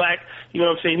so black, you know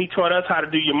what I'm saying? He taught us how to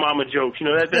do your mama jokes, you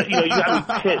got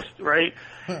me pissed, right?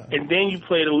 And then you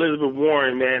played Elizabeth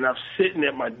Warren, man. I'm sitting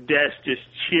at my desk just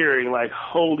cheering, like,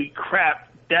 holy crap,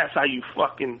 that's how you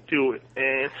fucking do it,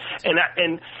 man.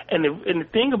 And the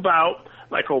thing about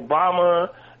like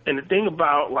Obama, and the thing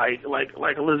about like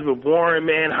Elizabeth Warren,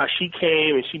 man, how she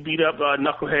came and she beat up a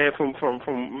knucklehead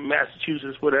from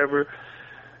Massachusetts, whatever.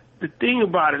 The thing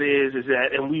about it is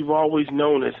that, and we've always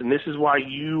known this, and this is why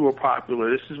you are popular.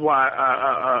 This is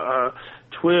why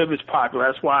Twib is popular.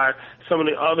 That's why some of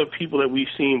the other people that we've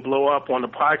seen blow up on the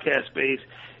podcast space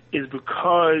is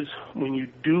because when you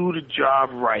do the job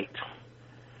right,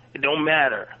 it don't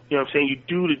matter. You know what I'm saying? You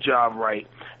do the job right,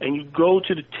 and you go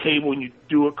to the table and you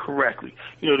do it correctly.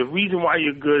 The reason why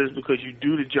you're good is because you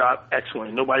do the job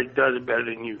excellent. Nobody does it better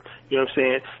than you. You know what I'm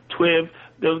saying? Twib,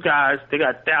 those guys, they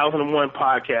got 1,001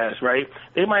 podcasts, right?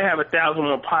 They might have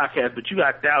 1,001 podcasts, but you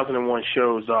got 1,001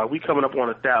 shows, dog. We coming up on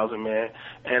 1,000, man.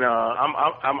 And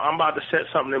I'm about to set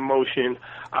something in motion.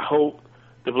 I hope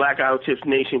the Black Isle Tips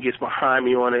Nation gets behind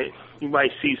me on it. You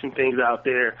might see some things out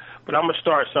there, but I'm gonna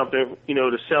start something,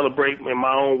 to celebrate in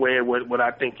my own way what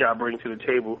I think y'all bring to the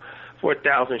table for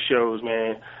 1,000 shows,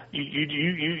 man.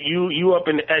 You up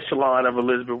in the echelon of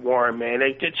Elizabeth Warren, man.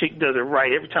 That chick does it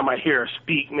right. Every time I hear her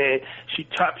speak, man, she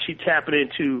tapping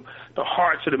into the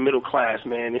hearts of the middle class,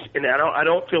 man. And I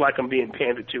don't feel like I'm being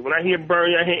pandered to. When I hear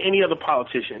Bernie, I hear any other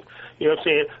politician, you know what I'm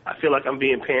saying? I feel like I'm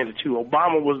being pandered to.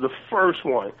 Obama was the first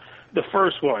one,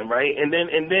 right? And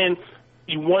then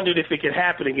you wondered if it could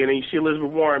happen again, and you see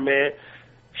Elizabeth Warren, man.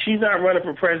 She's not running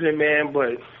for president, man,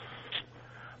 but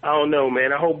I don't know,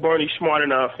 man. I hope Bernie's smart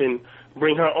enough and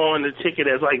bring her on the ticket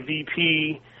as like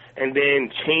VP, and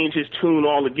then change his tune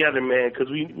altogether, man.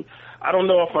 Because I don't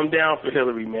know if I'm down for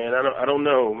Hillary, man. I don't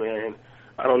know, man.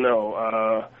 I don't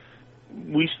know.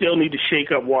 We still need to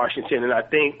shake up Washington, and I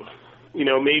think,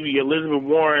 maybe Elizabeth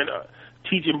Warren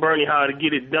teaching Bernie how to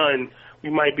get it done,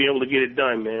 we might be able to get it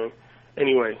done, man.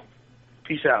 Anyway.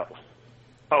 Peace out.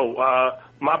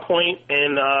 My point,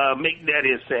 and make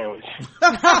daddy a sandwich.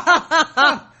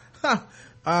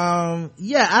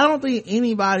 Yeah, I don't think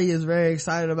anybody is very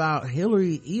excited about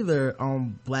Hillary either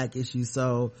on black issues.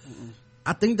 So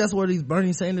I think that's where these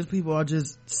Bernie Sanders people are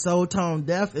just so tone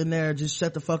deaf in there. Just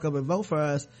shut the fuck up and vote for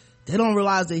us. They don't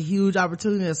realize the huge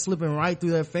opportunity that's slipping right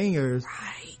through their fingers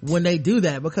when they do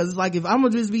that. Because it's like, if I'm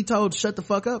gonna just be told shut the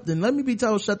fuck up, then let me be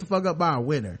told shut the fuck up by a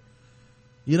winner.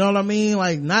 You know what I mean?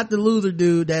 Like, not the loser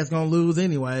dude that's gonna lose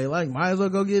anyway. Like, might as well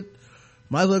go get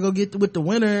with the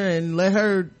winner and let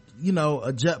her,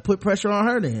 put pressure on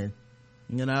her then.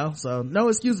 So no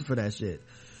excuses for that shit.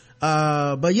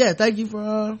 But yeah, thank you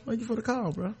for the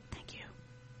call, bro. Thank you.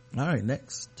 All right,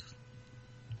 next.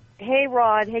 Hey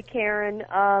Rod, hey Karen.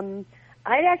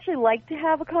 I'd actually like to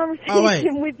have a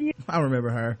conversation with you. I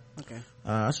remember her. Okay.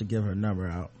 I should give her number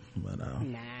out, but nah.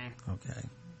 Okay.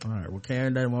 All right. Well,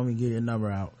 Karen doesn't want me to get your number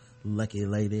out. Lucky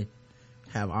lady.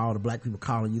 Have all the black people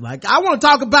calling you like, I want to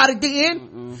talk about it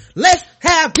then. Let's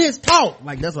have this talk.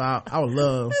 Like, that's what I would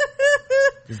love.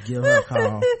 Just give her a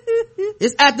call.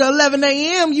 It's after 11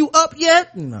 a.m. You up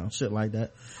yet? Shit like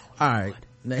that. All right.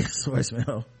 Next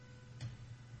voicemail.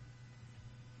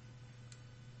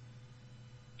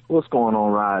 What's going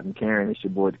on, Rod and Karen? It's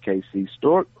your boy, the KC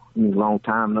Stork. Long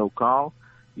time no call.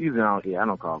 Usually I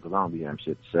don't call because I don't be having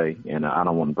shit to say, and I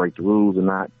don't want to break the rules and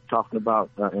not talking about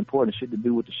important shit to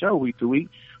do with the show week to week.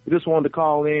 We just wanted to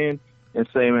call in and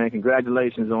say, man,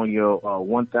 congratulations on your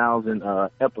 1,000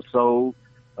 episode.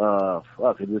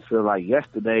 It just feel like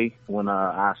yesterday when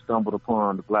I stumbled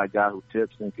upon the Black Guy Who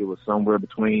Tips. I think it was somewhere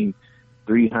between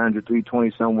 300,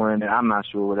 320, somewhere in there. I'm not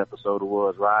sure what episode it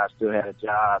was. Rod still had a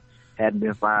job. Hadn't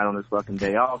been fired on his fucking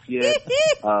day off yet.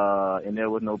 And there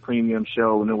was no premium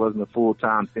show, and it wasn't a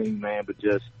full-time thing, man, but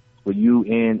just what you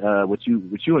and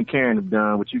Karen have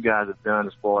done, what you guys have done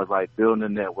as far as like building a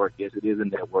network. Yes, it is a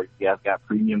network. You guys got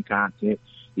premium content.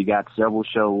 You got several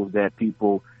shows that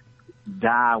people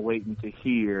die waiting to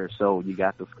hear. So you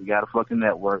got a fucking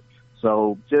network.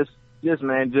 So just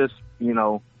you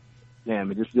know,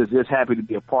 damn, just happy to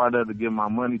be a part of it, give my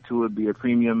money to it, be a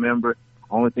premium member.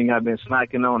 Only thing I've been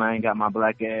slacking on, I ain't got my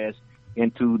black ass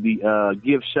into the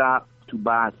gift shop to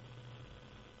buy.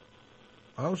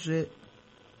 Oh shit.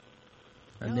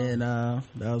 And then that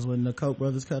was when the Koch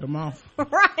brothers cut him off.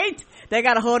 Right. They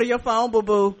got a hold of your phone,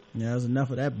 boo-boo. Yeah, that was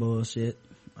enough of that bullshit.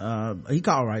 He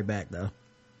called right back though.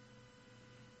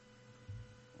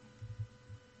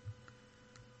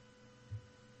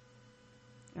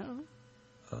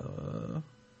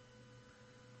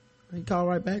 He called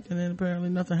right back and then apparently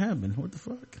nothing happened. What the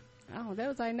fuck? Oh, that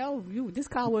was like, no, this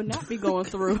call will not be going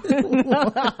through.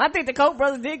 I think the Koch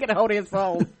brothers did get a hold of his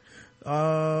phone.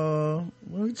 Let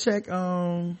me check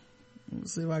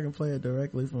let's see if I can play it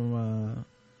directly from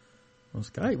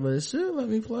Skype, but it should let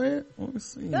me play it. Let me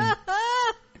see. Yeah,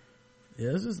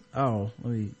 it's just let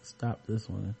me stop this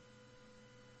one.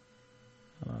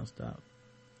 Hold on, stop.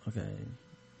 Okay.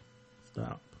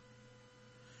 Stop.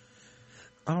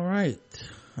 All right.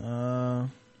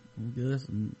 This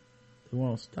it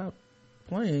won't stop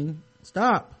playing.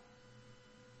 Stop.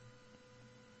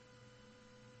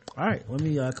 All right, let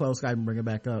me close Skype and bring it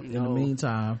back up. In the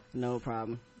meantime, no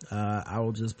problem. I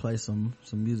will just play some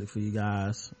music for you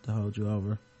guys to hold you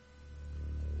over.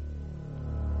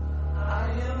 I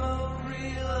am a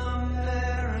real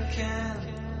American,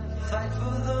 fight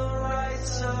for the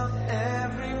rights of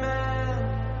every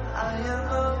man. I am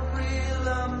a real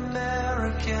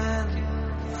American,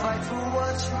 fight for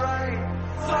what's right,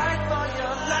 fight for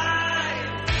your life.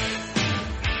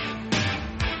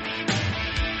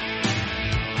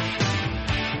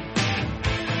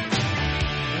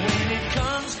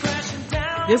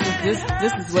 This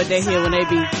is what they hear when they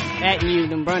be at you,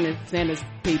 them Bernie Sanders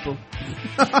people.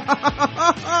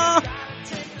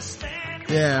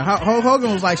 Yeah, Hulk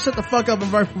Hogan was like, shut the fuck up and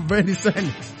vote for Bernie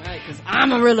Sanders. Right, cause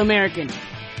I'm a real American.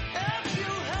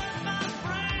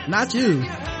 Not you.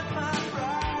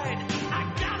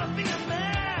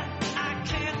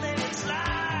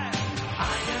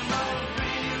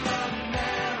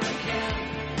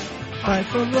 Fight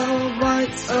for the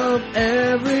rights of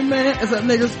every man. What's up,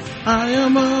 niggas? I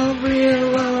am a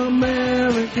real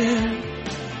American.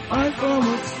 Fight for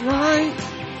what's right.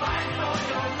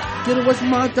 Get away from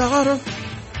my daughter.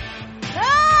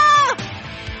 Ah!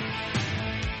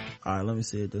 Alright, let me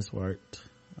see if this worked.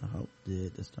 I hope it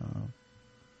did this time.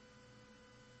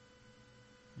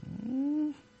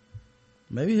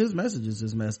 Maybe his messages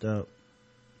is messed up.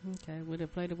 Okay, would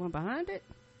it play the one behind it?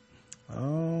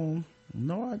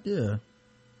 No idea.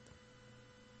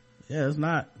 Yeah, it's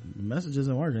not. The message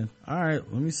isn't working. All right,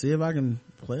 let me see if I can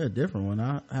play a different one.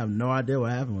 I have no idea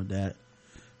what happened with that.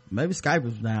 Maybe Skype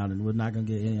is down and we're not gonna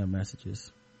get any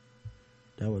messages.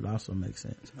 That would also make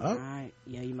sense. All right.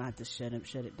 Yeah, you might have to shut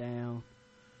it down.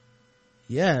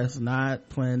 Yeah, it's not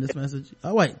playing this message.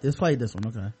 Oh wait, let's play this one.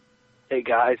 Okay. Hey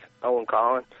guys, Owen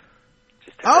calling.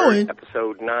 Just Owen,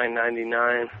 episode 999.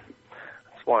 I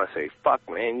just want to say, fuck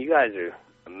man, you guys are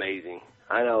amazing.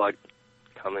 I know I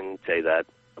come and say that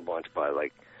a bunch, but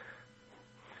like,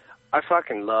 I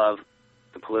fucking love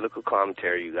the political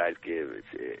commentary you guys give.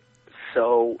 It's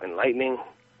so enlightening,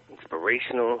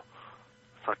 inspirational,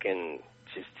 fucking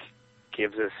just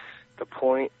gives us the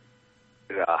point.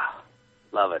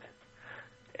 Love it.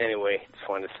 Anyway, just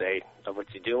wanted to say, love what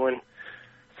you're doing.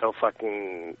 So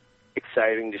fucking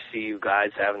exciting to see you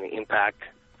guys having the impact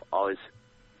I've always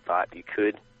thought you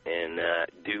could and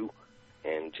do,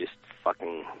 and just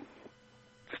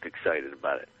excited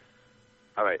about it.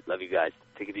 All right, love you guys.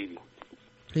 Take it easy.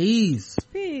 Peace.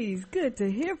 Good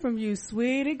to hear from you,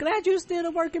 sweetie. Glad you're still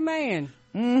a working man.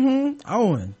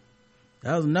 Owen,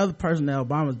 that was another person that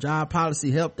Obama's job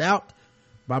policy helped out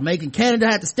by making Canada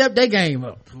have to step their game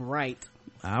up. Right.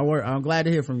 I'm glad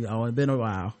to hear from you, Owen. It's been a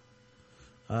while.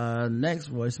 Next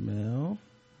voicemail.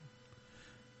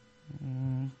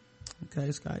 Okay,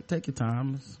 Skype, take your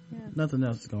time. Nothing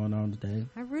else is going on today.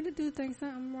 I really do think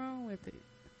something wrong with it.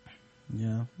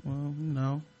 Yeah, well,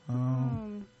 no.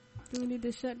 Do we need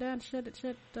to shut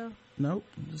it? Nope.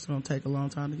 It's just gonna take a long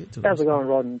time to get to it. How's it going,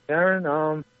 Rod and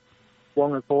Karen?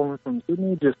 Wong calling from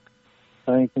Sydney. Just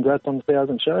saying congrats on the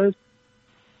 1,000 shows.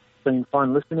 Been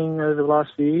fun listening over the last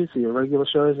few years, your regular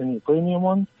shows and your premium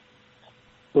ones.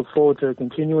 Look forward to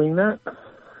continuing that.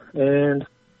 And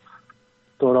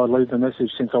thought I'd leave the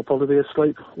message since I'll probably be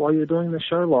asleep while you're doing the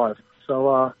show live.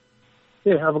 So,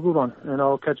 yeah, have a good one, and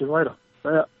I'll catch you later.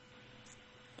 Yeah.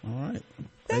 All right.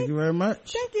 Thank you very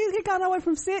much. Thank you. He got all the way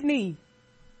from Sydney.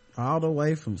 All the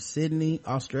way from Sydney,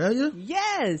 Australia?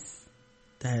 Yes.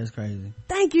 That is crazy.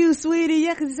 Thank you, sweetie.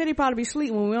 Yeah, because he said he'd probably be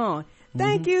asleep when we're on.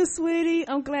 Thank you, sweetie.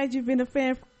 I'm glad you've been a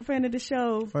fan of the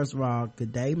show. First of all,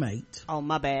 good day, mate. Oh,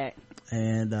 my bad.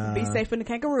 And be safe in the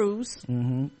kangaroos.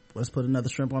 Let's put another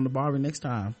shrimp on the barbie next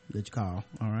time that you call.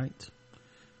 All right.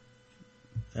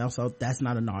 Also, that's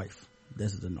not a knife.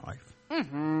 This is a knife.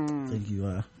 Thank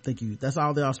you. That's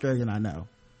all the Australian I know.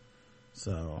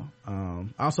 So,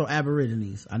 also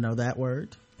Aborigines. I know that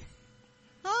word.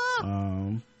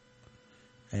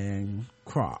 And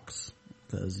Crocs.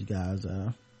 Because you guys,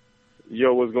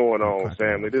 Yo, what's going on,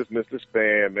 family? This is Mr.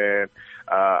 Span, man.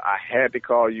 I had to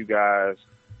call you guys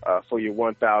for your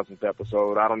 1000th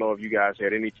episode. I don't know if you guys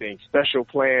had anything special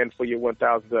planned for your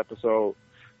 1000th episode,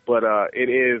 but it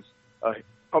is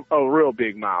a real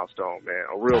big milestone, man.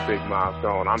 A real big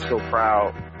milestone. I'm so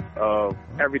proud of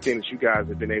everything that you guys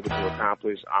have been able to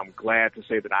accomplish. I'm glad to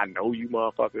say that I know you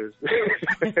motherfuckers.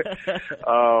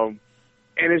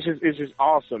 And it's just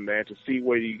awesome, man, to see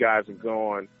where you guys have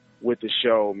gone with the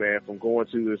show, man, from going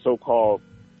to the so-called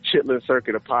Chitlin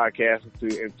circuit of podcasting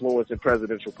to influence in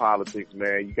presidential politics,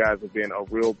 man. You guys have been a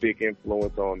real big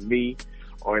influence on me,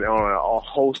 on a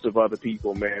host of other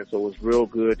people, man. So it's real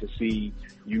good to see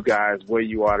you guys where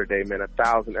you are today, man.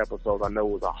 1,000 episodes, I know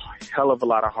it was a hell of a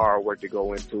lot of hard work to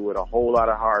go into it, a whole lot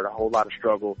of heart, a whole lot of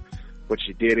struggle, but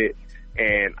you did it.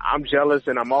 And I'm jealous,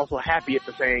 and I'm also happy at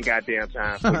the same goddamn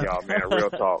time for y'all, man. Real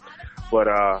talk.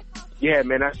 But, yeah,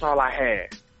 man, that's all I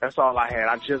had. That's all I had.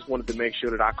 I just wanted to make sure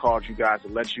that I called you guys to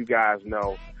let you guys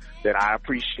know that I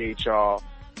appreciate y'all.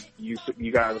 You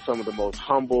guys are some of the most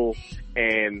humble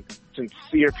and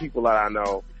sincere people that I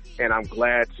know, and I'm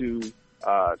glad to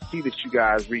see that you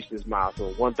guys reached this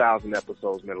milestone. 1,000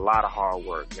 episodes, man. A lot of hard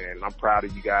work, man. I'm proud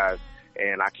of you guys,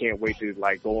 and I can't wait to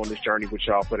go on this journey with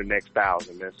y'all for the next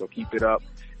 1,000, man. So keep it up,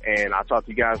 and I'll talk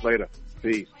to you guys later.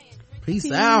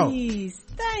 Peace out.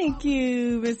 Thank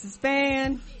you, Mr.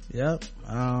 Span. Yep.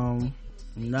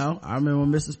 No, I remember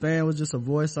when Mr. Span was just a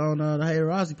voice on the Hey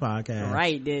Rossi podcast.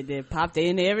 Right, they popped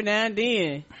in there every now and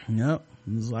then. Yep.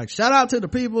 It was like, shout out to the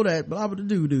people that blah blah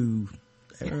do.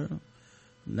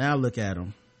 Now look at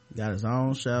him. Got his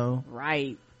own show.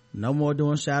 Right. No more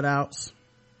doing shout outs.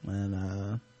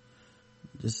 And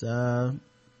just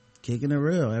kicking it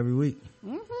real every week.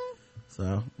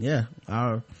 So yeah,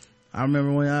 I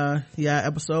remember when he had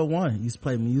episode 1. He used to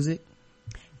play music.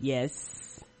 Yes.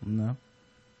 No.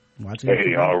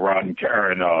 Hey, Rod and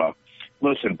Karen,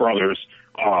 listen, brothers,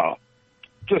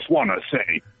 just want to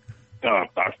say,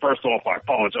 first off, I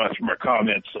apologize for my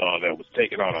comments that was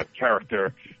taken on a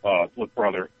character. Look,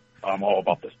 brother, I'm all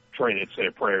about the training,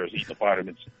 say prayers, eat the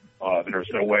vitamins.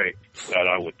 There's no way that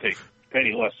I would take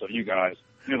any less of you guys.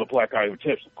 You're the black guy who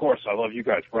tips. Of course, I love you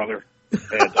guys, brother.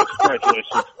 And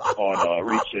congratulations on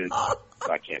reaching...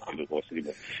 I can't do the voice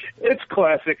anymore. It's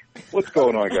classic. What's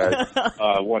going on, guys?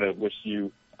 I want to wish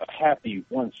you a happy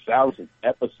 1,000th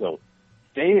episode.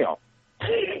 Damn.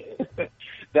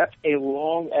 That's a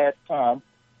long-ass time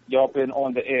y'all been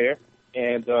on the air,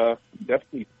 and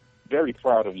definitely very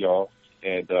proud of y'all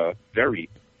and very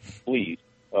pleased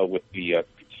with the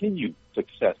continued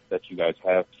success that you guys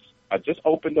have. I just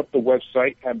opened up the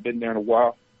website, haven't been there in a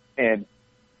while, and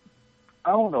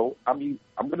I don't know. I mean,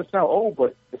 I'm going to sound old,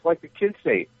 but it's like the kids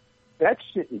say, that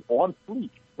shit is on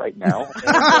fleek right now.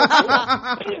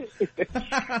 I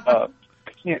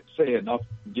can't say enough,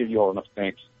 give you all enough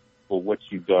thanks for what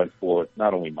you've done for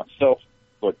not only myself,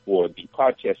 but for the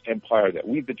podcast empire that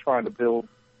we've been trying to build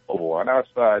over on our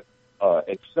side.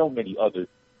 And so many others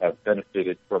have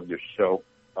benefited from your show,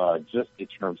 just in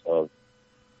terms of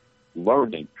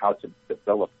learning how to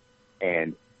develop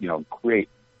and, create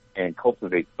and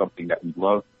cultivate something that we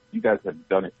love. You guys have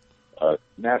done it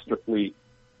masterfully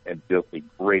and built a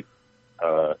great,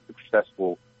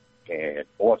 successful, and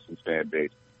awesome fan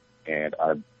base. And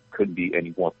I couldn't be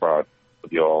any more proud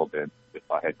of y'all than if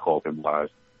I had called them live,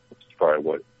 which is probably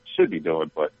what I should be doing.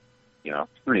 But, it's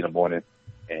 3 in the morning,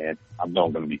 and I know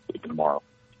I'm going to be sleeping tomorrow.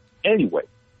 Anyway,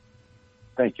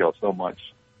 thank y'all so much,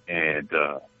 and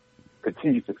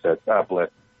continued success. God bless,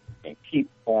 and keep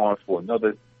on for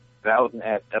another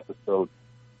 1,000-ass episode.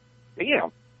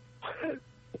 Damn.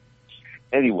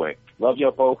 Anyway, love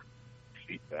y'all both.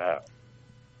 Peace out.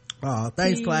 Oh,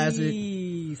 thanks, Classic.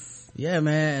 Yeah,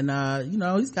 man. And,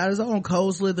 he's got his own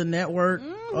Cold Slither network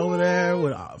over there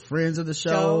with friends of the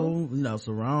show,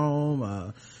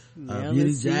 Sarome,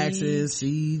 Beauty Jackson,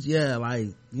 Siege. Yeah,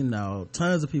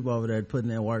 tons of people over there putting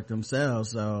in work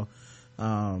themselves. So,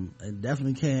 and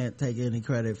definitely can't take any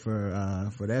credit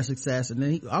for their success. And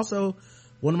then he also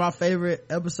one of my favorite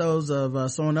episodes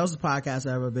of someone else's podcast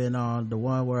I've ever been on, the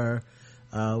one where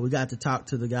we got to talk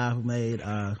to the guy who made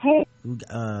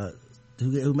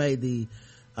who made the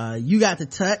You Got the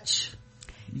Touch.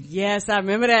 Yes, I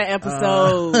remember that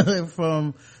episode.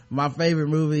 From my favorite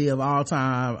movie of all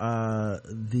time,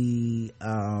 the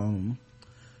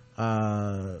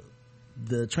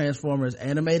Transformers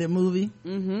animated movie.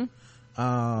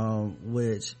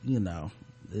 Which, you know,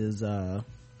 is an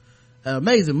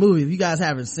amazing movie. If you guys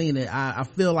haven't seen it, I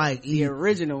feel like the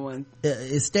original one,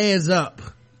 it stands up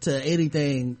to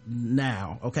anything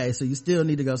now. Okay, so you still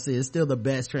need to go see it. It's still the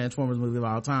best Transformers movie of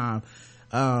all time.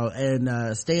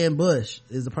 And Stan Bush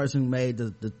is the person who made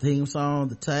the theme song,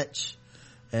 The Touch.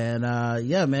 And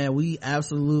yeah, man, we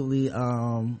absolutely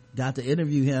got to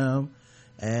interview him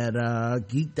and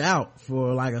geeked out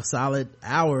for like a solid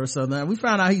hour or something. We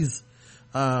found out he's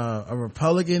a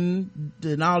Republican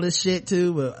and all this shit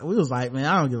too, but we was like, man,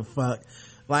 I don't give a fuck.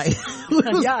 Like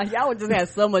y'all would just have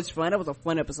so much fun. That was a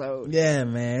fun episode. Yeah,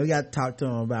 man, we got to talk to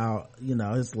him about, you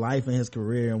know, his life and his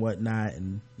career and whatnot.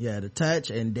 And yeah, The Touch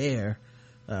and Dare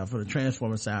for the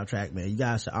Transformers soundtrack, man, you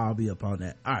guys should all be up on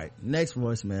that. All right, next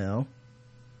voicemail.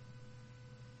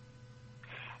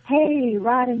 Hey,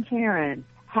 Rod and Karen,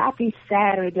 happy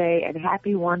Saturday and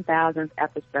happy 1000th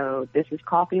episode. This is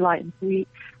Coffee Light and Sweet.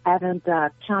 Haven't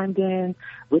chimed in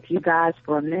with you guys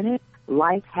for a minute.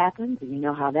 Life happens, and you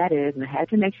know how that is, and I had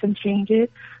to make some changes,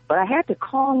 but I had to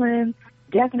call in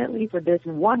definitely for this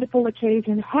wonderful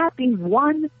occasion. Happy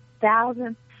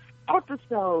 1000th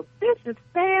episode. This is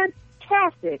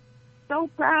fantastic. So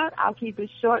proud. I'll keep it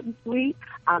short and sweet.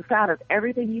 I'm proud of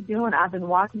everything you're doing. I've been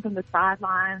watching from the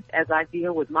sidelines as I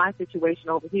deal with my situation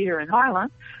over here in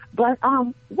Harlem. But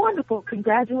wonderful.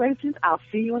 Congratulations. I'll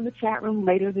see you in the chat room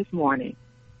later this morning.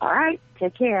 All right.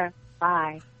 Take care.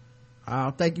 Bye.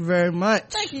 Thank you very much.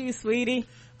 Thank you, sweetie.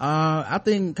 I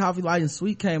think Coffee Light and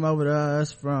Sweet came over to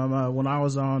us from when I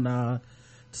was on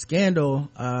Scandal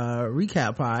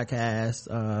recap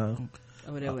podcast.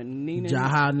 Over there with Nina.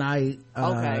 Jaha Knight.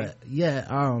 Okay.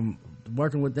 Yeah,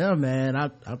 working with them, man. I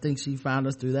think she found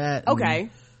us through that.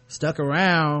 Okay. Stuck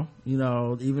around, you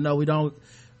know, even though we don't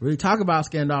really talk about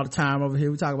Scandal all the time over here.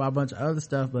 We talk about a bunch of other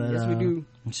stuff, but yes, we do.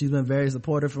 She's been very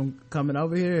supportive from coming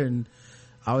over here and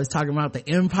always talking about the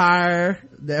empire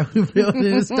that we built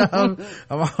and stuff.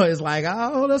 I'm always like,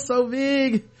 oh, that's so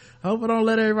big. I hope I don't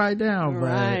let everybody down.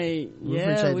 Right. But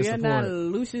yeah, we are not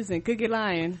Lucius and Cookie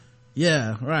Lion.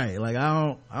 Yeah, right. Like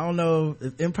I don't know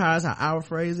if empire is how I would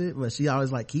phrase it, but she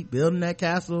always like keep building that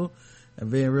castle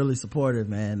and being really supportive,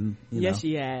 man. Yes,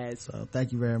 she has. So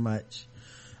thank you very much.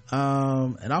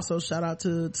 And also shout out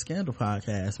to the Scandal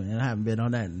podcast, man. I haven't been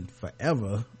on that in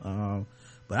forever.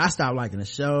 But I stopped liking the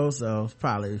show, so it's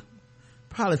probably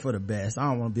for the best. I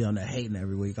don't want to be on there hating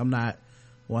every week. I'm not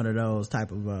one of those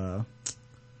type of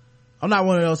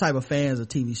fans of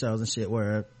TV shows and shit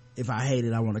where if I hate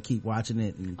it, I want to keep watching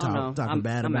it and talking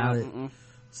bad about it.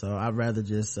 So I'd rather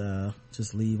just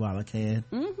leave while I can.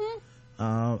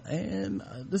 And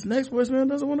this next voicemail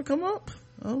doesn't want to come up.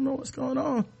 I don't know what's going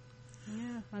on.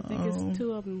 Yeah, I think it's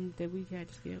two of them that we had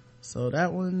to skip. So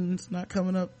that one's not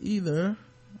coming up either.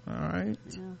 All right.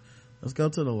 Yeah. Let's go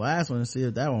to the last one and see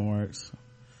if that one works.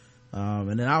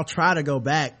 And then I'll try to go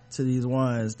back to these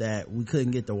ones that we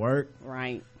couldn't get to work.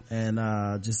 Right. And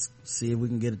just see if we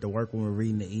can get it to work when we're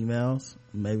reading the emails.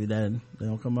 Maybe then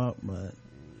they'll come up, but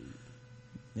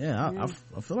yeah.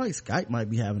 I feel like Skype might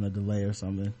be having a delay or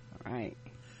something. All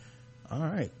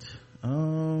right.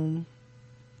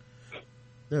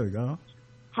 There we go.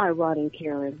 Hi, Rod and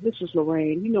Karen. This is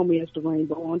Lorraine. You know me as the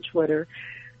Rainbow on Twitter.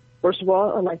 First of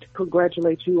all, I'd like to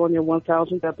congratulate you on your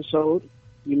 1000th episode.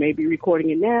 You may be recording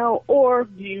it now, or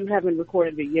you haven't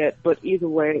recorded it yet, but either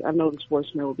way, I know this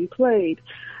voicemail will be played.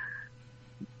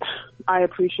 I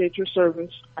appreciate your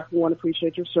service. I want to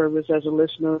appreciate your service as a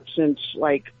listener since,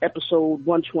 like, episode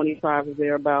 125 or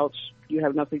thereabouts. You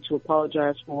have nothing to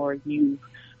apologize for. You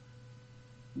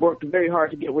worked very hard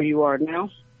to get where you are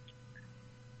now.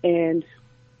 And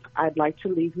I'd like to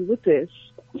leave you with this.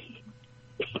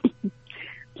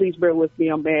 Please bear with me.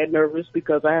 I'm mad nervous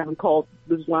because I haven't called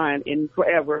this line in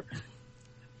forever.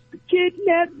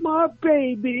 Kidnap my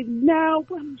baby. Now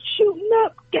I'm shooting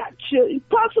up. Gotcha.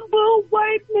 Impossible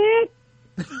white man.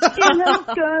 In a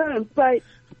gunfight.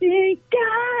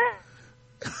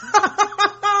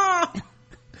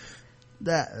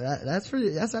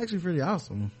 That's actually pretty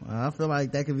awesome. I feel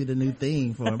like that could be the new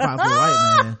theme for Impossible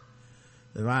White Man.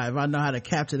 If I know how to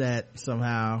capture that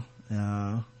somehow,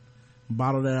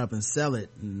 bottle that up and sell it,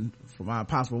 and for my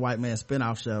Impossible White Man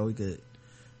spinoff show, we could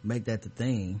make that the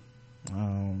theme.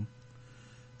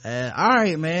 All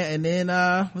right, man. And then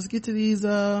let's get to these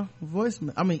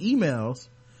emails,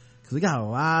 because we got a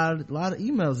lot of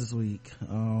emails this week.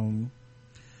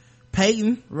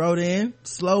 Peyton wrote in,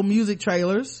 slow music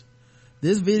trailers.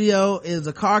 This video is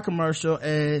a car commercial,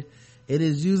 and it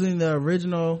is using the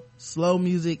original Slow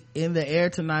Music in the Air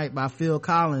Tonight by Phil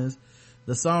Collins.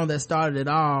 The song that started it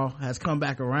all has come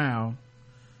back around.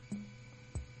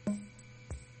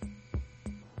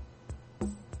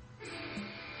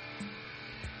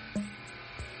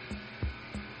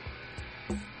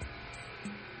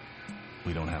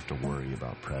 We don't have to worry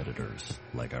about predators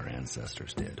like our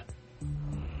ancestors did.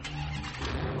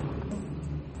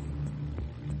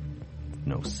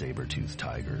 No saber-toothed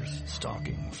tigers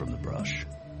stalking from the brush.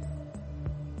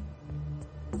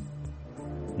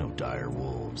 No dire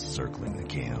wolves circling the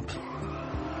camp.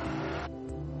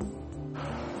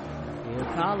 Phil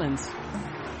Collins.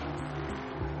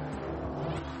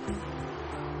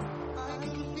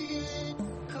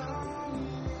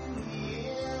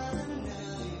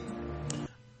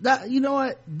 You know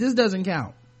what? This doesn't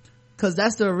count, because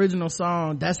that's the original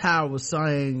song. That's how it was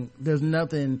sang. There's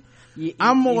nothing.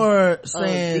 I'm more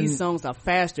saying these songs are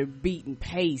faster beat and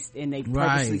paced, and they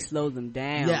purposely slow them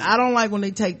down. Yeah, I don't like when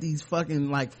they take these fucking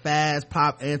like fast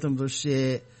pop anthems or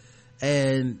shit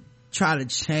and try to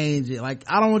change it. Like,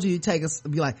 I don't want you to take us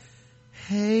be like,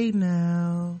 hey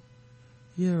now,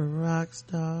 you're a rock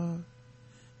star,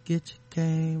 get your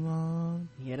game on.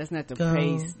 Yeah, that's not the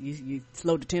pace. You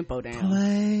slow the tempo down.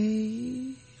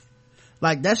 Play.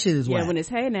 Like, that shit is whack. Yeah, when it's,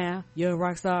 hey now, you're a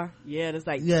rock star. Yeah, that's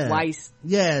like twice.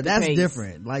 Yeah, that's pace.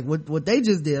 Different. Like, what they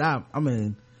just did, I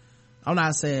mean, I'm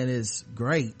not saying it's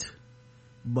great,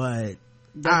 but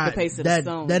that's the pace of the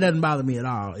song. That doesn't bother me at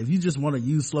all. If you just want to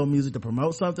use slow music to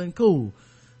promote something, cool.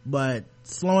 But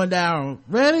slowing down,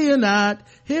 ready or not,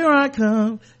 here I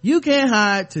come, you can't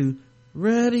hide, to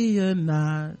ready or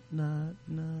not,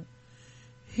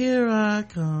 here I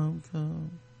come,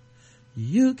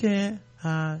 you can't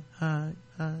hide,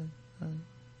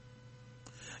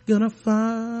 gonna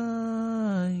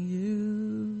find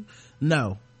you.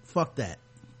 No, fuck that.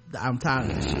 I'm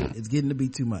tired of this shit. It's getting to be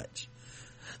too much.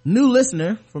 New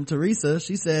listener from Teresa,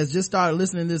 she says, just started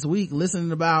listening this week,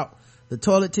 listening about the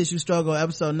toilet tissue struggle,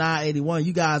 episode 981.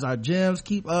 You guys are gems.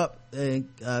 Keep up and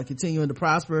continuing to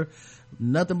prosper.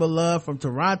 Nothing but love from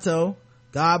Toronto.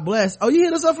 God bless. Oh, you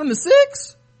hit us up from the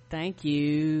 6? Thank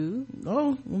you.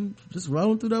 Oh, I'm just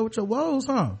rolling through that with your woes,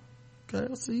 huh? Okay,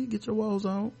 let's see. Get your woes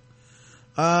on.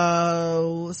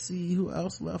 Let's see who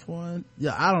else left one.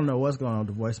 Yeah, I don't know what's going on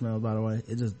with the voicemails, by the way.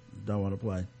 It just don't want to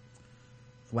play.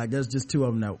 Like, there's just 2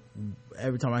 of them that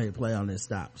every time I hit play on it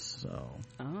stops. So.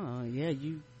 Oh yeah,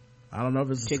 I don't know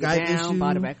if it's a Skype Skype issue.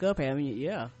 Brought it back up, haven't you?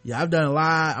 Yeah. Yeah, I've done a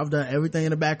lot. I've done everything in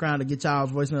the background to get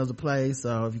y'all's voicemails to play.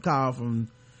 So if you call from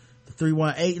the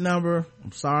 318 number,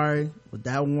 I'm sorry, but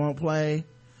that one won't play.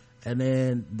 And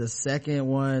then the second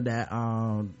one that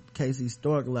Casey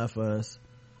Stork left us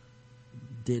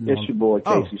didn't. It's your boy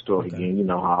Casey Stork again. You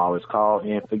know how I always call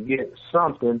and forget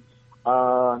something.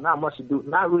 Not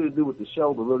really to do with the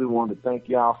show, but really wanted to thank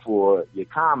y'all for your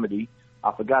comedy.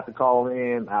 I forgot to call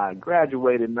in. I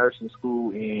graduated nursing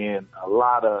school, and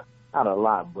a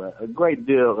great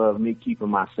deal of me keeping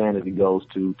my sanity goes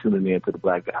to tuning in to the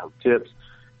Black Guy Who Tips.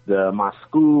 My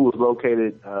school was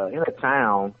located in a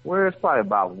town where it's probably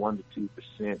about 1 to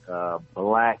 2%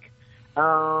 black,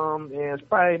 and it's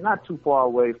probably not too far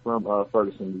away from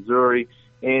Ferguson, Missouri.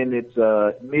 And it's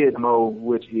Mid-Mo,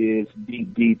 which is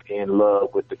deep in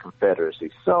love with the Confederacy.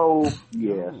 So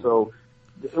so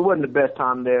it wasn't the best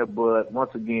time there, but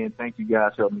once again, thank you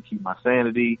guys for helping me keep my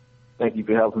sanity. Thank you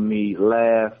for helping me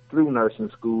laugh through nursing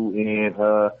school. And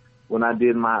when I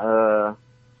did my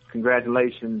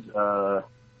congratulations,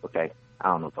 okay, I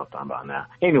don't know what I'm talking about now.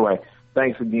 Anyway,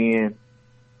 thanks again.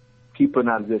 Keep putting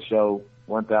out a good show.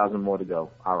 1,000 more to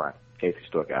go. All right, Casey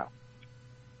Stork out.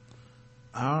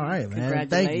 All right, man.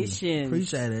 Congratulations. Thank you.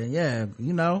 Appreciate it. Yeah,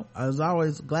 you know, I was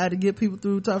always glad to get people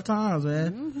through tough times,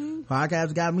 man. Mm-hmm.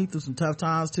 Podcasts got me through some tough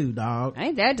times too, dog.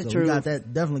 Ain't that the truth? We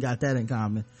definitely got that in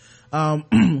common.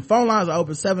 Phone lines are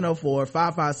open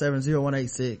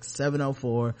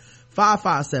 704-557-0186,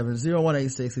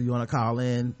 704-557-0186 if you want to call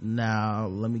in. Now,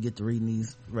 let me get to reading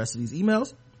these rest of these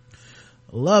emails.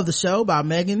 Love the show by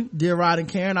Megan. Dear Rod and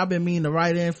Karen, I've been meaning to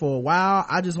write in for a while.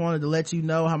 I just wanted to let you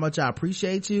know how much I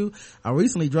appreciate you. I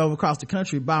recently drove across the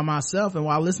country by myself, and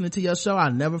while listening to your show, I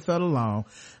never felt alone.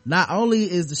 Not only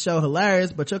is the show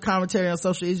hilarious, but your commentary on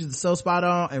social issues is so spot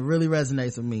on and really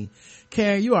resonates with me.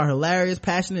 Karen, you are hilarious,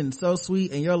 passionate, and so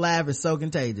sweet, and your laugh is so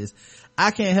contagious.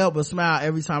 I can't help but smile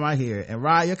every time I hear it. And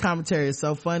Rod, your commentary is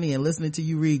so funny, and listening to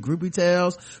you read groupie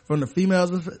tales from the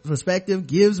female's perspective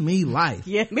gives me life.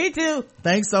 Yeah, me too.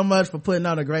 Thanks so much for putting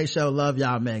on a great show. Love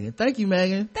y'all, Megan. Thank you,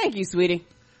 Megan. Thank you, sweetie.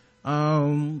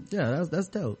 Yeah, that's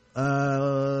dope.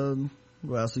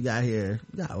 What else we got here?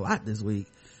 We got a lot this week.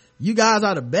 You guys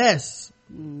are the best.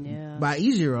 Yeah. By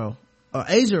Ejiro.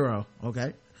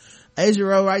 Okay.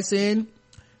 Ejiro writes in,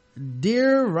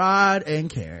 Dear Rod and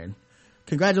Karen,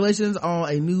 congratulations on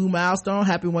a new milestone.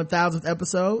 Happy 1000th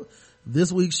episode.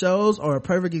 This week's shows are a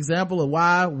perfect example of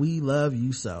why we love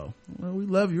you so. Well, we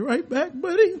love you right back,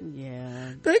 buddy.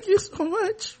 Yeah. Thank you so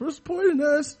much for supporting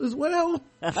us as well.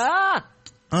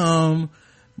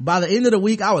 By the end of the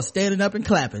week, I was standing up and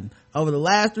clapping. Over the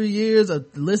last 3 years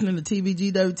of listening to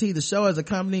TVGWT, the show has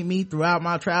accompanied me throughout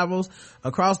my travels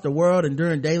across the world and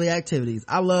during daily activities.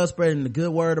 I love spreading the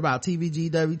good word about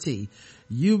TVGWT.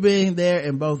 You being there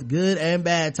in both good and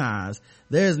bad times.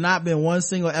 There has not been one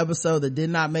single episode that did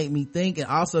not make me think and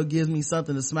also gives me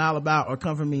something to smile about or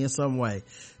comfort me in some way.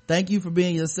 Thank you for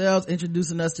being yourselves,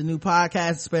 introducing us to new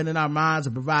podcasts, expanding our minds,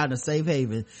 and providing a safe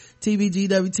haven.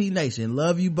 TVGWT Nation.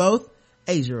 Love you both.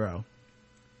 Ajiro.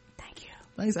 Thank you.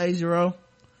 Thanks, Ajiro.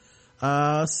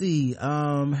 Happy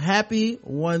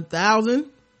 1000.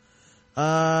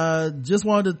 Just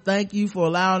wanted to thank you for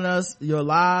allowing us your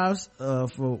lives, for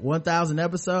 1000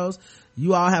 episodes.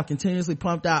 You all have continuously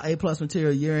pumped out A+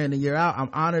 material year in and year out.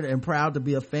 I'm honored and proud to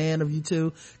be a fan of you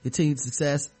two. Continued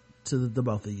success to the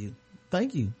both of you.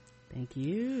 Thank you. Thank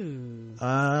you.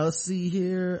 Let's see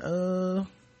here.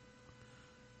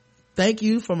 Thank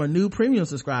you from a new premium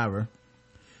subscriber.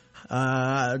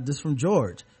 This from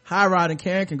George. Hi Rod and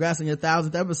Karen, congrats on your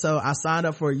 1000th episode. I signed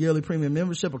up for a yearly premium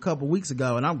membership a couple weeks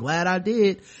ago and I'm glad I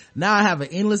did. Now I have an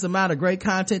endless amount of great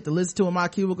content to listen to in my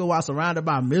cubicle while surrounded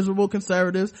by miserable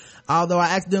conservatives. Although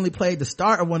I accidentally played the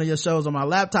start of one of your shows on my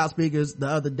laptop speakers the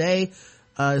other day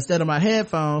instead of my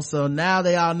headphones, so now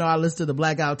they all know I listen to the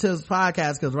Blackout Tips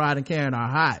podcast because Rod and Karen are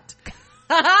hot.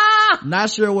 Not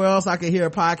sure where else I could hear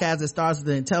a podcast that starts with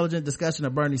an intelligent discussion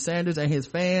of Bernie Sanders and his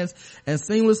fans and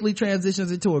seamlessly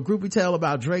transitions into a groupie tale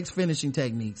about Drake's finishing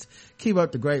techniques. Keep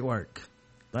up the great work.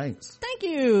 Thanks. Thank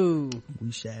you.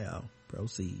 We shall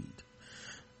proceed.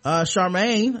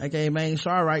 Charmaine, aka Main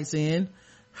Char, writes in,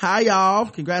 hi y'all,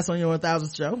 congrats on your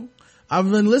 1000th show. I've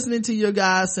been listening to you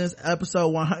guys since episode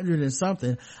 100 and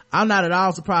something. I'm not at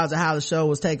all surprised at how the show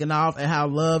was taken off and how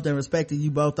loved and respected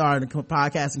you both are in the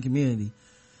podcasting community.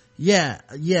 Yeah.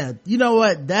 You know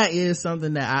what? That is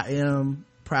something that I am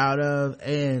proud of.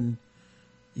 And,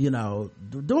 doing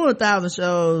 1000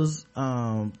 shows,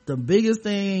 the biggest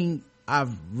thing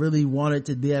I've really wanted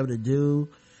to be able to do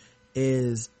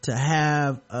is to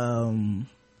have,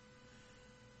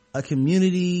 a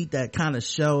community that kind of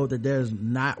showed that there's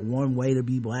not one way to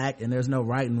be black and there's no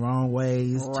right and wrong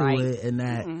ways to it, and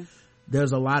that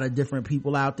there's a lot of different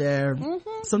people out there.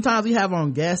 Sometimes we have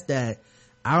on guests that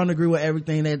I don't agree with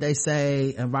everything that they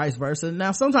say and vice versa.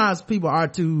 Now sometimes people are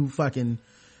too fucking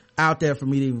out there for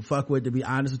me to even fuck with, to be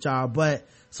honest with y'all, but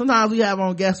sometimes we have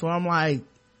on guests where I'm like,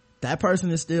 that person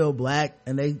is still black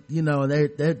and they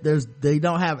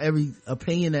don't have every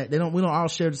opinion that we don't all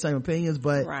share the same opinions,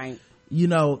 but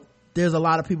there's a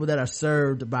lot of people that are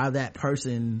served by that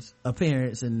person's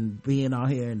appearance and being on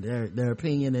here and their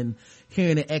opinion and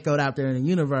hearing it echoed out there in the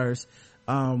universe.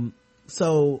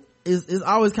 So it's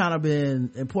always kind of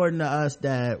been important to us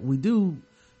that we do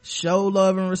show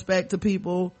love and respect to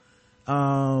people.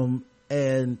 And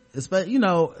especially,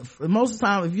 most of the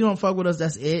time, if you don't fuck with us,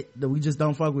 that's it. That we just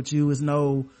don't fuck with you. It's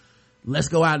no, let's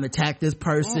go out and attack this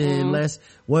person.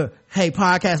 Hey,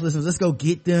 podcast listeners, let's go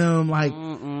get them.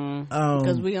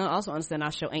 Because we also understand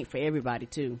our show ain't for everybody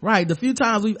too. Right. The few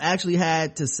times we've actually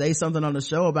had to say something on the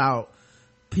show about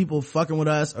people fucking with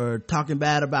us or talking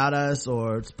bad about us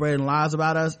or spreading lies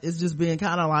about us, it's just being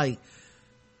kind of like,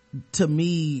 to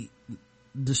me,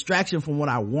 distraction from what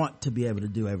I want to be able to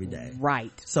do every day.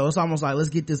 Right. So it's almost like, let's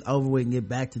get this over with and get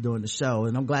back to doing the show.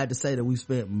 And I'm glad to say that we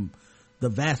spent the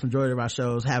vast majority of our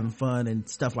shows having fun and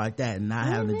stuff like that and not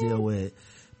having to deal with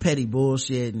petty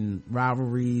bullshit and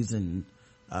rivalries and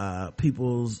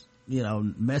people's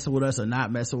messing with us or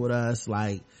not messing with us.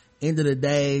 Like, end of the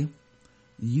day,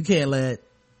 you can't let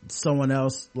someone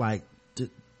else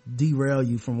derail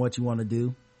you from what you want to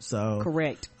do. So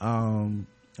correct. I'm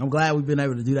glad we've been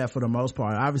able to do that for the most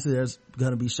part. Obviously there's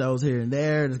going to be shows here and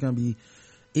there's going to be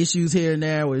issues here and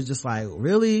there where it's just like,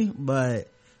 really? But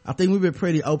I think we've been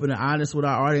pretty open and honest with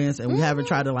our audience, and we haven't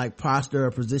tried to like posture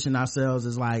or position ourselves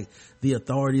as like the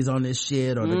authorities on this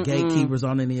shit or the gatekeepers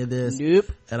on any of this. Nope.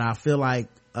 And I feel like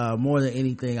more than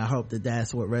anything, I hope that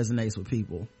that's what resonates with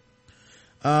people.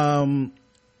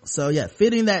 So yeah,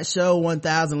 fitting that show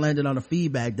 1000 landed on a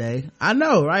feedback day. I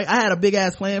know, right? I had a big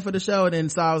ass plan for the show and then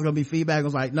saw it was gonna be feedback. I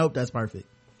was like, nope, that's perfect.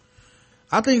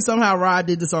 I think somehow Rod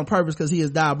did this on purpose because he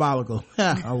is diabolical.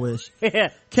 I wish. Yeah.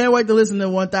 Can't wait to listen to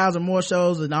 1000 more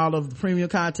shows and all of the premium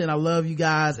content. I love you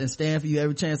guys and stand for you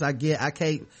every chance I get. I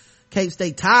can't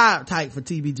stay tight for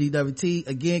TBGWT.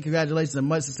 Again, congratulations and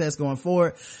much success going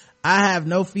forward. I have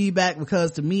no feedback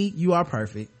because to me, you are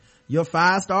perfect. You're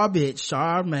 5-star bitch,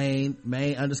 Charmaine,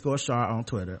 _Char on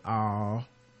Twitter. Aw.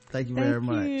 Thank you very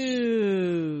much.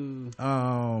 You.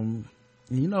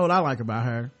 You know what I like about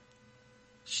her?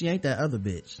 She ain't that other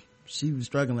bitch. She was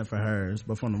struggling for hers,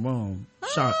 but from the womb,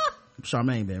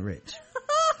 Charmaine been rich.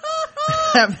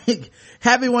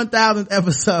 Happy 1000th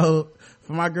episode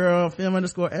for my girl, Film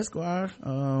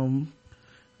 _Esquire.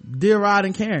 Dear Rod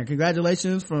and Karen,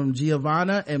 congratulations from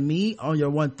Giovanna and me on your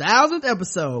 1000th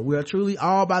episode. We are truly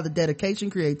all by the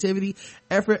dedication, creativity,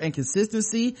 effort, and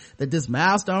consistency that this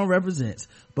milestone represents.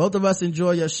 Both of us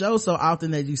enjoy your show so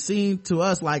often that you seem to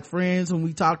us like friends whom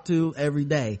we talk to every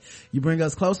day. You bring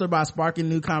us closer by sparking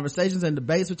new conversations and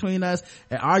debates between us,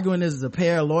 and arguing is a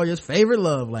pair of lawyers' favorite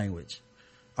love language.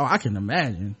 Oh, I can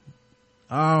imagine.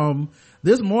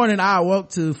 This morning I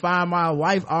awoke to find my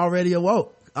wife already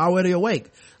awake,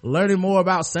 learning more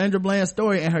about Sandra Bland's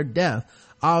story and her death.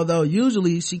 Although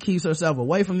usually she keeps herself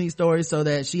away from these stories so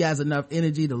that she has enough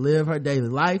energy to live her daily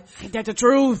life. Ain't that the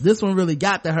truth? This one really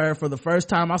got to her. For the first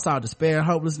time I saw despair and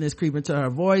hopelessness creep into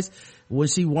her voice when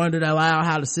she wondered aloud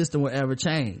how the system would ever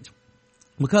change.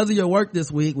 Because of your work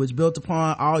this week, which built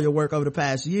upon all your work over the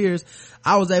past years,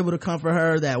 I was able to comfort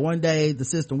her that one day the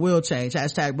system will change.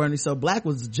 #Bernie So Black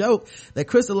was a joke that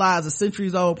crystallized a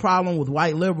centuries-old problem with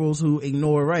white liberals who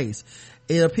ignore race.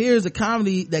 It appears that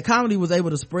comedy was able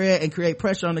to spread and create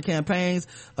pressure on the campaigns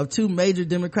of two major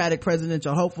Democratic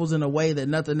presidential hopefuls in a way that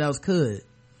nothing else could.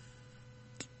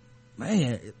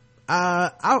 Man,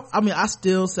 I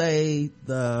still say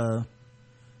the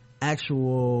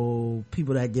actual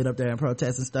people that get up there and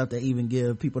protest and stuff that even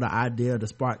give people the idea, the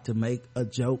spark to make a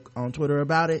joke on Twitter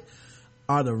about it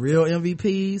are the real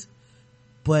MVPs.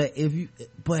 But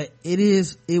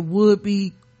it would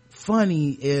be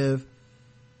funny if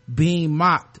being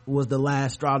mocked was the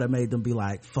last straw that made them be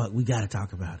like, fuck, we gotta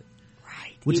talk about it.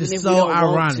 Right. Which even is so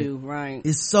ironic. Right.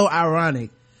 It's so ironic.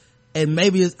 And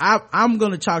maybe I'm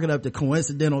gonna chalk it up to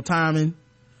coincidental timing,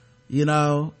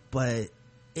 but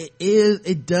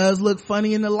it does look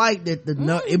funny in the light that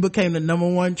it became the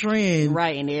 #1 trend.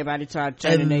 Right. And everybody started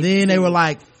turning. And then they were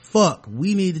like, fuck,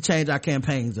 we need to change our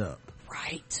campaigns up.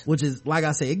 Right. Which is, like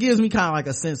I said, it gives me kind of like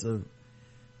a sense of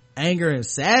anger and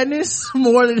sadness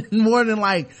more than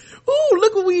like, ooh,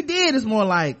 look what we did. It's more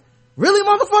like, really,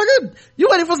 motherfucker? You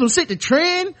waiting for some shit to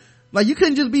trend? Like, you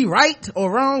couldn't just be right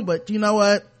or wrong. But you know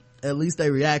what? At least they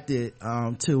reacted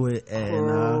to it, and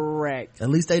correct. At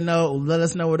least they let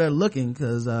us know where they're looking,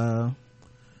 because I'm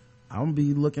gonna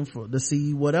be looking to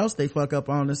see what else they fuck up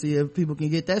on, to see if people can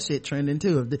get that shit trending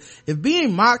too. If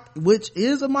being mocked, which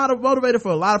is a motivator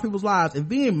for a lot of people's lives, if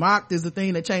being mocked is the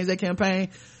thing that changed their campaign,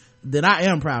 then I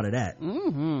am proud of that.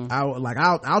 Mm-hmm.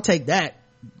 I'll take that,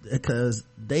 because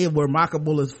they were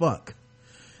mockable as fuck.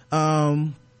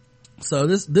 So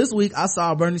this week I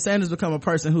saw Bernie Sanders become a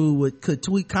person who could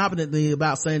tweet competently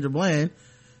about Sandra Bland.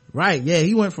 Right, yeah,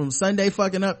 he went from Sunday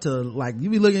fucking up to, like,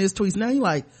 you be looking at his tweets now, you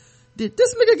like, did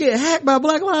this nigga get hacked by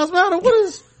Black Lives Matter? What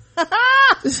is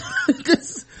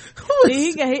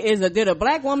did a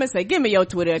black woman say, give me your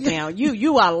Twitter account?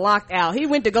 You are locked out. He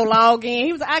went to go log in.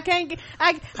 He was like,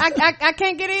 I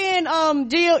can't get in,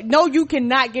 Jill. No, you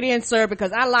cannot get in, sir,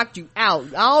 because I locked you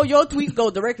out. All your tweets go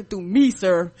directly through me,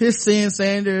 sir. His Seeing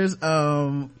Sanders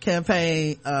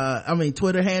campaign,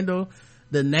 Twitter handle,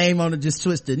 the name on it just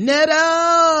twisted.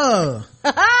 Neto!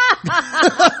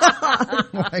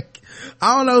 Like,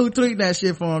 I don't know who tweeting that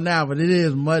shit for him now, but it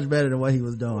is much better than what he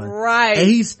was doing. Right. And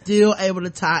he's still able to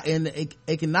tie in the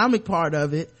economic part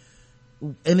of it.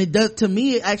 And it does, to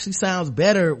me, it actually sounds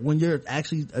better when you're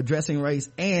actually addressing race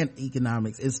and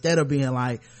economics, instead of being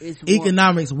like,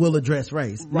 economics will address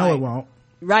race. Right. No, it won't.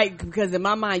 Right, because in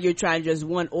my mind you're trying just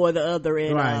one or the other.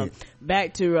 And right.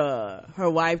 Back to her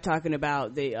wife talking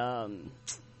about the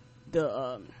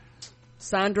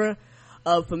Sandra,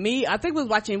 for me, I think we was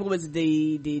watching, what was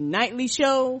the nightly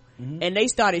show, and they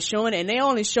started showing it, and they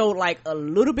only showed like a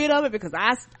little bit of it, because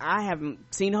I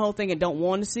haven't seen the whole thing and don't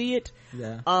want to see it.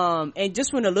 Yeah. And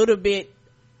just when a little bit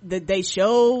that they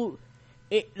showed,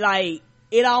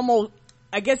 it almost,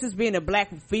 I guess it's being a black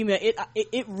female,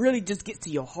 it really just gets to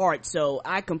your heart. So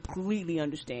I completely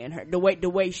understand her, the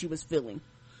way she was feeling.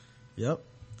 Yep.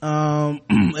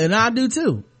 And I do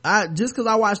too. Just cause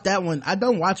I watched that one, I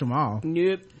don't watch them all.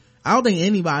 Nope. I don't think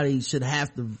anybody should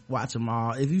have to watch them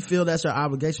all. If you feel that's your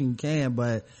obligation, you can,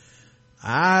 but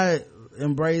I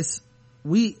embrace,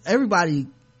 everybody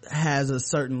has a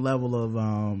certain level of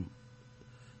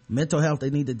mental health they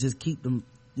need to just keep them,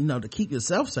 to keep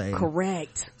yourself sane.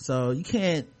 Correct. So you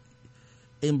can't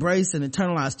embrace and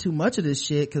internalize too much of this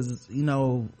shit, because you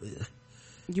won't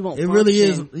it function. really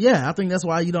is. I think that's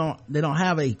why they don't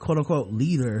have a quote unquote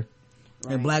leader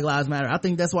in Black Lives Matter. I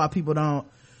think that's why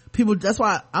that's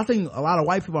why I think a lot of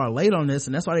white people are late on this,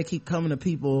 and that's why they keep coming to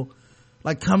people,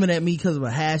 like coming at me because of a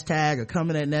hashtag, or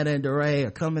coming at Netta and DeRay,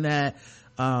 or coming at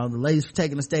the ladies for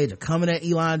taking the stage, or coming at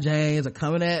Elon James, or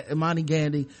coming at Imani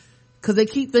Gandhi, because they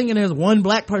keep thinking there's one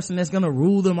black person that's gonna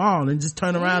rule them all, and just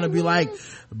turn around and be like,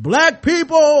 black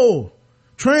people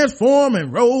transform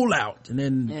and roll out, and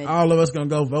then all of us gonna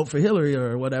go vote for Hillary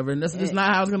or whatever, and that's just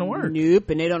not how it's gonna work. Nope.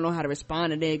 And they don't know how to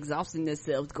respond, and they're exhausting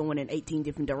themselves going in 18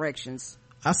 different directions.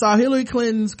 I saw Hillary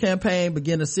Clinton's campaign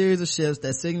begin a series of shifts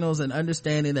that signals an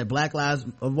understanding that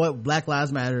what Black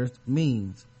Lives Matter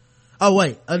means.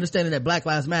 Understanding that Black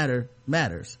Lives Matter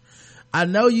matters. I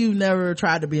know you've never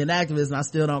tried to be an activist, and I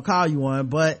still don't call you one,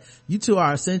 but you two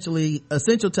are essential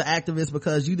to activists,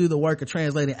 because you do the work of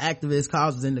translating activist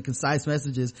causes into concise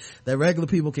messages that regular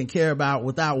people can care about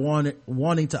without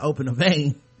wanting to open a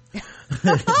vein.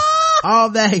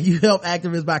 All that, you help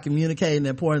activists by communicating the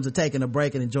importance of taking a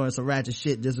break and enjoying some ratchet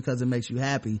shit just because it makes you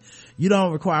happy. You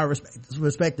don't require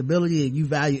respectability, and you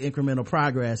value incremental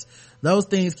progress. Those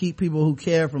things keep people who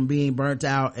care from being burnt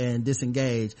out and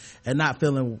disengaged and not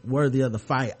feeling worthy of the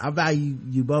fight. I value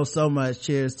you both so much.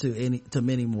 Cheers to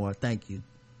many more. Thank you.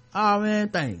 Oh man,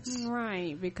 thanks.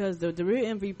 Right, because the real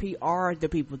MVP are the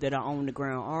people that are on the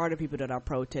ground, are the people that are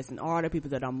protesting, are the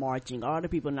people that are marching, are the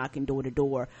people knocking door to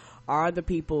door, are the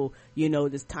people,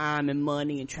 this time and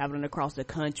money and traveling across the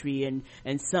country,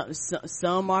 and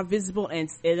some are visible, and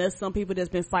there's some people that's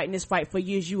been fighting this fight for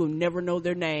years. You will never know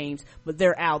their names, but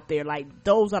they're out there. Like,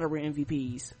 those are the real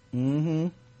MVPs.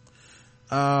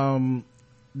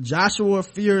 Joshua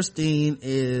Feuerstein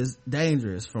is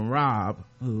dangerous, from Rob,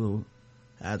 who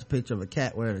has a picture of a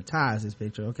cat wearing a tie as his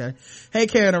picture. Okay. Hey,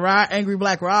 Karen and Rod, Angry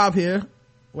Black Rob here.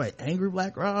 Wait, Angry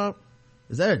Black Rob?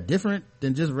 Is that different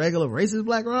than just regular racist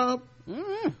Black Rob?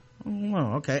 Oh,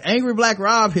 okay. Angry Black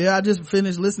Rob here. I just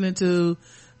finished listening to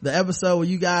the episode where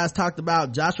you guys talked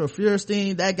about Joshua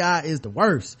Feuerstein. That guy is the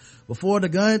worst. Before the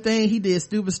gun thing, he did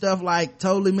stupid stuff like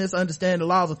totally misunderstand the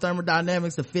laws of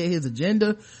thermodynamics to fit his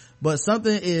agenda. But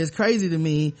something is crazy to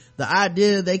me, the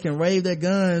idea they can wave their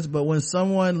guns, but when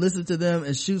someone listens to them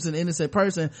and shoots an innocent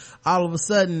person, all of a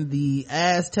sudden they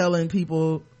are telling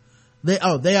people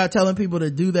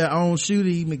to do their own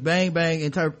Shooty McBang Bang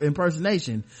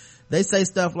impersonation. They say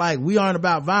stuff like, we aren't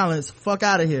about violence, fuck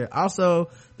out of here. Also,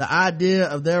 the idea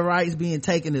of their rights being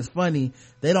taken is funny.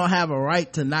 They don't have a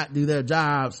right to not do their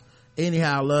jobs.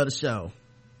 Anyhow, love the show.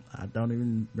 I don't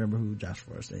even remember who Josh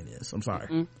Feuerstein is. I'm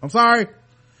sorry. I'm sorry.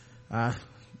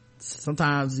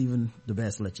 Sometimes even the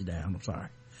best let you down. I'm sorry.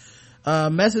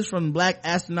 Message from Black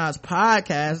Astronauts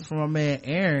Podcast from my man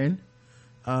Aaron,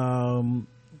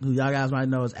 who y'all guys might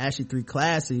know is Ashley 3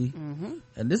 Classy.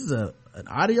 And this is an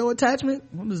audio attachment.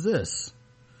 What is this?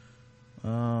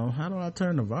 How do I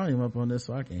turn the volume up on this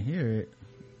so I can hear it?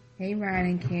 Hey Rod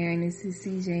and Karen, this is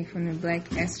CJ from the Black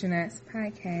Astronauts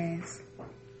Podcast.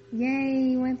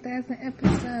 Yay, 1,000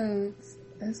 episodes.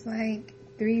 That's like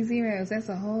 3 zeros. That's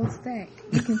a whole stack.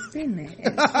 You can spin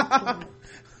that.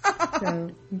 So,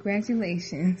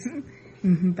 congratulations.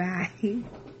 Bye.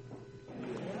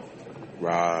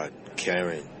 Rod,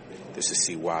 Karen, this is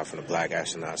CY from the Black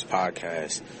Astronauts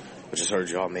Podcast. I just heard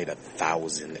y'all made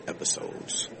 1,000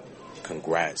 episodes.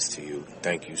 Congrats to you.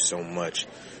 Thank you so much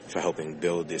for helping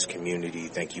build this community.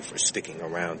 Thank you for sticking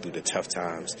around through the tough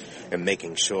times and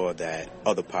making sure that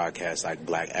other podcasts like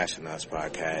Black Astronauts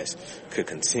Podcast could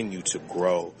continue to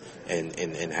grow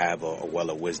and have a well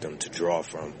of wisdom to draw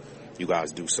from. You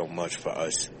guys do so much for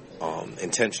us,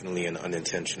 intentionally and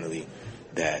unintentionally,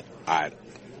 that I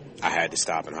had to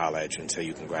stop and holler at you and tell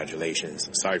you congratulations.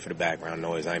 Sorry for the background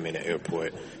noise. I'm in the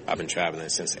airport. I've been traveling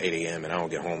since 8 a.m. and I don't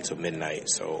get home till midnight,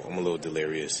 so I'm a little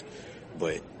delirious.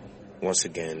 But once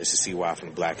again, this is CY from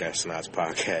the Black Astronauts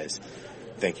Podcast.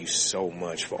 Thank you so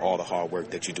much for all the hard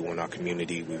work that you do in our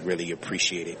community. We really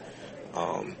appreciate it.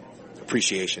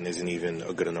 Appreciation isn't even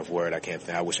a good enough word.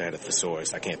 I wish I had a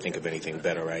thesaurus. I can't think of anything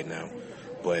better right now.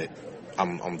 But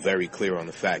I'm very clear on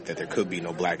the fact that there could be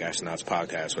no Black Astronauts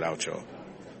podcast without y'all.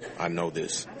 I know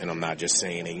this, and I'm not just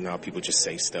saying it. You know how people just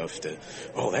say stuff to,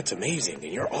 oh, that's amazing,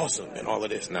 and you're awesome, and all of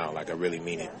this. No, like, I really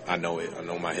mean it. I know it. I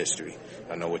know my history.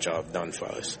 I know what y'all have done for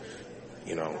us.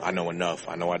 You know, I know enough.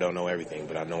 I know I don't know everything,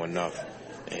 but I know enough.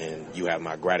 And you have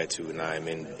my gratitude, and I am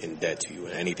in debt to you.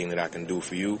 And anything that I can do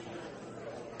for you,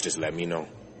 just let me know.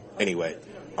 Anyway,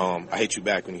 I hit you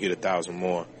back when you get 1,000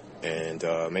 more. And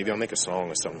maybe I'll make a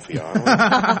song or something for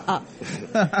y'all.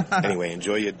 Anyway,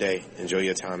 enjoy your day. Enjoy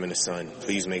your time in the sun.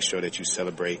 Please make sure that you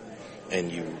celebrate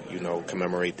and you know,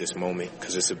 commemorate this moment,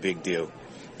 because it's a big deal.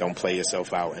 Don't play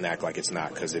yourself out and act like it's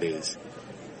not, because it is.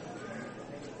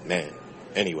 Man.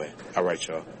 Anyway, all right,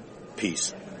 y'all.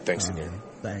 Peace. Thanks again.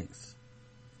 Thanks.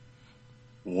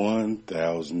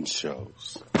 1,000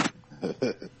 shows.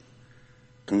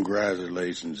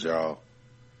 Congratulations, y'all.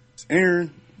 It's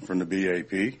Aaron from the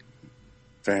BAP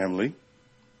family,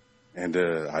 and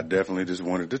I definitely just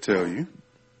wanted to tell you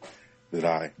that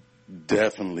I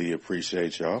definitely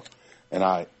appreciate y'all, and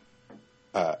I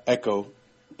echo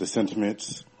the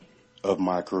sentiments of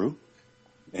my crew,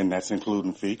 and that's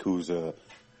including Feek, who's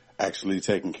actually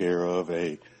taking care of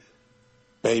a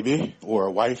baby or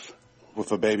a wife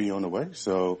with a baby on the way.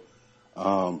 So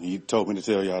he told me to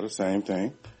tell y'all the same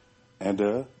thing,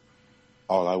 and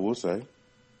all I will say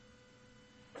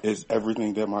is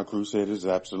everything that my crew said is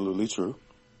absolutely true.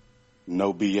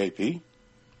 No BAP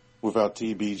without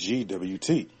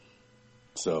TBGWT.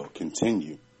 So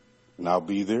continue. And I'll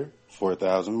be there for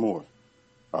 1,000 more.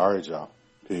 All right, y'all.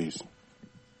 Peace.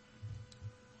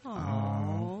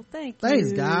 Oh, thank you.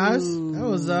 Thanks, guys.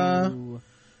 That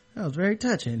was very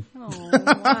touching. Oh,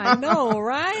 I know,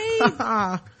 right?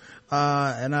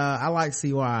 And I like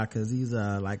CY because he's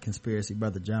like Conspiracy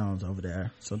Brother Jones over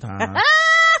there sometimes.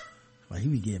 Like, he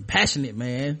be getting passionate,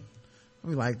 man. I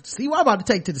be like, see what I'm about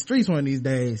to take to the streets one of these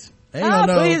days. Ain't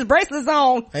put his bracelets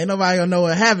on. Ain't nobody gonna know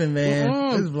what happened, man.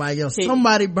 It's like, yo,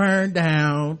 somebody burned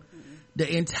down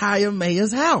the entire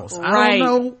mayor's house. Right. I don't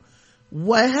know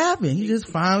what happened. He just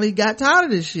finally got tired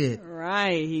of this shit.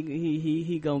 Right.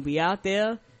 He gonna be out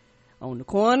there on the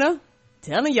corner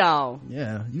telling y'all.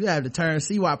 Yeah, you have to turn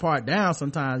CY part down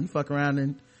sometimes. You fuck around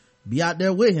and be out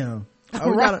there with him. Oh,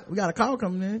 we got a call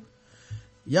coming in.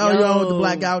 Yo, with the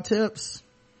Blackout Tips.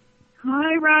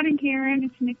 Hi, Rod and Karen.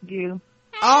 It's Nick Jew.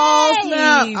 Oh,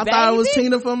 snap. I thought it was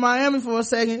Tina from Miami for a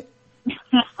second.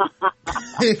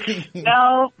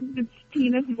 No, it's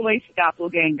Tina's voice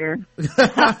doppelganger.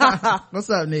 What's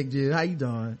up, Nick Jew? How you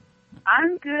doing?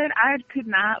 I'm good. I could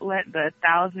not let the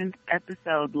 1,000th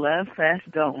episode Love Fest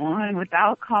go on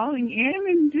without calling in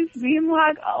and just being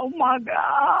like, oh my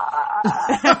God.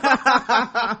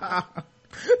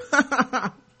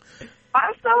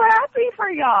 I'm so happy for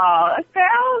y'all.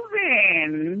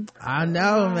 1,000. I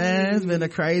know, man. It's been a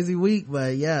crazy week,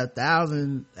 but yeah,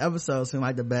 1,000 episodes seem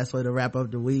like the best way to wrap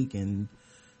up the week, and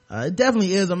it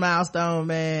definitely is a milestone,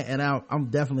 man. And I'm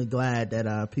definitely glad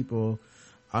that people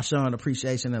are showing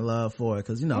appreciation and love for it,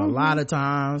 because you know, a lot of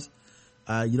times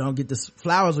you don't get the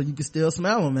flowers, but you can still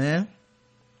smell them, man.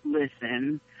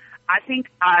 Listen, I think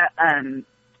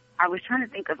I was trying to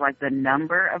think of like the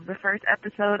number of the first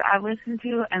episode I listened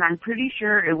to, and I'm pretty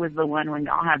sure it was the one when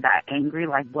y'all had that angry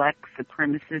like black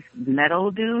supremacist metal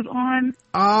dude on.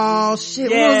 Oh shit!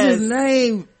 Yes. What was his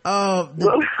name?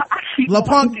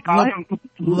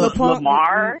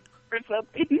 Lamar or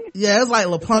something. Yeah, it's like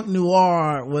LaPunk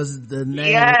Noir was the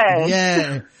name.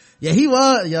 Yes. Yeah, he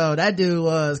was. Yo, that dude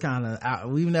was kind of out.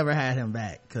 We've never had him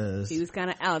back because he was kind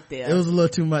of out there. It was a little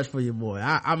too much for your boy.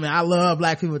 I mean, I love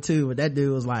black people too, but that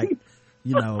dude was like,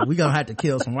 you know, we gonna have to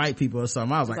kill some white people or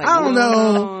something. I was like, I don't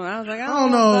know. I was like, I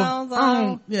don't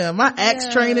know. Yeah, my axe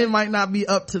training might not be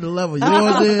up to the level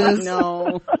yours is.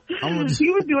 No.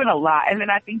 He was doing a lot. And then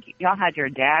I think y'all had your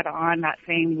dad on that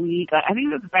same week. I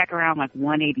think it was back around like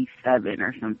 187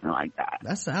 or something like that.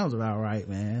 That sounds about right,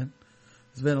 man.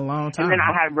 It's been a long time. And then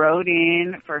I had wrote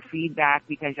in for feedback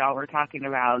because y'all were talking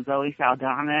about Zoe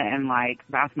Saldana, and like,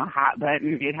 that's my hot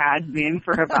button. It has been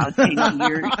for about 10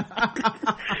 years.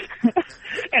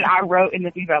 And I wrote in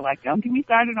the feedback like, don't get me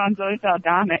started on Zoe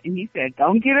Saldana. And he said,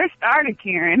 don't get her started,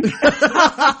 Karen.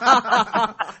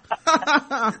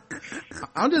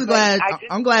 I'm just glad,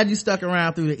 I'm glad you stuck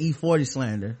around through the E40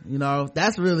 slander. You know,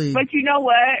 that's really. But you know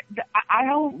what? I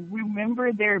don't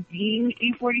remember there being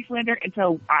E40 slander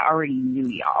until I already knew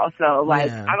y'all. So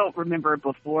like, I don't remember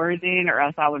before then, or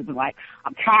else I would have been like,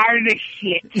 I'm tired of this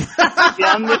shit.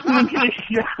 I'm listening to the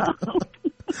show.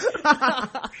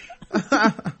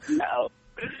 No.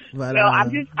 But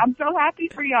I'm so happy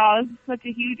for y'all. It's such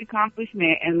a huge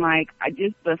accomplishment, and like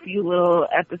the few little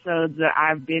episodes that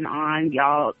I've been on,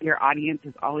 your audience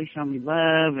has always shown me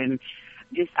love, and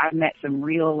I've met some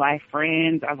real life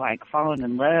friends. I've like fallen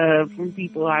in love from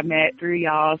people I met through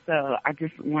y'all. So I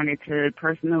just wanted to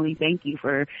personally thank you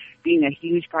for being a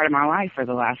huge part of my life for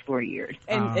the last 4 years.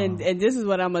 And this is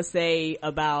what I'm gonna say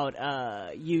about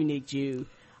you, Nick Jew.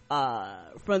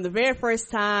 From the very first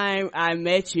time I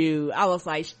met you, I was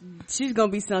like, she's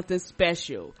gonna be something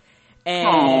special.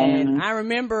 And I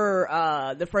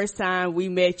remember the first time we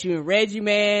met you in Reggie,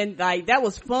 man, like that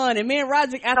was fun. And me and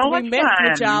Roger, after we met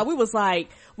with y'all, we was like,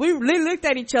 we looked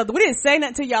at each other. We didn't say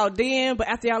nothing to y'all then, but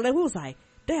after y'all left, we was like,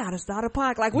 they ought to start a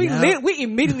podcast. Like we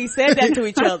immediately said that to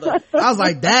each other. I was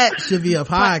like, that should be a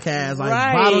podcast. Like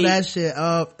bottle that shit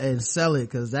up and sell it,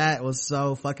 because that was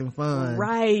so fucking fun.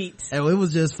 Right. And it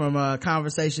was just from a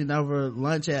conversation over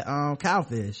lunch at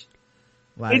Cowfish.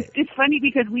 Like, it's funny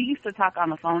because we used to talk on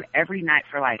the phone every night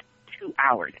for like 2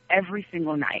 hours, every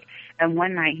single night. And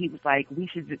one night he was like, we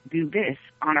should do this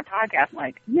on a podcast. I'm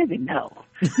like, nigga, no.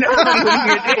 Nobody would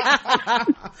hear this.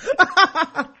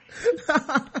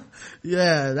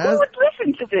 Yeah. Who would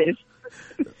listen to this?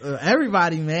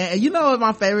 Everybody, man. And you know what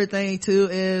my favorite thing too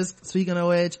is, speaking of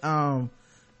which,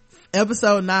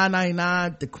 episode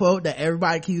 999, the quote that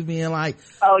everybody keeps being like,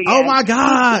 oh my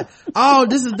god, oh,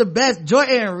 this is the best.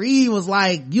 Jordan Reed was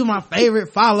like, you my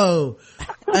favorite follow.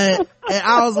 And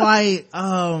I was like,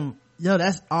 yo,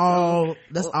 that's all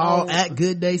at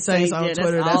Good Day Saints on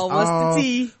Twitter. That's all what's the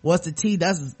tea. What's the tea?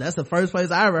 That's the first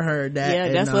place I ever heard that. Yeah,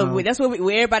 and, that's what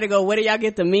where everybody go, where do y'all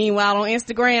get the meanwhile on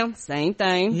Instagram? Same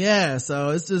thing. Yeah, so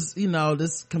it's just,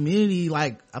 this community,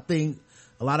 like, I think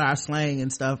a lot of our slang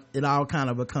and stuff, it all kind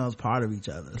of becomes part of each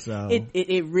other. So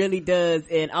it really does.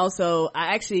 And also,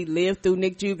 I actually lived through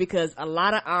Nick Jew, because a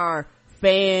lot of our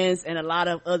fans and a lot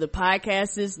of other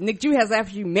podcasters, Nick Jew has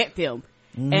actually met them.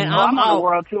 And I'm on the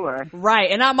world tour. Right.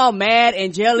 And I'm all mad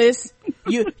and jealous.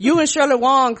 You and Shirley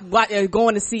Wong are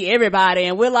going to see everybody,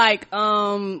 and we're like,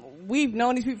 we've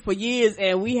known these people for years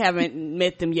and we haven't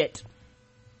met them yet.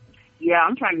 Yeah,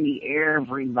 I'm trying to meet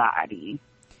everybody.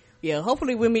 Yeah,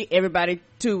 hopefully we'll meet everybody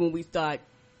too when we start,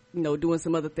 doing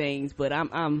some other things. But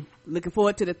I'm looking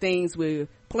forward to the things we're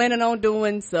planning on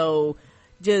doing. So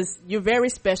you're very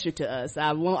special to us.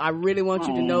 I really want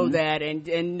you to know that.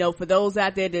 And for those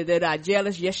out there that are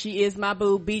jealous, yes, she is my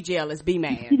boo. Be jealous, be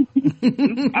mad.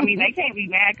 I mean, they can't be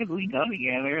mad because we go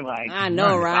together. Like, I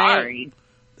know, right? Sorry.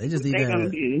 They just need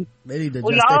to. They need to.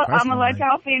 Well, y'all, I'm gonna let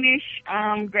y'all finish.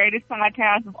 Greatest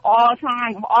podcast of all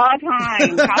time.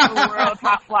 Top of the world,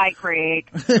 top flight, Craig.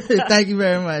 Thank you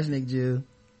very much, Nick Jew.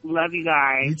 Love you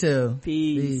guys. You too.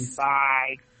 Peace.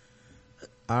 Bye.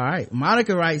 All right,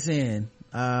 Monica writes in,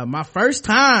 my first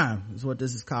time is what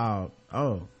this is called.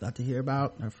 Oh, got to hear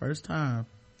about her first time.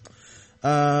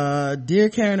 Dear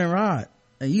Karen and Rod,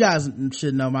 and you guys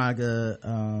should know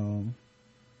Monica.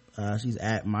 She's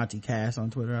at Monty Cass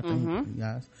on Twitter, I think. You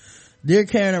guys, dear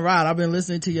Karen and Rod, I've been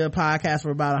listening to your podcast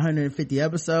for about 150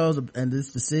 episodes, and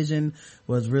this decision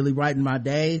was really right in my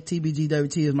day.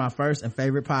 TBGWT is my first and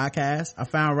favorite podcast. I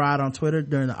found Rod on Twitter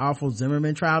during the awful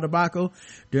Zimmerman trial debacle.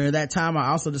 During that time, I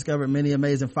also discovered many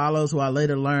amazing follows who I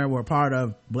later learned were part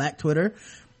of Black Twitter.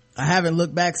 I haven't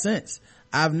looked back since.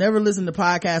 I've never listened to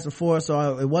podcasts before,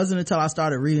 so it wasn't until I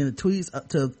started reading the tweets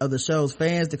of the show's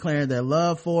fans declaring their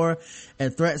love for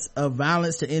and threats of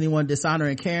violence to anyone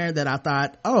dishonoring Karen that I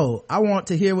thought, oh, I want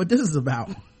to hear what this is about.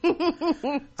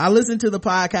 I listened to the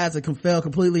podcast and fell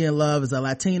completely in love. As a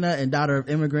Latina and daughter of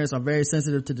immigrants, I'm very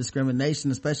sensitive to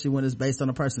discrimination, especially when it's based on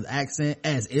a person's accent,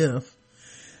 as if.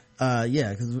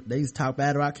 Because they used to talk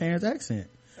bad about Karen's accent.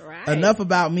 Right. Enough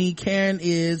about me. Karen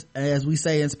is, as we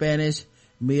say in Spanish,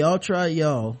 mi otra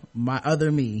yo, my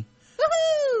other me.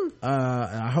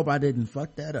 I hope I didn't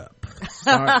fuck that up.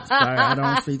 Sorry, I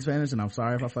don't speak Spanish, and I'm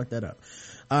sorry if I fucked that up.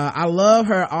 I love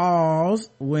her alls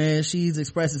when she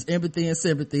expresses empathy and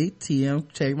sympathy,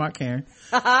 TM, trademark Karen,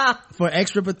 for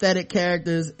extra pathetic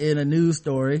characters in a news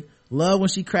story. Love when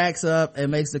she cracks up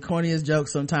and makes the corniest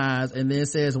jokes sometimes and then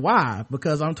says, why?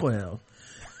 Because I'm 12.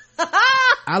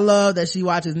 I love that she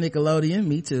watches Nickelodeon.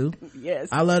 Me too. Yes.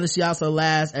 I love that she also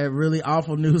laughs at really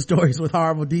awful news stories with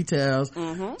horrible details.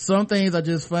 Some things are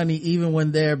just funny even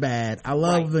when they're bad. I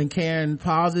love when Karen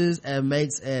pauses and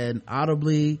makes an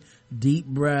audibly deep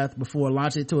breath before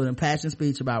launching into an impassioned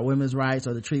speech about women's rights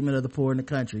or the treatment of the poor in the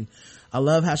country. I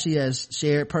love how she has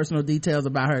shared personal details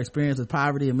about her experience with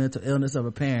poverty and mental illness of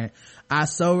a parent. I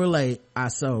so relate.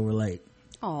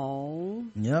 Oh.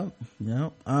 Yep.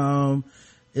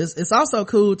 It's also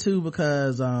cool too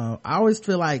because I always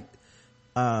feel like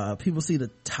people see the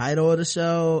title of the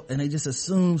show and they just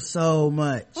assume so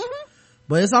much.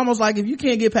 But it's almost like if you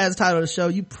can't get past the title of the show,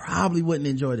 you probably wouldn't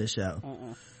enjoy this show.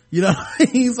 You know what I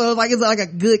mean? So it's like a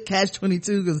good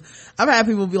catch-22, because I've had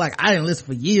people be like, I didn't listen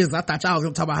for years. I thought y'all was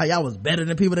gonna talk about how y'all was better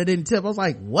than people that didn't tip. I was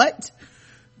like, what?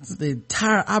 It's the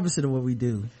entire opposite of what we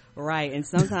do. Right. And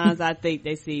sometimes I think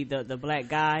they see the black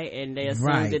guy and they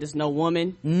assume that it's no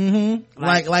woman.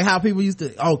 Like how people used to,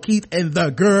 Keith and the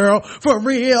girl, for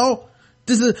real.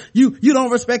 This is, you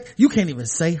don't respect, you can't even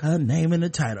say her name in the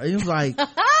title. It was like,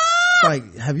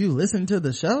 like, have you listened to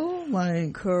the show?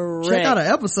 Like, correct. Check out an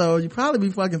episode. You'd probably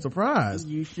be fucking surprised.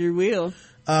 You sure will.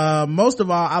 Most of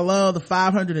all, I love the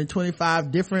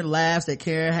 525 different laughs that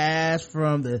Karen has,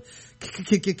 from the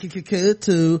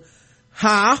to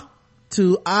ha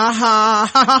to aha.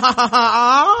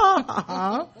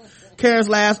 Karen's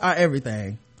laughs are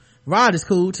everything. Rod is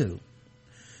cool too.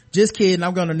 Just kidding.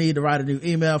 I'm gonna need to write a new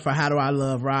email for How Do I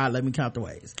Love Rod. Let me count the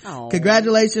ways.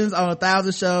 Congratulations on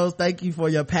 1,000 shows. Thank you for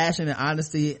your passion and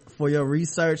honesty, for your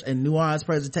research and nuanced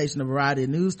presentation of a variety of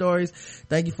news stories.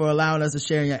 Thank you for allowing us to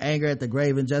share in your anger at the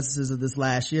grave injustices of this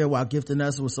last year, while gifting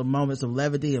us with some moments of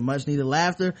levity and much needed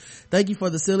laughter. Thank you for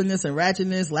the silliness and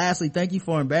ratchetness. Lastly, thank you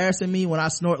for embarrassing me when I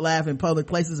snort laugh in public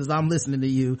places as I'm listening to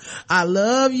you. I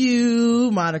love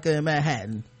you, Monica in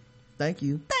Manhattan. Thank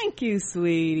you,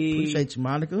 sweetie. Appreciate you,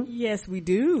 Monica. Yes, we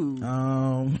do.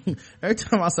 Every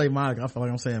time I say Monica, I feel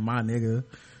like I'm saying my nigga.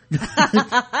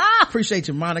 Appreciate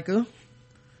you, Monica.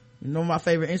 You know what my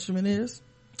favorite instrument is?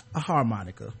 A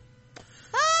harmonica.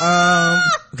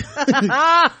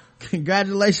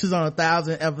 Congratulations on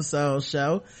 1,000 episode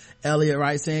show. Elliot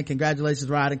writes in, congratulations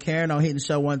Rod and Karen on hitting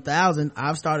show 1,000.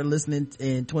 I've started listening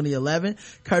in 2011,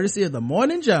 courtesy of the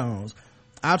Morning Jones.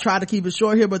 I'll try to keep it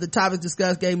short here, but the topics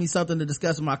discussed gave me something to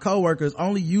discuss with my coworkers.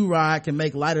 Only you, Rod, can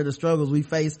make light of the struggles we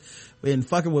face in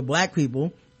fucking with black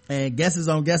people, and guesses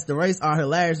on Guess the Race are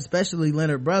hilarious, especially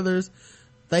Leonard Brothers.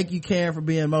 Thank you, Karen, for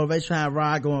being motivation behind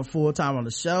Rod going full time on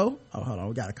the show. Oh, hold on,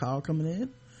 we got a call coming in.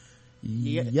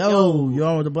 Yo, you're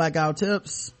on with the Blackout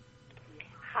Tips.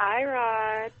 Hi,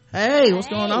 Rod. Hey, what's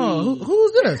going on?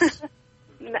 Who's this?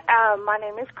 My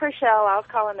name is Chriselle. I was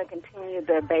calling to continue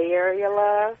the Bay Area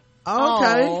love.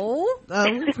 Okay.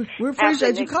 We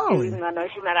appreciate you calling. I know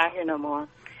she's not out here no more.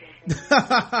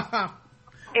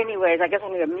 Anyways, I guess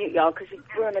I need to mute y'all because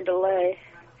we're in a delay.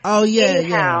 Oh, yeah,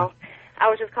 Anyhow, I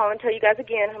was just calling to tell you guys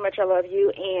again how much I love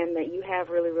you, and that you have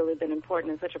really, really been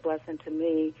important and such a blessing to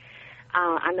me.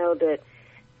 I know that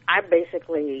I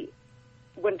basically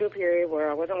went through a period where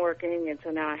I wasn't working, and so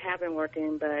now I have been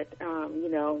working, but,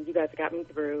 you guys got me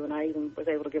through, and I even was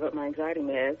able to give up my anxiety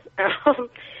meds.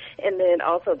 And then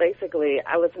also, basically,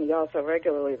 I listen to y'all so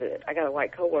regularly that I got a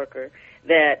white coworker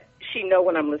that she know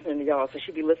when I'm listening to y'all, so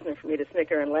she be listening for me to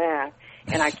snicker and laugh,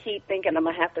 and I keep thinking I'm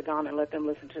going to have to go on and let them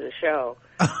listen to the show,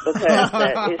 because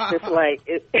it's just like,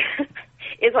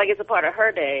 it's like it's a part of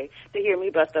her day to hear me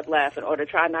bust up laughing or to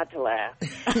try not to laugh.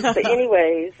 But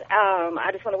anyways, I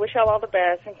just want to wish y'all all the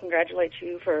best and congratulate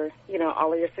you for,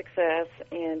 all of your success,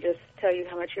 and just tell you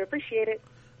how much you appreciate it.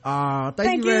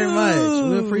 Thank you very much.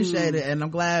 We appreciate it, and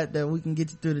I'm glad that we can get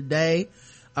you through the day.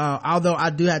 Although I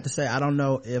do have to say, I don't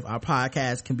know if our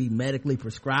podcast can be medically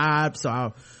prescribed,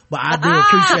 but I do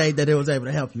appreciate that it was able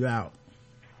to help you out.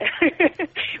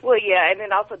 Well, yeah, and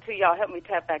then also too, y'all helped me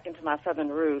tap back into my Southern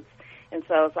roots. And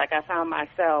so it's like I found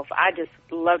myself, I just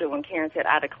loved it when Karen said,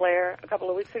 I declare a couple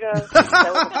of weeks ago. That was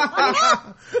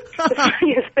the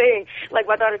funniest thing. Like,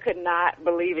 my daughter could not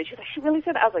believe it. She's like, she really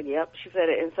said it? I was like, yep, she said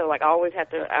it. And so, like, I always have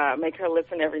to make her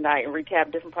listen every night and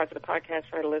recap different parts of the podcast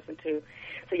for her to listen to.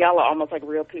 So y'all are almost like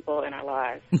real people in our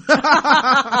lives.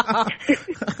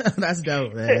 That's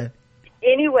dope, man.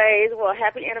 Anyways, well,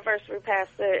 happy anniversary,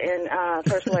 Pastor and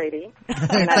First Lady.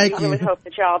 And I do really hope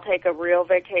that y'all take a real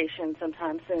vacation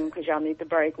sometime soon, because y'all need the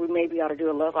break. We maybe ought to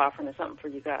do a love offering or something for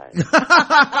you guys.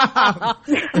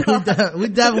 We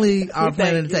definitely are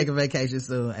planning to take a vacation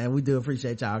soon, and we do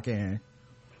appreciate y'all, Karen.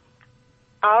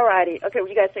 All righty. Okay, well,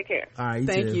 you guys take care. All right,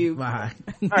 Thank too. you. Bye.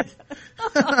 That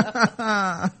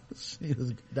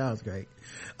was great.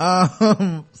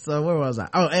 So where was I?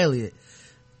 Oh, Elliot.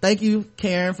 Thank you,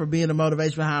 Karen, for being the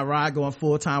motivation behind Rod going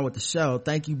full time with the show.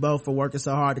 Thank you both for working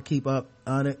so hard to keep up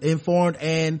informed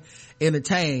and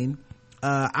entertained.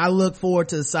 I look forward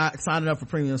to signing up for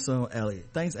premium soon, Elliot.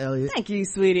 Thanks, Elliot. Thank you,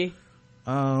 sweetie.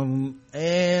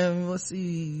 And let's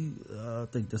see. I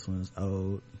think this one is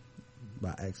old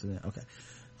by accident. Okay.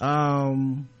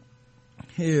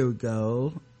 Here we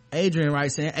go. Adrian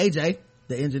writes in, AJ,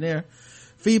 the engineer.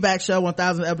 Feedback show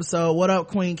 1,000 episode. What up,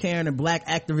 Queen Karen and black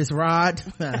activist Rod?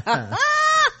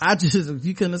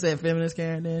 You couldn't have said feminist,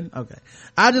 Karen, then? Okay.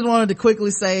 I just wanted to quickly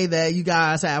say that you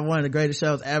guys have one of the greatest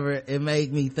shows ever. It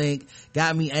made me think,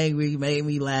 got me angry, made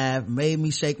me laugh, made me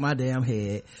shake my damn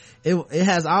head. It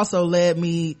has also led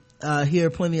me hear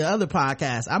plenty of other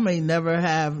podcasts I may never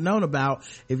have known about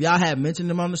if y'all had mentioned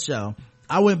them on the show.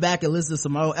 I went back and listened to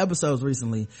some old episodes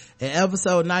recently. In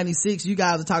episode 96, you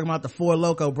guys are talking about the Four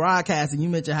Loko broadcast, and you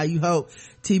mentioned how you hope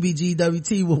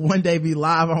TBGWT will one day be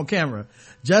live on camera.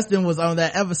 Justin was on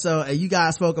that episode, and you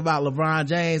guys spoke about LeBron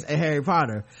James and Harry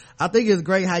Potter. I think it's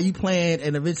great how you planned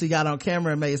and eventually got on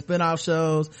camera and made spin-off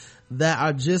shows that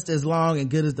are just as long and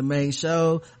good as the main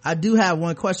show. I do have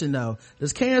one question though.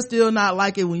 Does Karen still not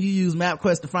like it when you use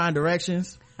MapQuest to find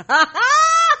directions?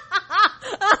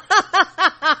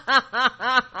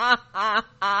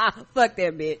 Fuck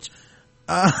that bitch.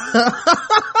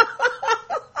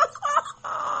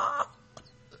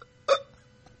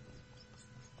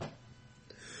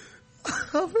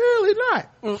 Apparently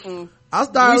not. Mm-mm. I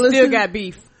started we still got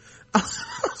beef. I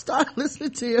started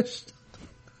listening to your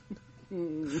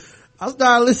I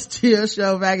started listening to your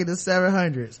show back in the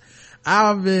 700s.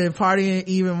 I've been partying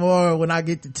even more when I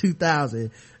get to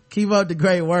 2000. Keep up the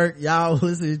great work. Y'all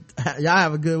listen. Y'all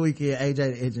have a good weekend. AJ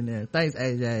the engineer. Thanks,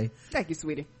 AJ. Thank you,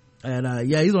 sweetie. And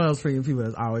yeah, he's one of those freaking people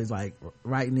that's always like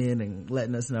writing in and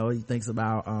letting us know what he thinks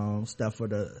about stuff for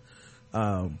the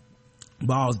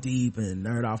Balls Deep and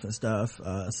Nerd Off and stuff.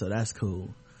 So that's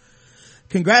cool.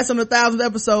 Congrats on the 1,000th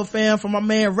episode, fam, from my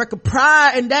man Record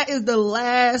Pride. And that is the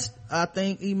last, I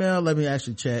think, email. Let me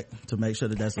actually check to make sure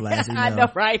that that's the last email. I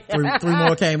know, right? three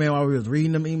more came in while we was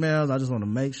reading them emails. I just want to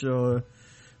make sure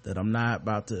that I'm not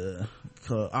about to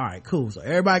all right, cool. So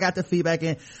everybody got their feedback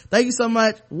in. Thank you so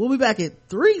much. We'll be back at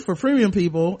 3 for premium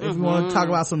people if you want to talk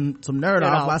about some nerd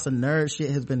off. Lots of nerd shit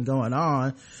has been going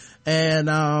on.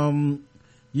 And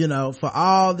you know, for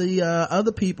all the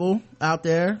other people out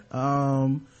there,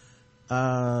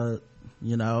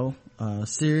 you know,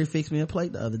 Siri fixed me a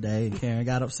plate the other day and Karen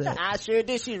got upset. I sure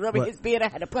did. She's rubbing his beard. I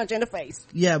had to punch in the face.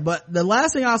 Yeah, but the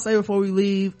last thing I'll say before we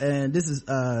leave, and this is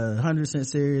 100%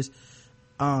 serious,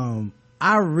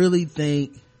 I really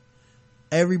think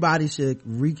everybody should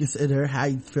reconsider how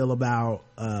you feel about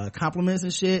compliments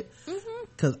and shit,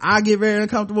 because I get very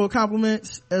uncomfortable with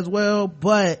compliments as well.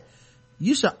 But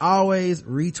you should always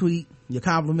retweet your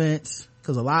compliments,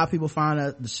 because a lot of people find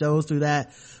out the shows through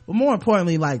that. But more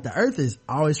importantly, like, the earth is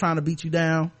always trying to beat you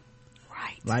down,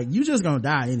 right? Like, you just gonna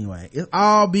die anyway. It's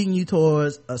all beating you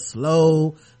towards a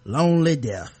slow, lonely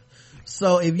death.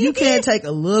 So if you can't take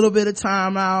a little bit of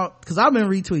time out, because I've been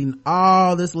retweeting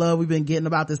all this love we've been getting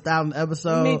about this 1,000th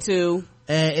episode. Me too.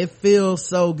 And it feels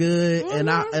so good. And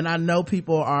I know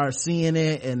people are seeing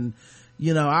it. And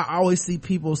you know, I always see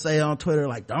people say on Twitter,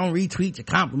 like, don't retweet your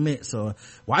compliments, or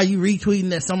why you retweeting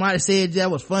that somebody said that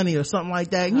was funny or something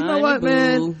like that. And you know what,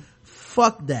 man?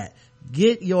 Fuck that.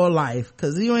 Get your life,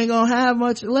 because you ain't gonna have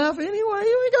much left anyway.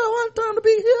 You ain't got a lot of time to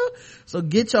be here. So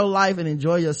get your life and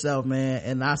enjoy yourself, man.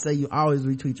 And I say you always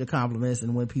retweet your compliments,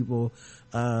 and when people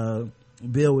build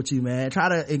with you, man, try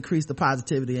to increase the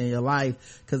positivity in your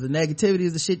life, because the negativity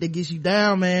is the shit that gets you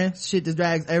down, man. Shit that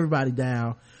drags everybody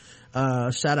down.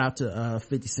 Shout out to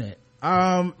 50 Cent.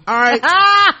 All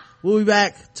right. We'll be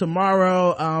back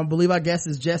tomorrow. Believe our guest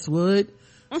is Jess Wood.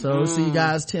 So we'll see you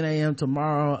guys 10 a.m.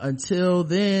 tomorrow. Until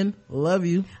then, love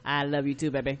you. I love you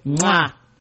too, baby. Mwah.